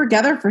said they were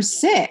together for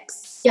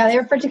 6. Yeah, they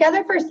were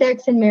together for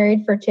 6 and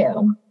married for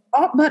 2.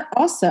 Oh, but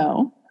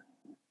also,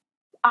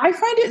 I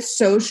find it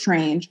so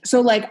strange. So,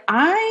 like,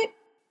 I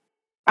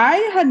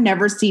had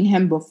never seen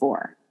him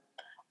before.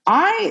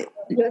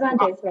 He was on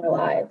Days of Our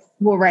Lives.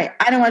 Well, right.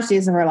 I didn't watch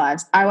Days of Our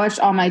Lives. I watched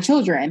All My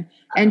Children,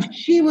 and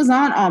she was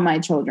on All My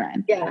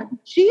Children. Yeah.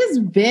 She has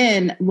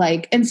been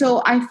like, and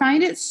so I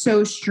find it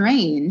so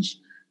strange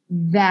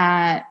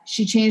that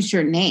she changed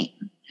her name.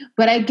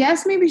 But I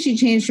guess maybe she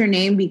changed her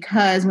name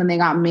because when they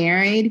got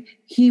married,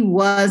 he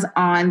was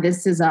on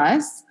This Is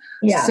Us.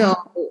 Yeah. So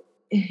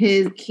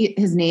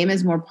his name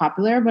is more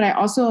popular. But I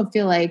also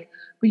feel like,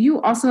 but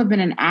you also have been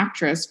an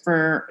actress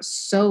for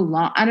so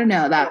long. I don't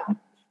know that.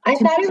 I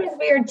thought it was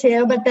weird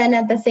too, but then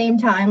at the same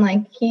time,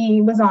 like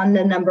he was on the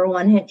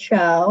 #1 hit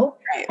show.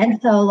 Right.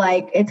 And so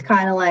like, it's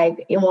kind of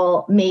like,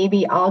 well,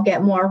 maybe I'll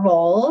get more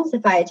roles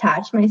if I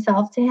attach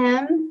myself to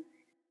him.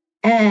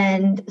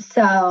 And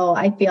so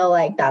I feel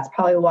like that's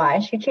probably why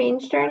she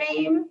changed her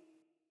name.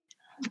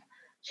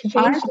 She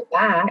changed it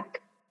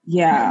back.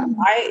 Yeah,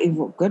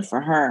 good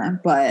for her,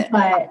 but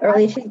or at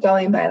least she's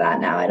going by that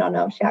now. I don't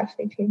know if she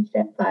actually changed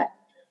it, but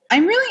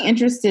I'm really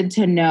interested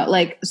to know,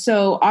 like,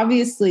 so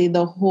obviously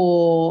the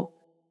whole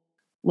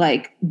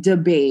like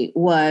debate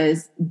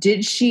was,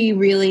 did she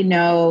really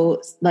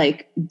know,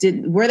 like,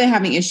 were they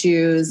having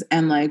issues,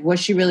 and like, was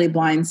she really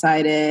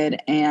blindsided,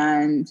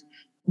 and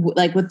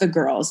like with the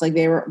girls, like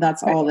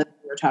that's all that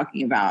they were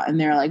talking about. And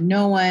they're like,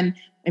 no one,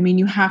 I mean,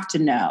 you have to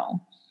know.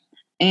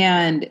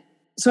 And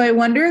so I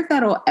wonder if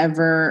that'll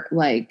ever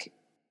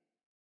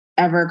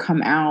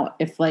come out,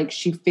 if like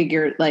she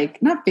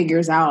not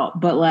figures out,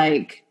 but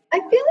like, I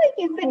feel like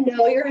you could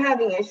know you're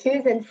having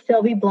issues and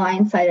still be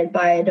blindsided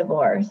by a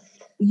divorce.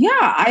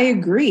 Yeah, I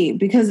agree.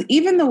 Because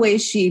even the way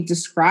she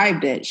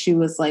described it, she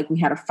was like, we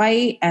had a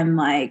fight, and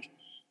like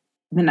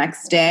the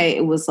next day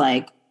it was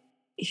like,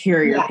 here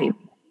are your papers.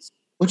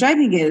 Which I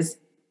think is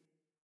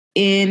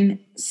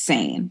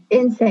insane.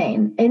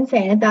 Insane.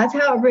 If that's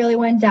how it really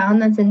went down,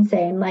 that's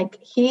insane. Like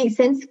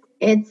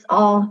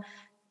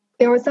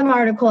there was some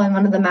article in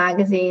one of the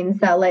magazines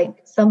that like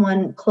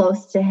someone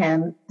close to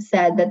him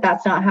said that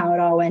that's not how it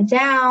all went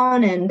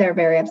down, and they're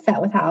very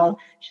upset with how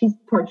she's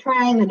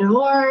portraying the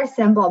divorce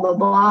and blah, blah,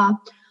 blah.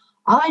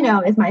 All I know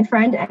is my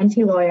friend NT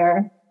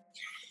Lawyer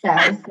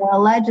says that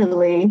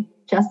allegedly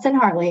Justin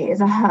Hartley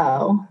is a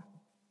hoe.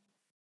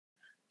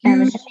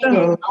 And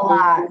cheating a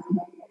lot.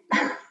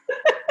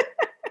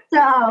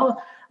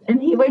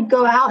 And he would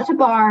go out to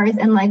bars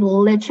and like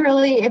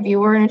literally, if you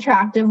were an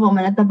attractive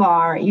woman at the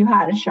bar, you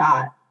had a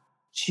shot.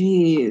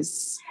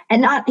 Jeez.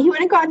 And he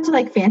wouldn't go out to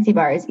like fancy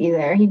bars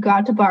either. He'd go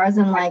out to bars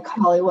in like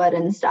Hollywood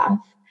and stuff.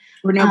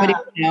 Where nobody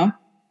would know.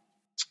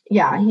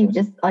 Yeah, he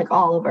just like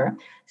all over.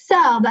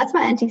 So that's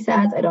what NT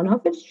says. I don't know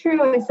if it's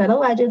true. I said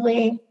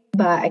allegedly,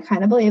 but I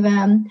kind of believe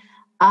him.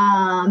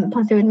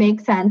 Plus it would make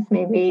sense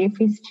maybe if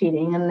he's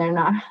cheating and they're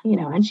not,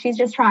 and she's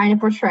just trying to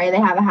portray they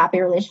have a happy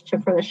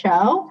relationship for the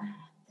show.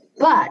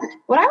 But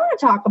what I want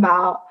to talk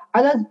about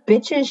are those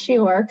bitches she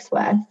works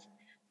with.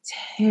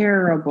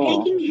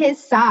 Terrible. Taking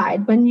his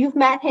side when you've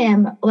met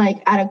him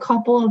like at a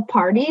couple of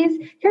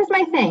parties. Here's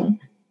my thing.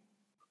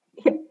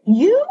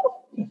 You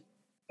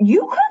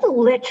could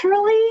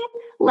literally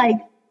like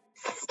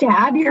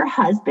stab your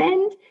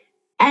husband,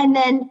 and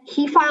then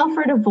he filed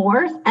for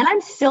divorce, and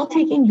I'm still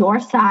taking your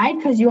side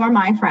because you are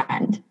my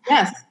friend.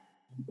 Yes.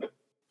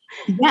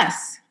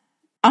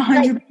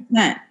 100%.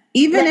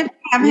 Even if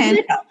you have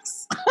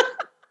handcuffs.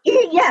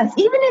 Yes,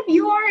 even if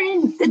you are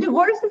the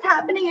divorce is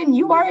happening and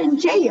you are in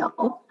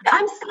jail,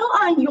 I'm still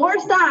on your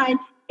side.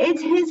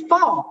 It's his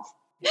fault.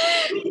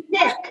 He's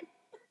Nick.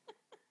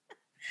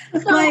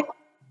 So,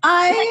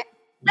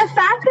 the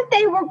fact that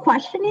they were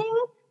questioning,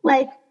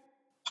 like,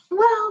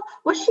 well,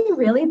 was she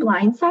really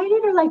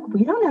blindsided? Or like,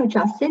 we don't know,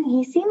 Justin.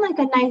 He seemed like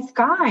a nice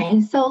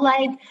guy. So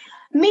like,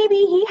 maybe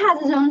he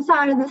has his own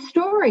side of the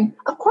story.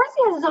 Of course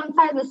he has his own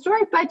side of the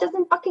story, but it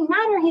doesn't fucking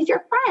matter. He's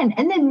your friend.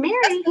 And then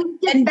Mary, who's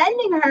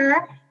defending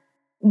her,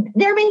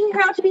 they're making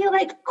her out to be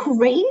like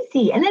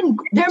crazy. And then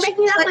they're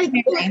making her out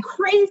like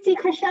crazy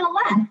because she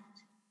left.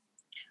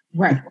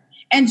 Right.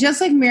 And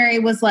just like Mary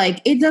was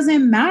like, it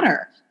doesn't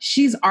matter.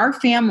 She's our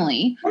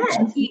family.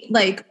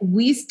 Yes.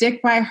 We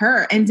stick by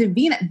her. And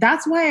Davina,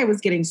 that's why I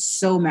was getting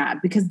so mad,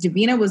 because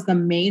Davina was the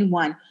main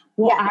one.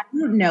 Well, I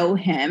don't know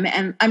him.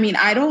 And I mean,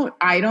 I don't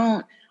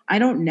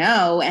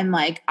know. And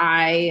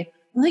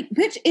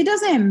bitch, it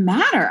doesn't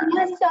matter.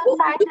 There's two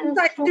sides to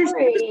the story. There's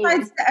two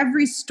sides to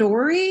every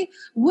story.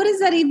 What does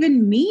that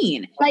even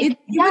mean? It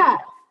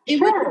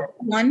would be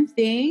one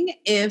thing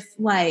if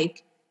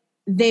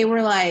they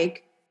were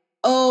like,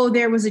 oh,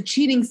 there was a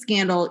cheating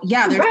scandal.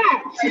 Yeah, there's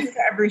two sides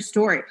to every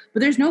story. But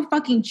there's no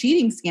fucking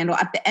cheating scandal.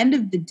 At the end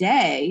of the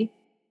day.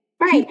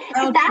 Right.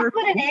 If that's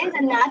what it is,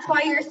 and that's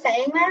why you're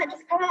saying that,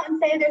 just come out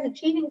and say there's a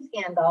cheating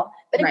scandal.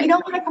 But if you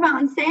don't want to come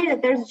out and say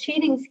that there's a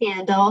cheating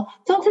scandal,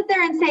 don't sit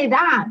there and say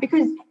that,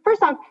 because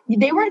first off,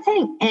 they weren't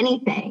saying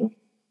anything.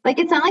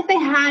 It's not like they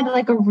had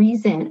a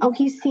reason. Oh,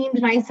 he seemed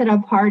nice at a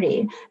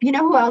party. You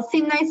know who else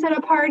seemed nice at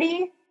a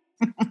party?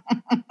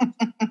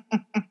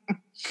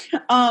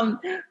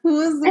 Who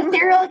was a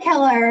serial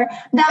killer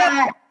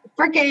that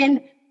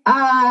freaking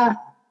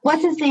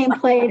what's his name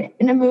played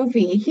in a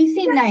movie? He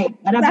seemed nice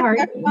at a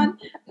party.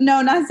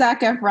 No, not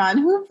Zac Efron.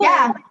 Who played?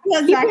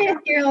 Yeah, he played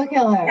a serial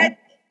killer.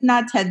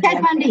 Not Ted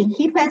Bundy.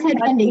 He played Ted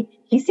Bundy.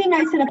 He seemed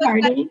nice at a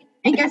party,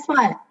 and guess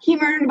what? He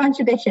murdered a bunch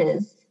of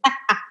bitches.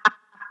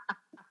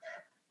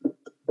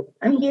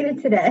 I'm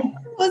heated today.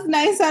 Was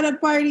nice at a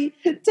party.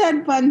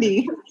 Ted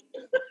Bundy.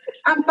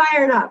 I'm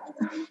fired up.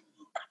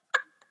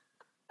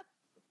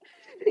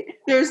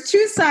 There's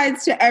two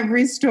sides to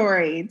every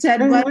story. Ted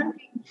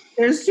Bundy.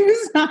 There's two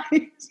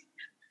sides.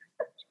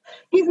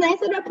 He's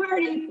nice at a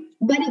party,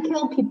 but he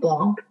killed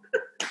people.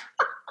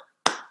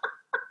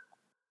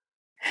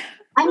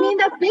 I mean,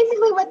 that's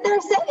basically what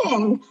they're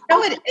saying.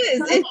 No, it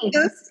is. It's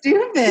so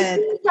stupid.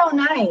 He's so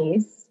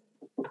nice.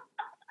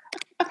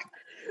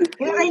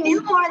 They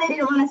knew more. They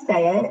didn't want to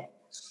say it.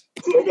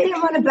 They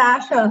didn't want to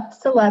bash a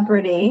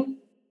celebrity.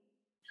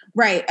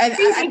 Right. At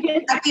the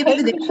end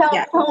of the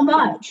day, so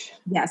much.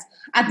 Yes.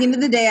 At the end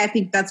of the day, I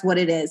think that's what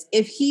it is.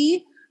 If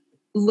he,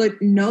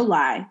 no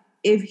lie,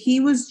 if he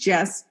was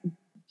just,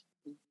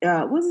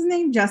 what's his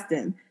name?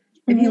 Justin.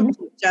 If he was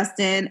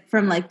Justin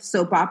from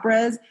soap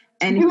operas,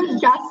 and he was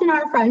Justin,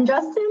 our friend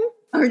Justin,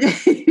 it would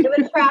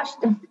have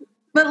trashed him.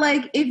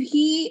 But if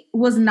he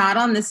was not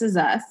on This Is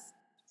Us,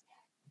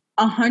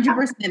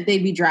 100%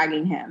 they'd be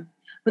dragging him.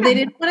 But they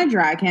didn't want to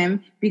drag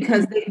him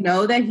because they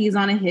know that he's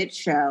on a hit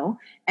show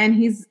and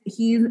he's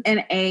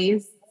an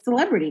A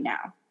celebrity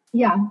now.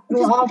 Yeah,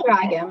 we'll all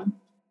drag him.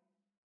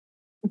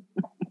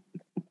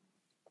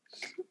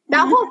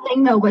 That whole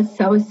thing though was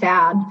so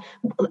sad.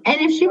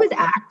 And if she was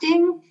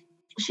acting,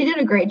 she did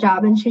a great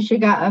job and she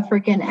should got a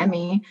freaking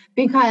Emmy,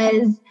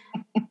 because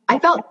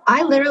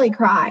I literally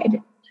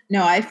cried.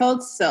 No, I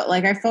felt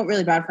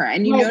really bad for her.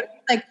 And you noticed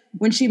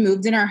when she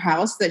moved in her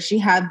house that she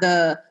had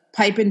the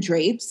pipe and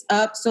drapes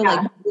up so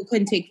people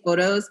couldn't take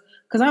photos,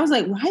 because I was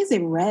like, why is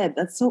it red?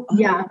 That's so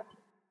ugly. Yeah.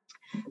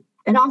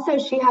 And also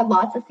she had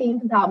lots of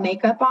scenes without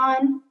makeup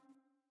on.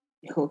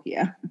 Oh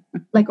yeah.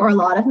 Or a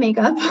lot of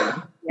makeup.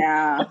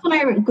 Yeah. That's when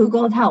I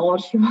Googled how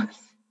old she was.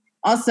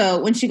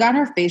 Also, when she got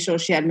her facial,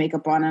 she had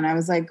makeup on and I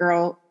was like,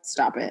 girl,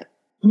 stop it.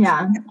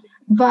 Yeah.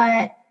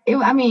 But it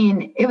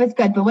was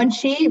good. But when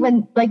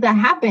that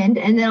happened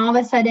and then all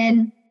of a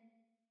sudden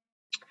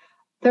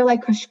they're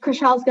like,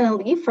 Chrishell's going to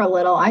leave for a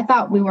little. I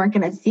thought we weren't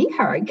going to see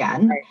her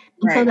again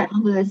until the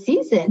end of the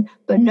season.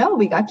 But no,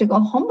 we got to go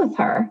home with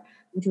her.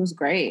 Which was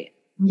great.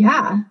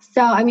 Yeah.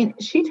 So,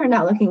 she turned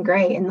out looking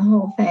great in the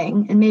whole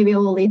thing. And maybe it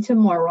will lead to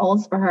more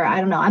roles for her.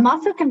 I don't know. I'm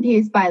also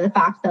confused by the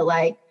fact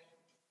that,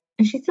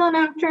 is she still an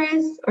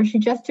actress? Or is she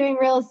just doing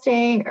real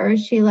estate? Or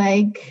is she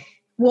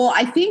Well,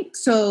 I think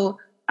so.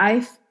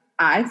 I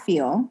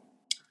feel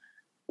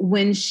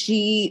when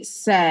she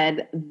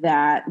said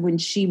that when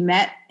she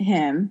met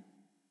him,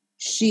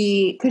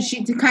 because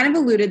she kind of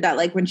alluded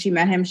that when she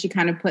met him, she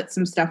kind of put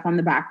some stuff on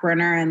the back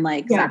burner and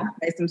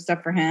sacrificed some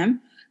stuff for him.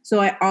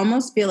 So I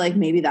almost feel like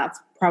maybe that's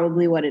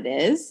probably what it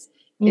is.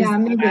 Yeah,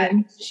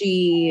 maybe.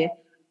 She,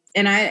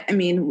 and I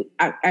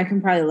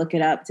can probably look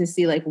it up to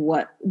see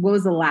what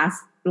was the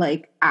last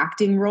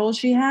acting role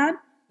she had.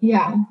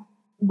 Yeah.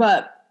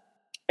 But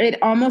it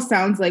almost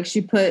sounds like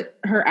she put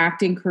her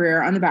acting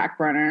career on the back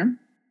burner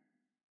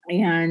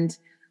and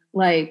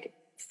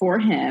for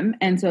him.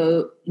 And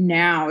so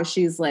now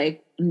she's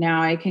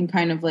now I can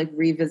kind of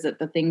revisit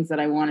the things that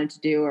I wanted to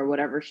do or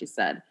whatever she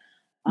said.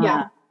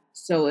 Yeah.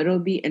 So it'll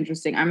be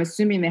interesting. I'm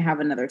assuming they have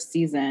another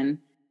season,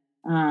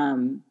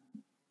 the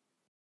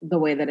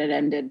way that it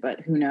ended,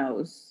 but who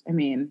knows?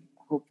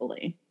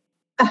 Hopefully.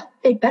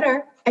 They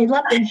better. I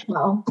love this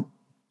show.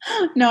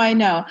 No, I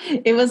know.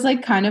 It was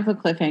kind of a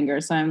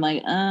cliffhanger. So I'm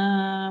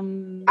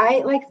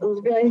I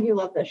really do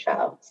love the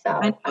show. So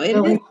I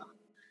know,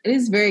 it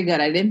is very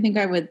good. I didn't think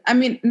I would.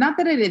 Not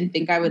that I didn't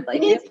think I would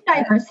like it. It's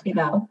diversity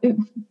though.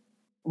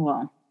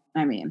 Well,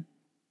 no,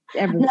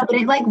 but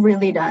it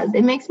really does.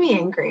 It makes me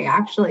angry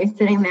actually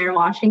sitting there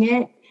watching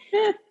it.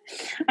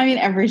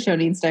 Every show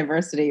needs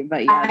diversity,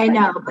 but yeah. I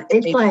know, but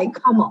it's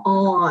come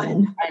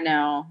on. I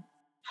know.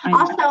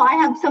 Also, I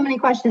have so many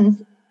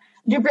questions.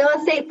 Do real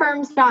estate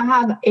firms not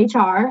have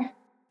HR?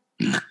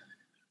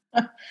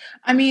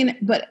 I mean,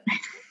 but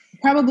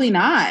probably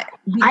not.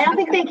 I don't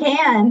think they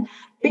can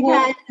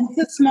because it's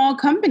a small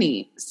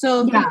company.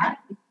 So yeah,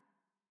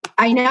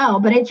 I know,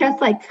 but it's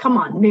just like, come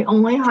on, they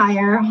only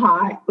hire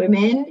hot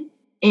women,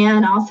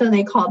 and also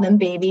they call them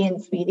baby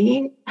and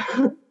sweetie.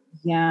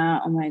 Yeah.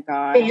 Oh my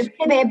gosh. Babe,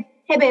 hey babe,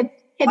 hey babe,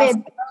 hey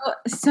babe.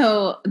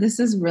 So this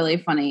is really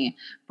funny,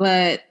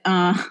 but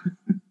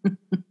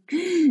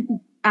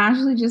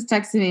Ashley just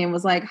texted me and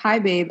was like, "Hi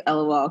babe,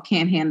 LOL,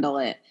 can't handle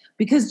it."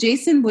 Because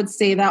Jason would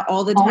say that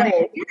all the time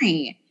to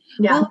me.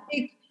 Yeah. Well,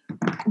 like,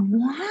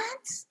 what?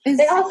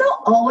 They also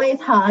always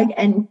hug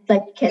and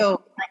like kiss, like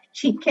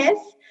cheek kiss.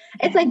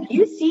 It's like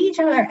you see each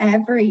other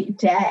every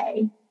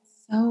day.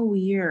 So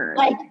weird.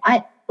 Like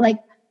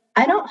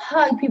I don't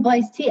hug people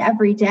I see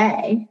every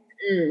day.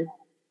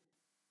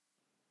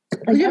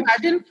 Could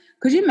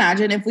you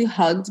imagine if we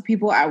hugged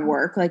people at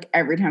work like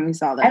every time we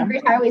saw them?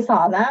 Every time we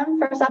saw them,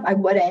 first off, I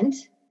wouldn't.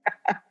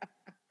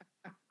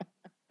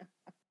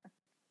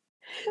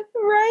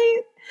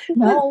 Right?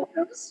 No.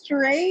 That's so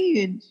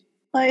strange.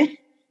 Like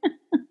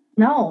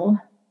no.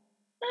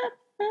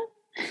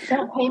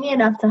 Don't pay me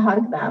enough to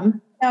hug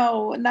them.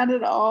 No, not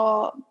at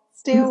all.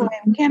 Stay away.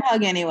 We can't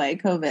hug anyway,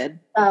 COVID.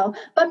 Oh,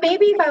 but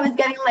maybe if I was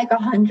getting like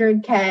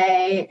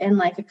 $100K in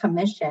like a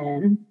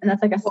commission, and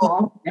that's like a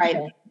small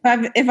commission.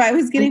 Right. If I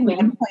was getting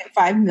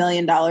 $1.5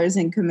 million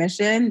in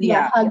commission,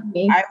 hug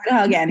me. I would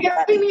hug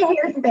anybody.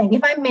 Here's the thing.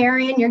 If I'm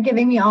married and you're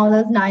giving me all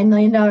those $9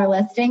 million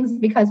listings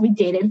because we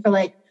dated for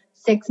like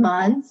 6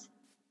 months,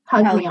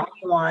 hug me all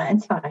you want.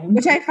 It's fine.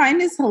 Which I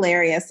find is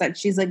hilarious that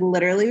she's like,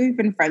 literally, we've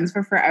been friends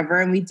for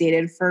forever and we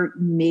dated for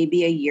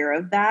maybe a year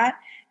of that.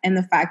 And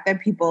the fact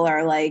that people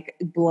are like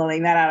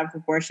blowing that out of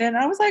proportion.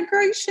 I was like,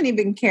 girl, you shouldn't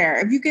even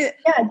care. If you could.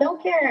 Yeah,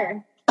 don't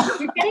care.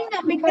 You're getting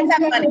them because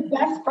you're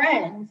best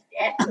friends.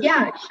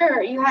 Yeah,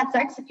 sure. You had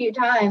sex a few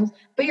times,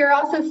 but you're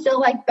also still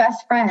like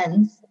best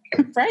friends.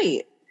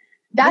 Right.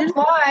 That's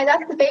why.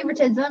 That's the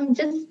favoritism.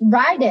 Just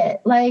ride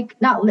it. Like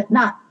not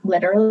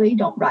literally.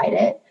 Don't ride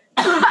it.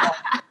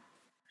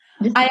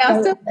 I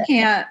also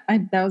can't.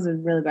 That was a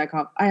really bad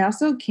call. I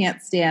also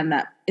can't stand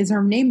that. Is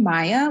her name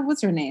Maya?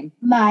 What's her name?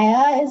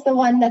 Maya is the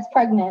one that's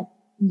pregnant.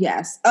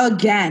 Yes.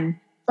 Again.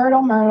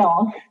 Fertile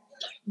Myrtle.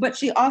 But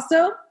she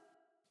also,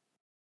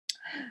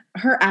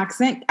 her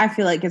accent, I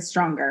feel like it's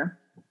stronger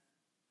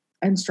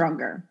and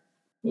stronger.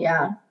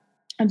 Yeah.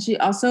 And she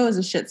also is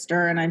a shit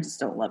stirrer, and I just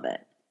don't love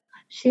it.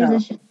 She's a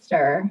shit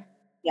stirrer.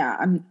 Yeah,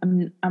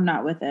 I'm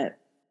not with it.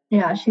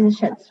 Yeah, she's a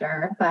shit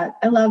stirrer, but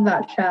I love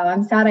that show.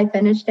 I'm sad I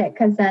finished it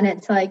because then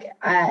it's like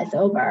it's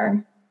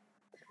over.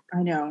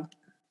 I know.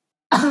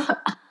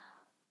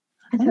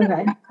 It's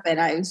okay. But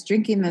I was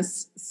drinking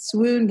this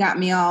swoon, got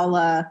me all.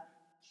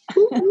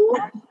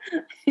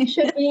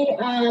 Should we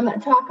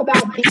talk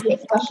about the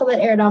special that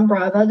aired on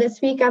Bravo this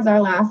week as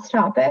our last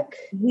topic?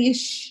 We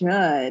should,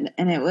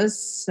 and it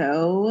was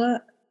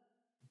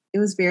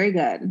very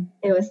good.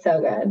 It was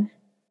so good.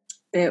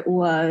 It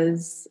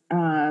was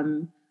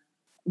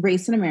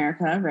Race in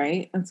America,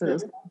 right? That's what it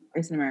was called,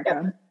 Race in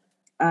America.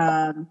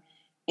 Yep.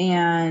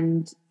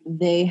 And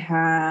they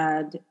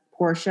had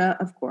Portia,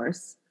 of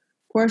course.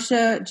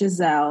 Portia,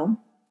 Giselle,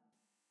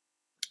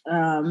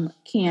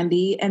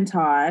 Candy and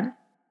Todd,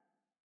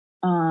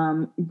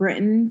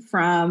 Britton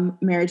from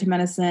Married to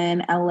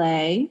Medicine,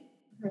 LA,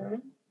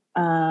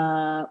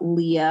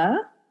 Leah,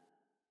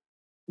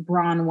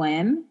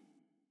 Bronwyn,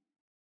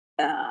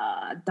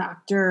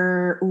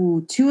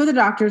 two of the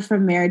doctors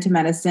from Married to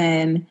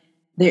Medicine,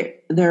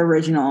 they're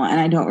original, and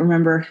I don't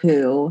remember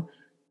who.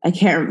 I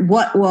can't.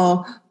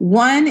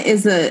 One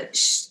is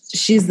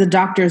she's the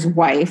doctor's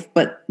wife,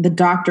 but the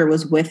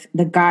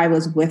guy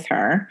was with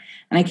her,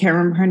 and I can't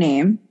remember her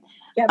name.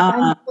 Yep,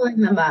 I'm pulling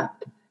them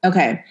up.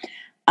 Okay,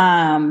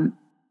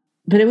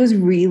 but it was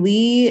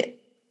really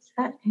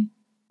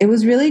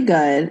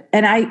good,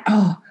 and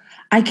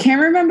I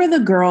can't remember the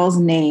girl's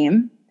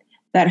name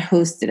that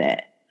hosted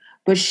it,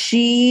 but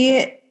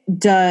she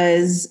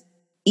does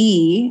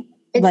E.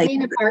 It's like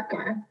Nina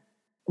Parker.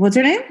 What's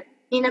her name?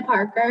 Nina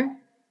Parker.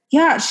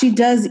 Yeah, she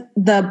does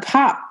the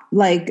pop,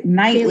 like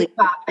nightly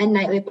pop and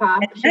nightly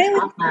pop.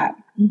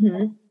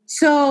 Mm-hmm.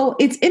 So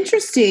it's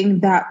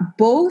interesting that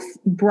both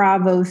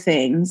Bravo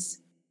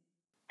things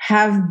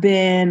have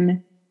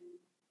been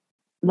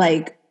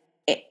like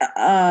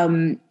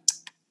the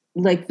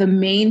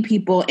main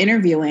people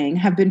interviewing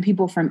have been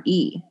people from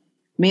E.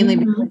 Mainly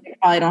because they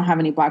probably don't have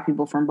any Black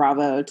people from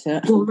Bravo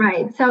to. Well,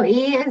 right. So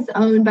E is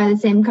owned by the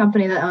same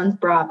company that owns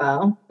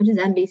Bravo, which is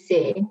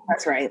NBC.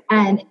 That's right.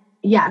 And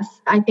yes,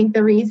 I think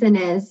the reason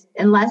is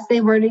unless they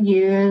were to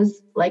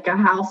use like a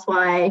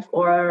housewife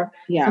or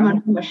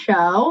someone from a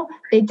show,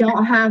 they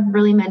don't have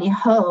really many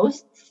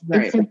hosts.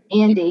 Right. Except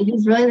Andy.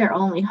 He's really their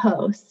only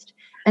host.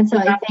 And so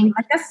I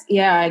guess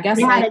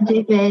they had to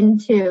dip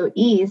into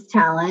E's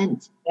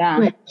talent,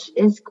 which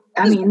is,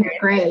 they're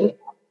great.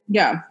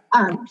 Yeah.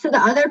 So the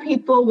other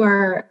people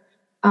were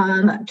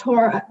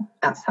Tora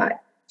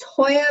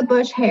Toya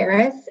Bush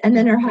Harris, and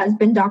then her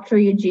husband, Dr.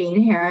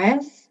 Eugene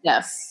Harris.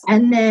 Yes.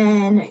 And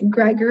then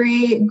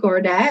Gregory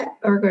Gourdet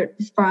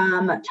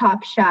from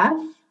Top Chef.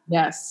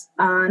 Yes.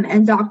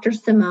 And Dr.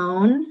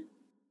 Simone.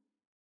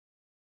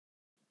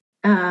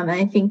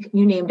 I think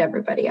you named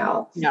everybody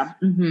else. Yeah.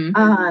 Mm-hmm.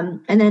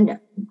 And then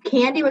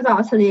Candy was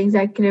also the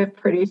executive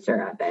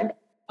producer of it.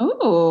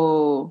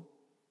 Oh,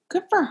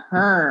 good for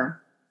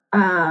her.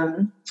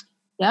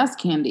 Yes,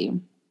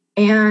 Candy.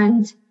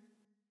 And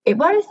it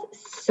was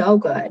so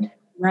good.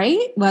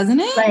 Right?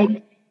 Wasn't it?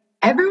 Like,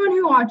 everyone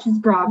who watches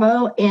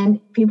Bravo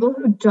and people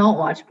who don't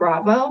watch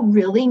Bravo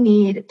really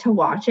need to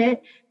watch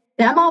it.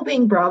 Them all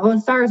being Bravo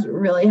stars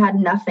really had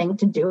nothing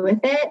to do with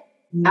it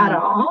at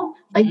all.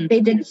 Like,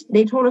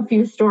 they told a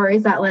few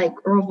stories that like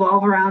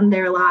revolve around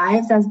their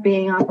lives as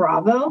being on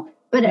Bravo,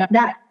 but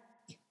that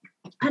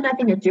had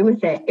nothing to do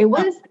with it. It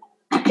was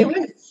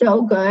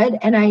so good,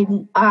 and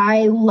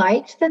I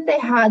liked that they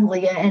had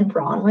Leah and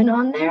Bronwyn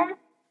on there.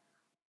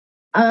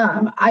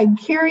 I'm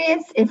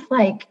curious if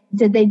like,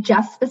 did they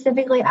just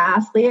specifically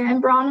ask Leah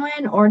and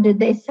Bronwyn, or did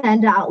they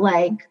send out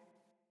like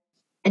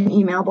an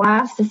email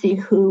blast to see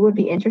who would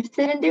be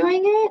interested in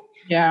doing it?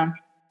 Yeah.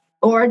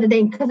 Or did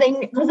they, because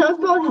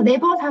they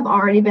both have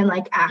already been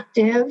like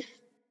active,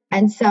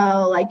 and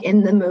so like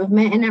in the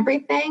movement and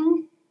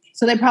everything.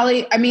 So they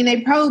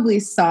probably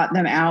sought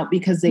them out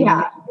because they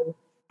knew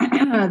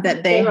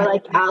that they were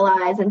like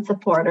allies and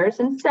supporters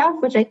and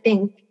stuff, which I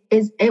think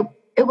it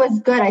was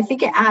good. I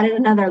think it added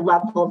another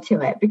level to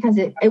it because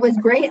it was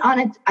great on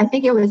it. I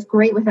think it was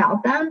great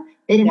without them.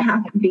 They didn't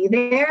have to be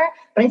there,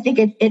 but I think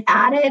it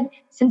added,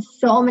 since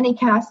so many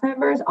cast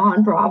members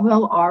on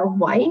Bravo are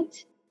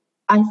white,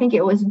 I think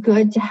it was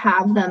good to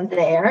have them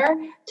there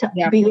to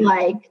be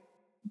like,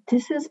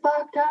 this is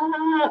fucked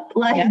up.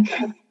 Like,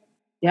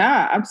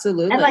 yeah,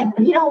 absolutely. And like,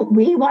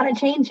 we want to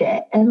change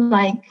it. And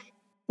like,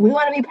 we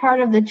want to be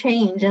part of the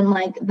change and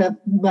like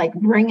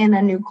bring in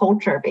a new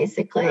culture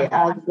basically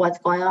of what's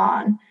going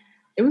on.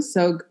 It was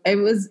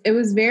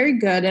very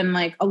good. And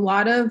like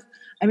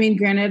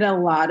granted, a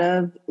lot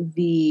of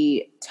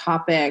the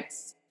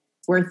topics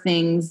were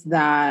things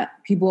that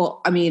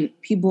people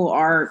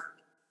are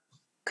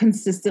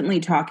consistently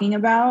talking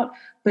about,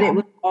 but it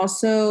was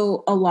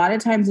also, a lot of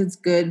times it's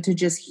good to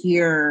just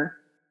hear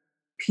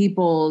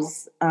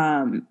people's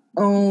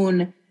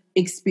own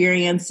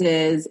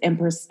experiences and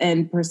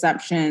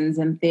perceptions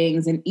and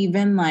things. And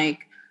even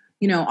like,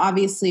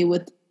 obviously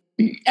with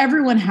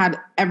everyone had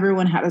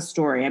a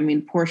story. I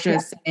mean, Portia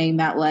saying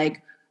that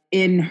like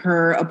in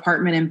her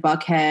apartment in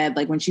Buckhead,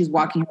 like when she's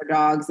walking her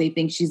dogs, they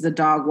think she's a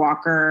dog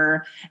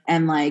walker,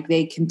 and like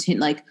they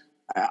continue, like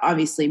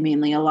obviously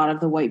mainly a lot of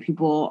the white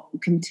people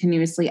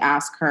continuously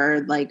ask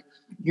her like,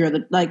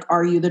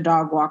 are you the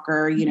dog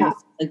walker,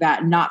 like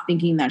that, not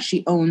thinking that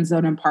she owns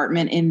an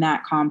apartment in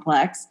that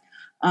complex.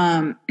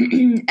 And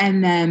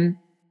then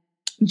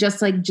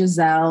just like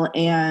Giselle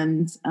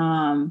and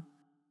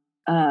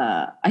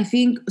I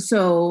think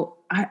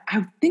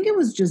it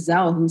was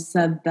Giselle who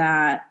said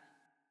that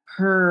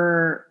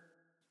I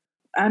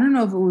don't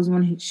know if it was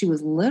when she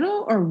was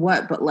little or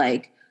what, but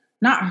like,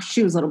 not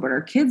she was little, but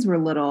her kids were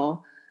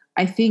little.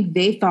 I think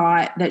they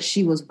thought that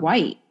she was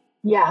white.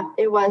 Yeah,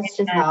 it was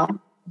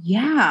Giselle.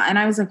 Yeah. And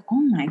I was like,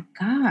 oh my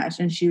gosh.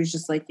 And she was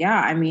just like,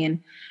 yeah, I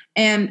mean,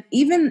 and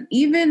even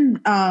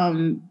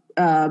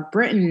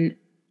Britain,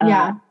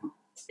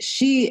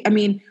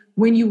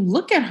 when you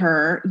look at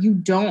her, you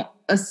don't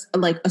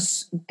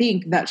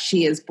think that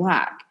she is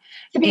Black.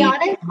 To be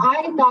honest,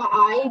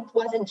 I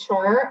wasn't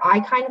sure. I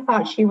kind of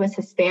thought she was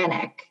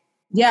Hispanic.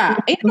 Yeah.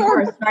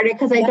 Before it started,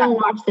 because I don't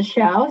watch the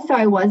show, so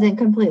I wasn't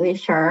completely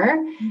sure.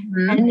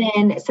 Mm-hmm. And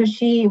then, so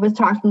she was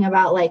talking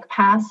about like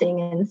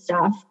passing and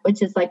stuff,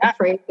 which is like a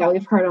phrase that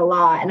we've heard a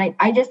lot. And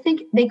I just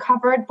think they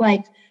covered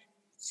like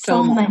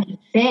so many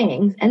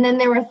things. And then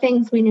there were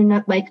things we knew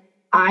not, like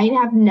I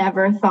have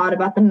never thought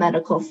about the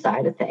medical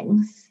side of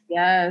things.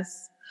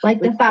 Yes.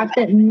 Like the fact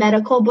that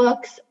medical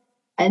books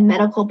and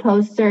medical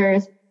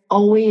posters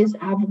always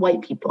have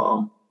white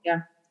people.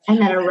 Yeah. And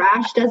that a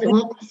rash doesn't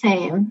look the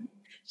same.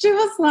 She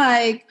was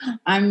like,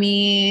 I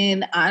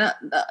mean, I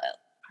don't know.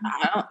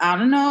 I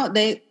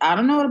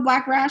don't know what a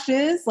black rash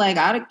is. Like,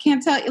 I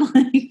can't tell you.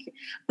 Like,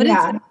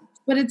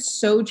 but it's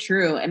so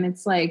true. And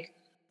it's like,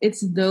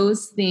 it's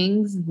those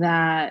things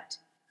that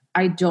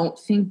I don't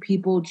think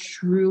people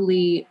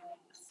truly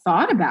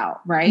thought about,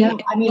 right? No,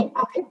 I mean,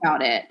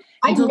 about it.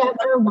 I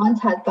never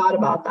once had thought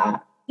about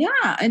that.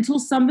 Yeah, until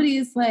somebody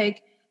is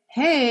like,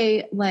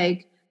 hey,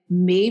 like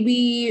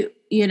maybe,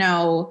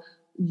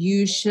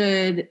 we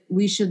should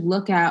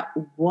look at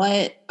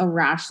what a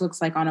rash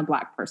looks like on a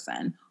Black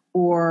person,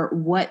 or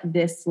what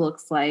this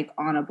looks like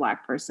on a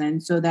Black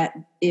person, so that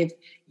if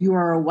you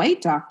are a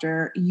white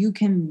doctor, you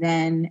can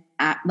then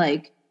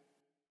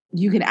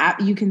you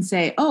can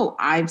say, oh,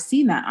 I've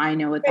seen that. I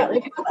know what that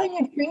looks like. How can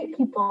you treat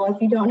people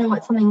if you don't know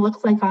what something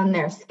looks like on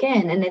their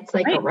skin and it's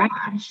like a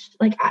rash?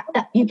 Like,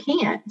 you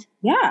can't.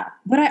 Yeah.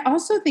 But I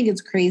also think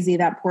it's crazy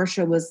that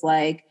Portia was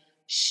like,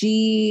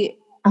 she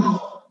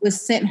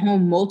was sent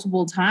home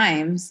multiple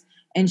times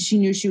and she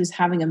knew she was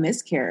having a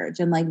miscarriage.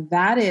 And like,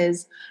 that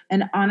is,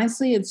 and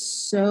honestly, it's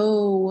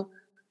so,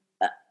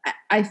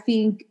 I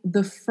think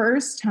the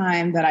first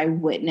time that I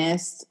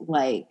witnessed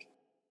like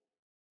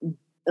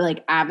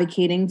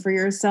advocating for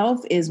yourself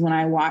is when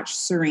I watched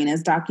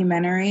Serena's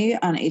documentary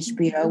on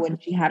HBO when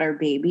she had her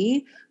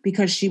baby,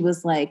 because she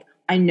was like,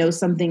 I know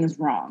something is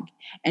wrong.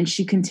 And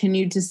she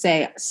continued to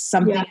say,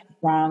 something is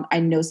wrong. I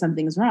know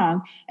something is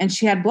wrong. And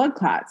she had blood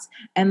clots.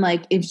 And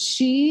like, if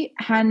she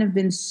hadn't have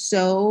been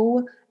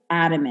so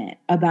adamant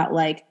about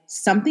like,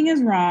 something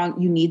is wrong,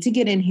 you need to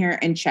get in here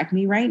and check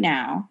me right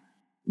now,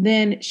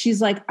 then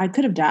she's like, I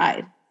could have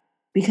died,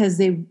 because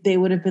they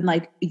would have been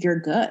like, you're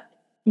good.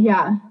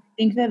 Yeah. I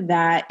think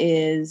that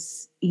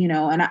is, you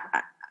know, and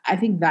I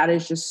think that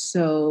is just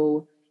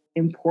so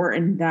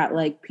important that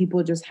like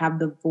people just have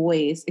the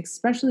voice,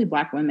 especially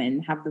Black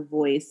women have the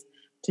voice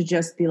to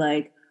just be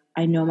like,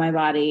 I know my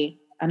body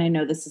and I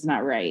know this is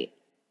not right.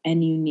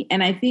 And you need,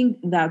 and I think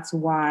that's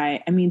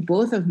why, I mean,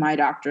 both of my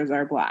doctors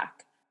are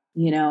Black,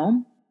 you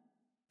know,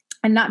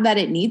 and not that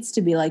it needs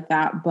to be like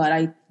that, but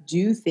I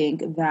do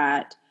think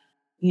that,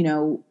 you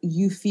know,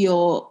 you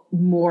feel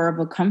more of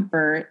a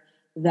comfort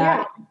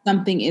that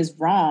something is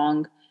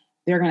wrong,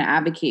 they're going to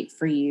advocate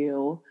for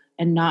you,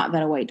 and not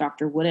that a white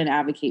doctor wouldn't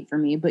advocate for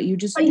me, but you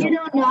just But you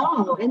don't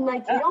know. And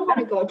like, you don't want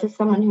to go to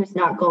someone who's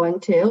not going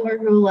to, or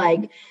who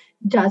like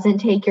doesn't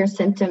take your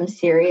symptoms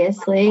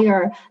seriously,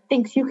 or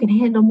thinks you can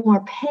handle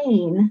more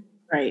pain.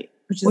 Right.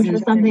 Which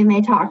was something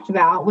they talked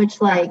about, which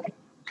like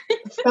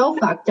so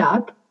fucked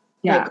up.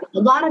 Yeah. Like a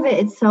lot of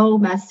it is so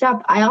messed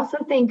up. I also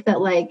think that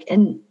like,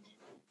 and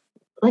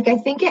like, I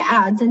think it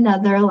adds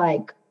another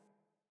like,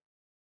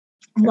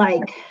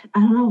 I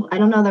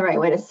don't know the right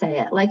way to say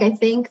it. Like, I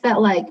think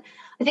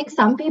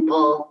some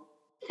people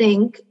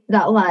think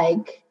that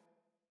like,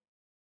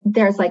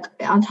 there's like,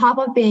 on top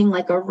of being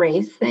like a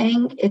race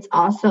thing, it's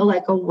also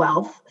like a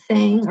wealth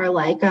thing, or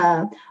like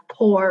a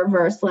poor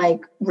versus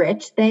like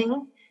rich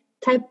thing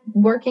type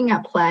working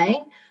at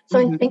play. So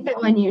I think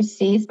that when you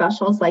see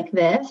specials like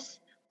this,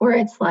 where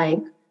it's like,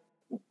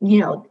 you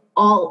know,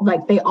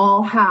 they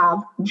all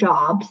have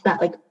jobs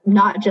that like,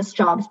 not just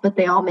jobs, but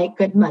they all make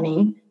good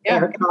money. Yeah.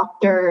 They're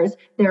doctors,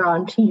 they're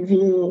on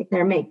TV,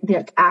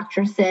 they're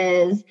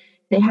actresses,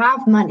 they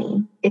have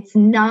money. It's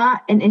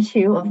not an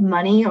issue of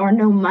money or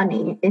no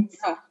money. It's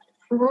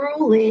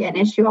truly an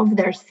issue of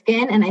their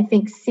skin. And I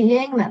think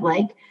seeing that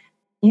like,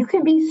 you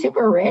can be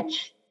super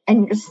rich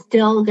and you're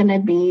still going to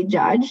be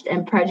judged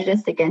and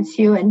prejudiced against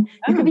you. And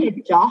you could be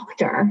a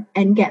doctor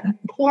and get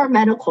poor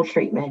medical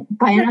treatment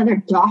by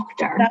another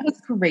doctor. That was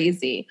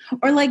crazy.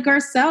 Or like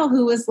Garcelle,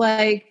 who was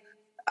like,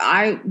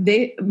 I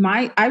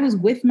was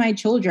with my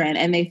children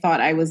and they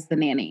thought I was the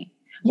nanny.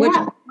 Yeah.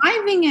 Which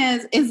my thing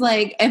is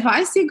like, if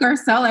I see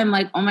Garcelle, I'm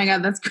like, oh my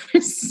God, that's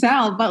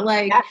Garcelle. But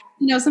like,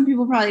 you know, some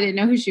people probably didn't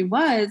know who she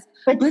was.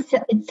 But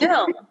it's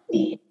still.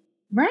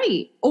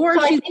 Right. Or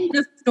so she's in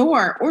the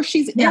store, or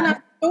she's in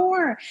a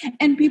store,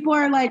 and people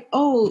are like,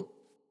 oh,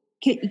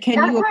 can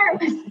you?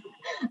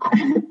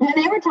 When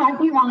they were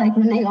talking about like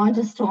when they go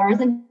into stores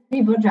and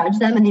people judge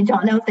them and they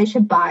don't know if they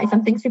should buy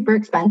something super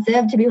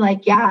expensive, to be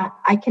like, yeah,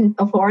 I can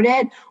afford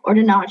it, or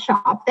to not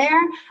shop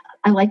there.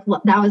 I like,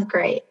 that was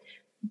great.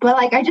 But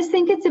like, I just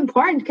think it's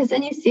important, because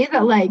then you see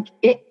that like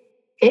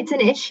it's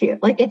an issue.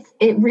 Like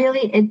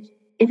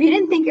if you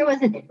didn't think it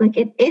wasn't, like,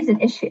 it is an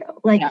issue.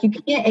 Like you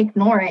can't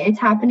ignore it. It's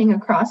happening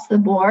across the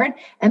board.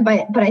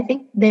 But I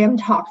think them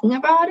talking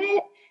about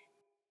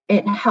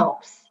it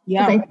helps.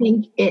 Yeah. Because I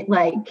think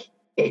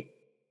it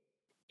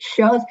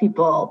shows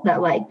people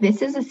that like,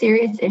 this is a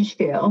serious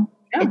issue. Yeah.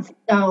 It's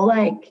so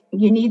like,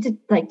 you need to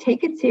like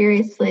take it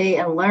seriously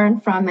and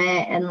learn from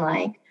it. And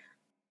like,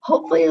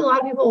 hopefully a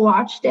lot of people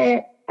watched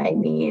it. I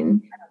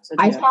mean,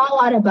 I saw a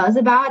lot of buzz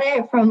about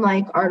it from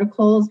like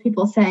articles,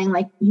 people saying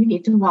like, you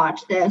need to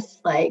watch this.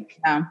 Like,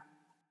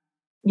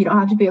 you don't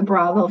have to be a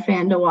Bravo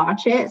fan to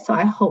watch it. So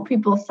I hope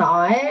people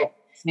saw it.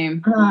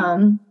 Same.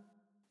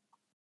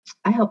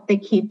 I hope they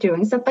keep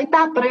doing stuff like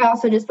that. But I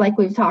also, just like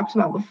we've talked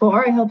about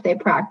before, I hope they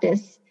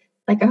practice.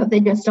 Like, I hope they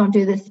just don't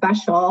do this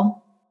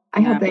special.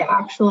 I hope they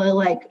actually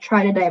like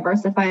try to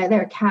diversify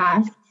their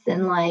casts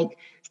and like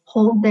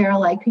hold their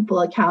like people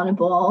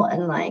accountable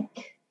and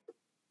like,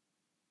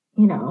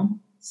 you know,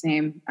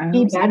 same.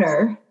 Be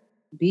better.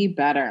 Be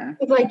better.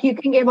 It's like, you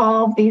can give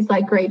all of these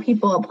like great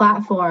people a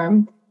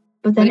platform,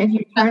 but then if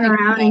you turn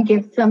around and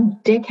give some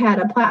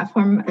dickhead a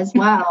platform as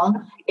well,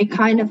 it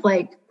kind of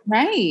like,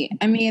 right.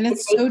 I mean,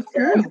 it's so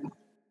true.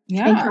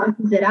 Yeah. It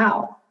cancels it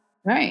out.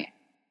 Right.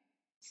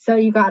 So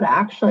you got to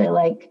actually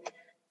like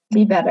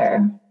be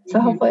better. So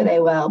hopefully they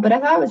will. But I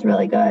thought it was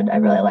really good. I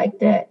really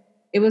liked it.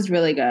 It was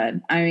really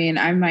good. I mean,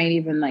 I might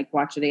even like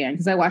watch it again,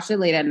 because I watched it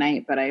late at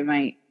night, but I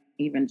might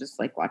even just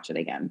like watch it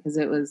again, because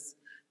it was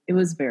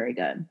very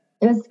good.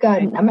 It was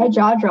good. My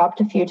jaw dropped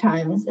a few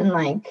times, and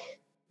like,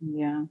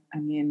 yeah, I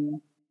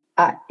mean,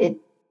 it's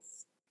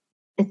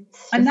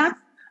just, and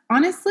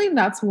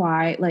that's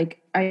why,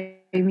 like, I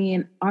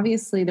mean,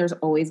 obviously there's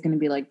always going to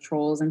be like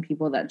trolls and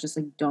people that just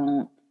like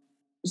don't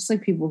just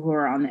like people who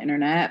are on the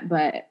internet.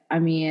 But I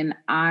mean,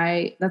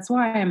 that's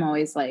why I'm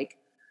always like,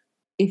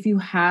 if you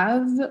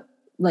have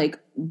like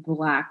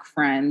Black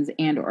friends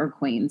and or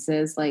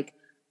acquaintances, like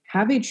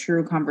have a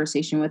true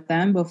conversation with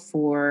them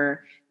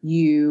before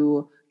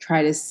you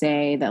try to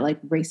say that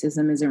like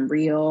racism isn't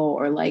real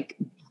or like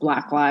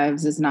Black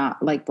Lives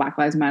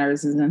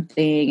Matters isn't a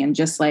thing. And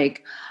just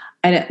like,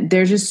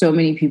 there's just so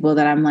many people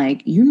that I'm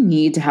like, you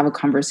need to have a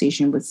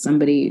conversation with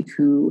somebody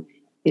who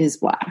is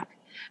Black,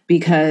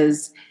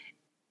 because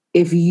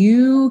if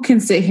you can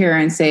sit here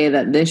and say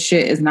that this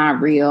shit is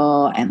not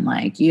real and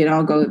like, you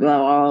don't go blah,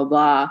 blah,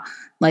 blah,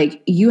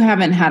 like you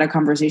haven't had a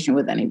conversation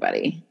with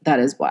anybody that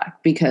is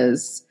Black.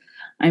 Because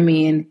I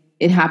mean,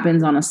 it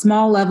happens on a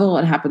small level,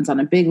 it happens on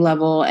a big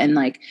level. And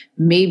like,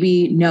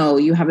 maybe, no,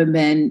 you haven't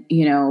been,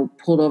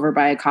 pulled over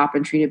by a cop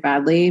and treated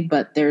badly,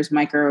 but there's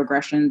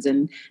microaggressions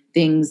and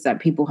things that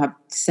people have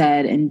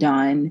said and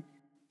done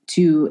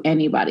to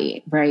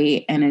anybody.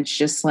 Right. And it's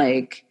just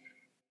like,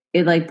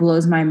 it like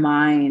blows my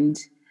mind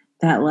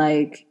that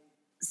like,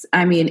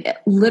 I mean,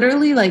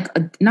 literally like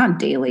not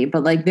daily,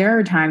 but like there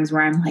are times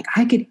where I'm like,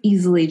 I could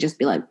easily just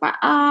be like,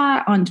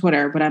 on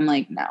Twitter, but I'm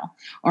like, no,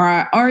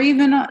 or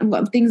even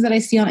things that I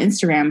see on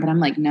Instagram, but I'm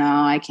like, no,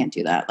 I can't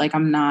do that. Like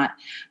I'm not,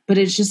 but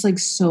it's just like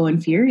so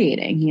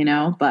infuriating,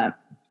 but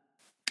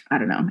I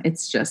don't know.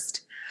 It's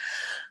just,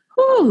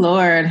 oh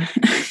Lord.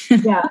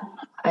 Yeah,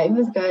 it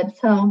was good.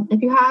 So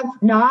if you have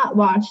not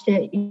watched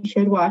it, you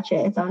should watch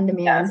it. It's on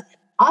demand. Yes.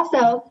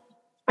 Also,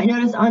 I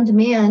noticed on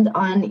demand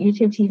on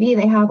YouTube TV,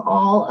 they have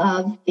all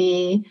of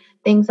the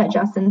things that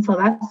Justin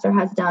Sylvester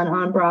has done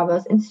on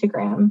Bravo's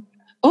Instagram.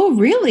 Oh,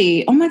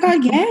 really? Oh my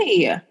God.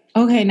 Yay.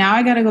 Okay. Now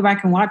I got to go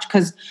back and watch,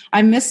 because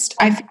I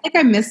feel like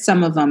I missed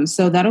some of them.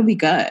 So that'll be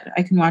good.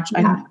 I can watch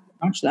that.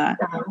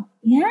 So.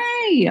 Yay.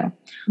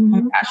 Mm-hmm.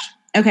 Oh my gosh.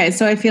 Okay.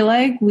 So I feel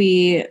like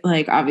we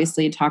like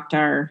obviously talked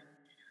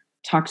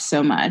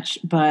so much,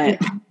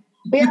 but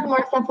we have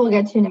more stuff we'll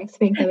get to next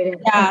week that we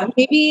didn't. Yeah,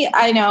 maybe,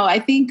 I know. I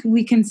think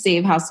we can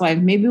save Housewives.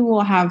 Maybe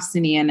we'll have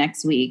Sania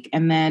next week,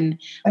 and then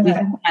we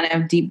can kind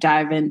of deep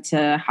dive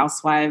into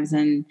Housewives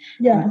and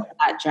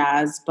that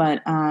jazz.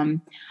 But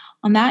on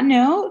that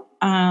note,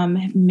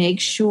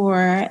 make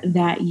sure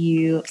that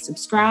you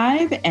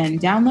subscribe and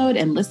download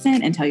and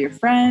listen and tell your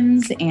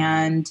friends,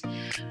 and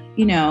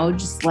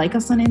just like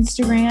us on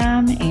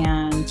Instagram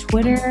and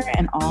Twitter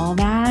and all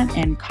that,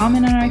 and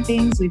comment on our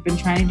things. We've been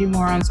trying to do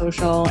more on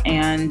social.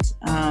 And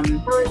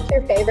what's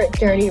your favorite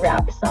dirty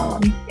rap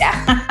song?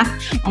 Yeah.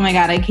 Oh my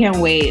God, I can't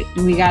wait.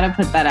 We got to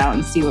put that out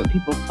and see what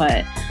people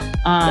put.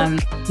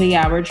 But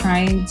yeah, we're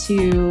trying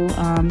to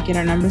get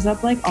our numbers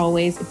up like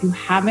always. If you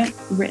haven't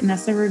written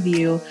us a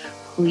review,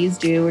 please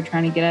do. We're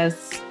trying to get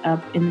us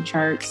up in the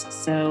charts.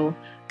 So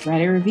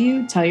write a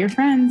review, tell your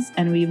friends,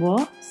 and we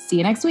will see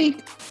you next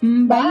week.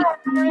 Bye.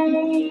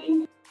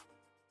 Bye.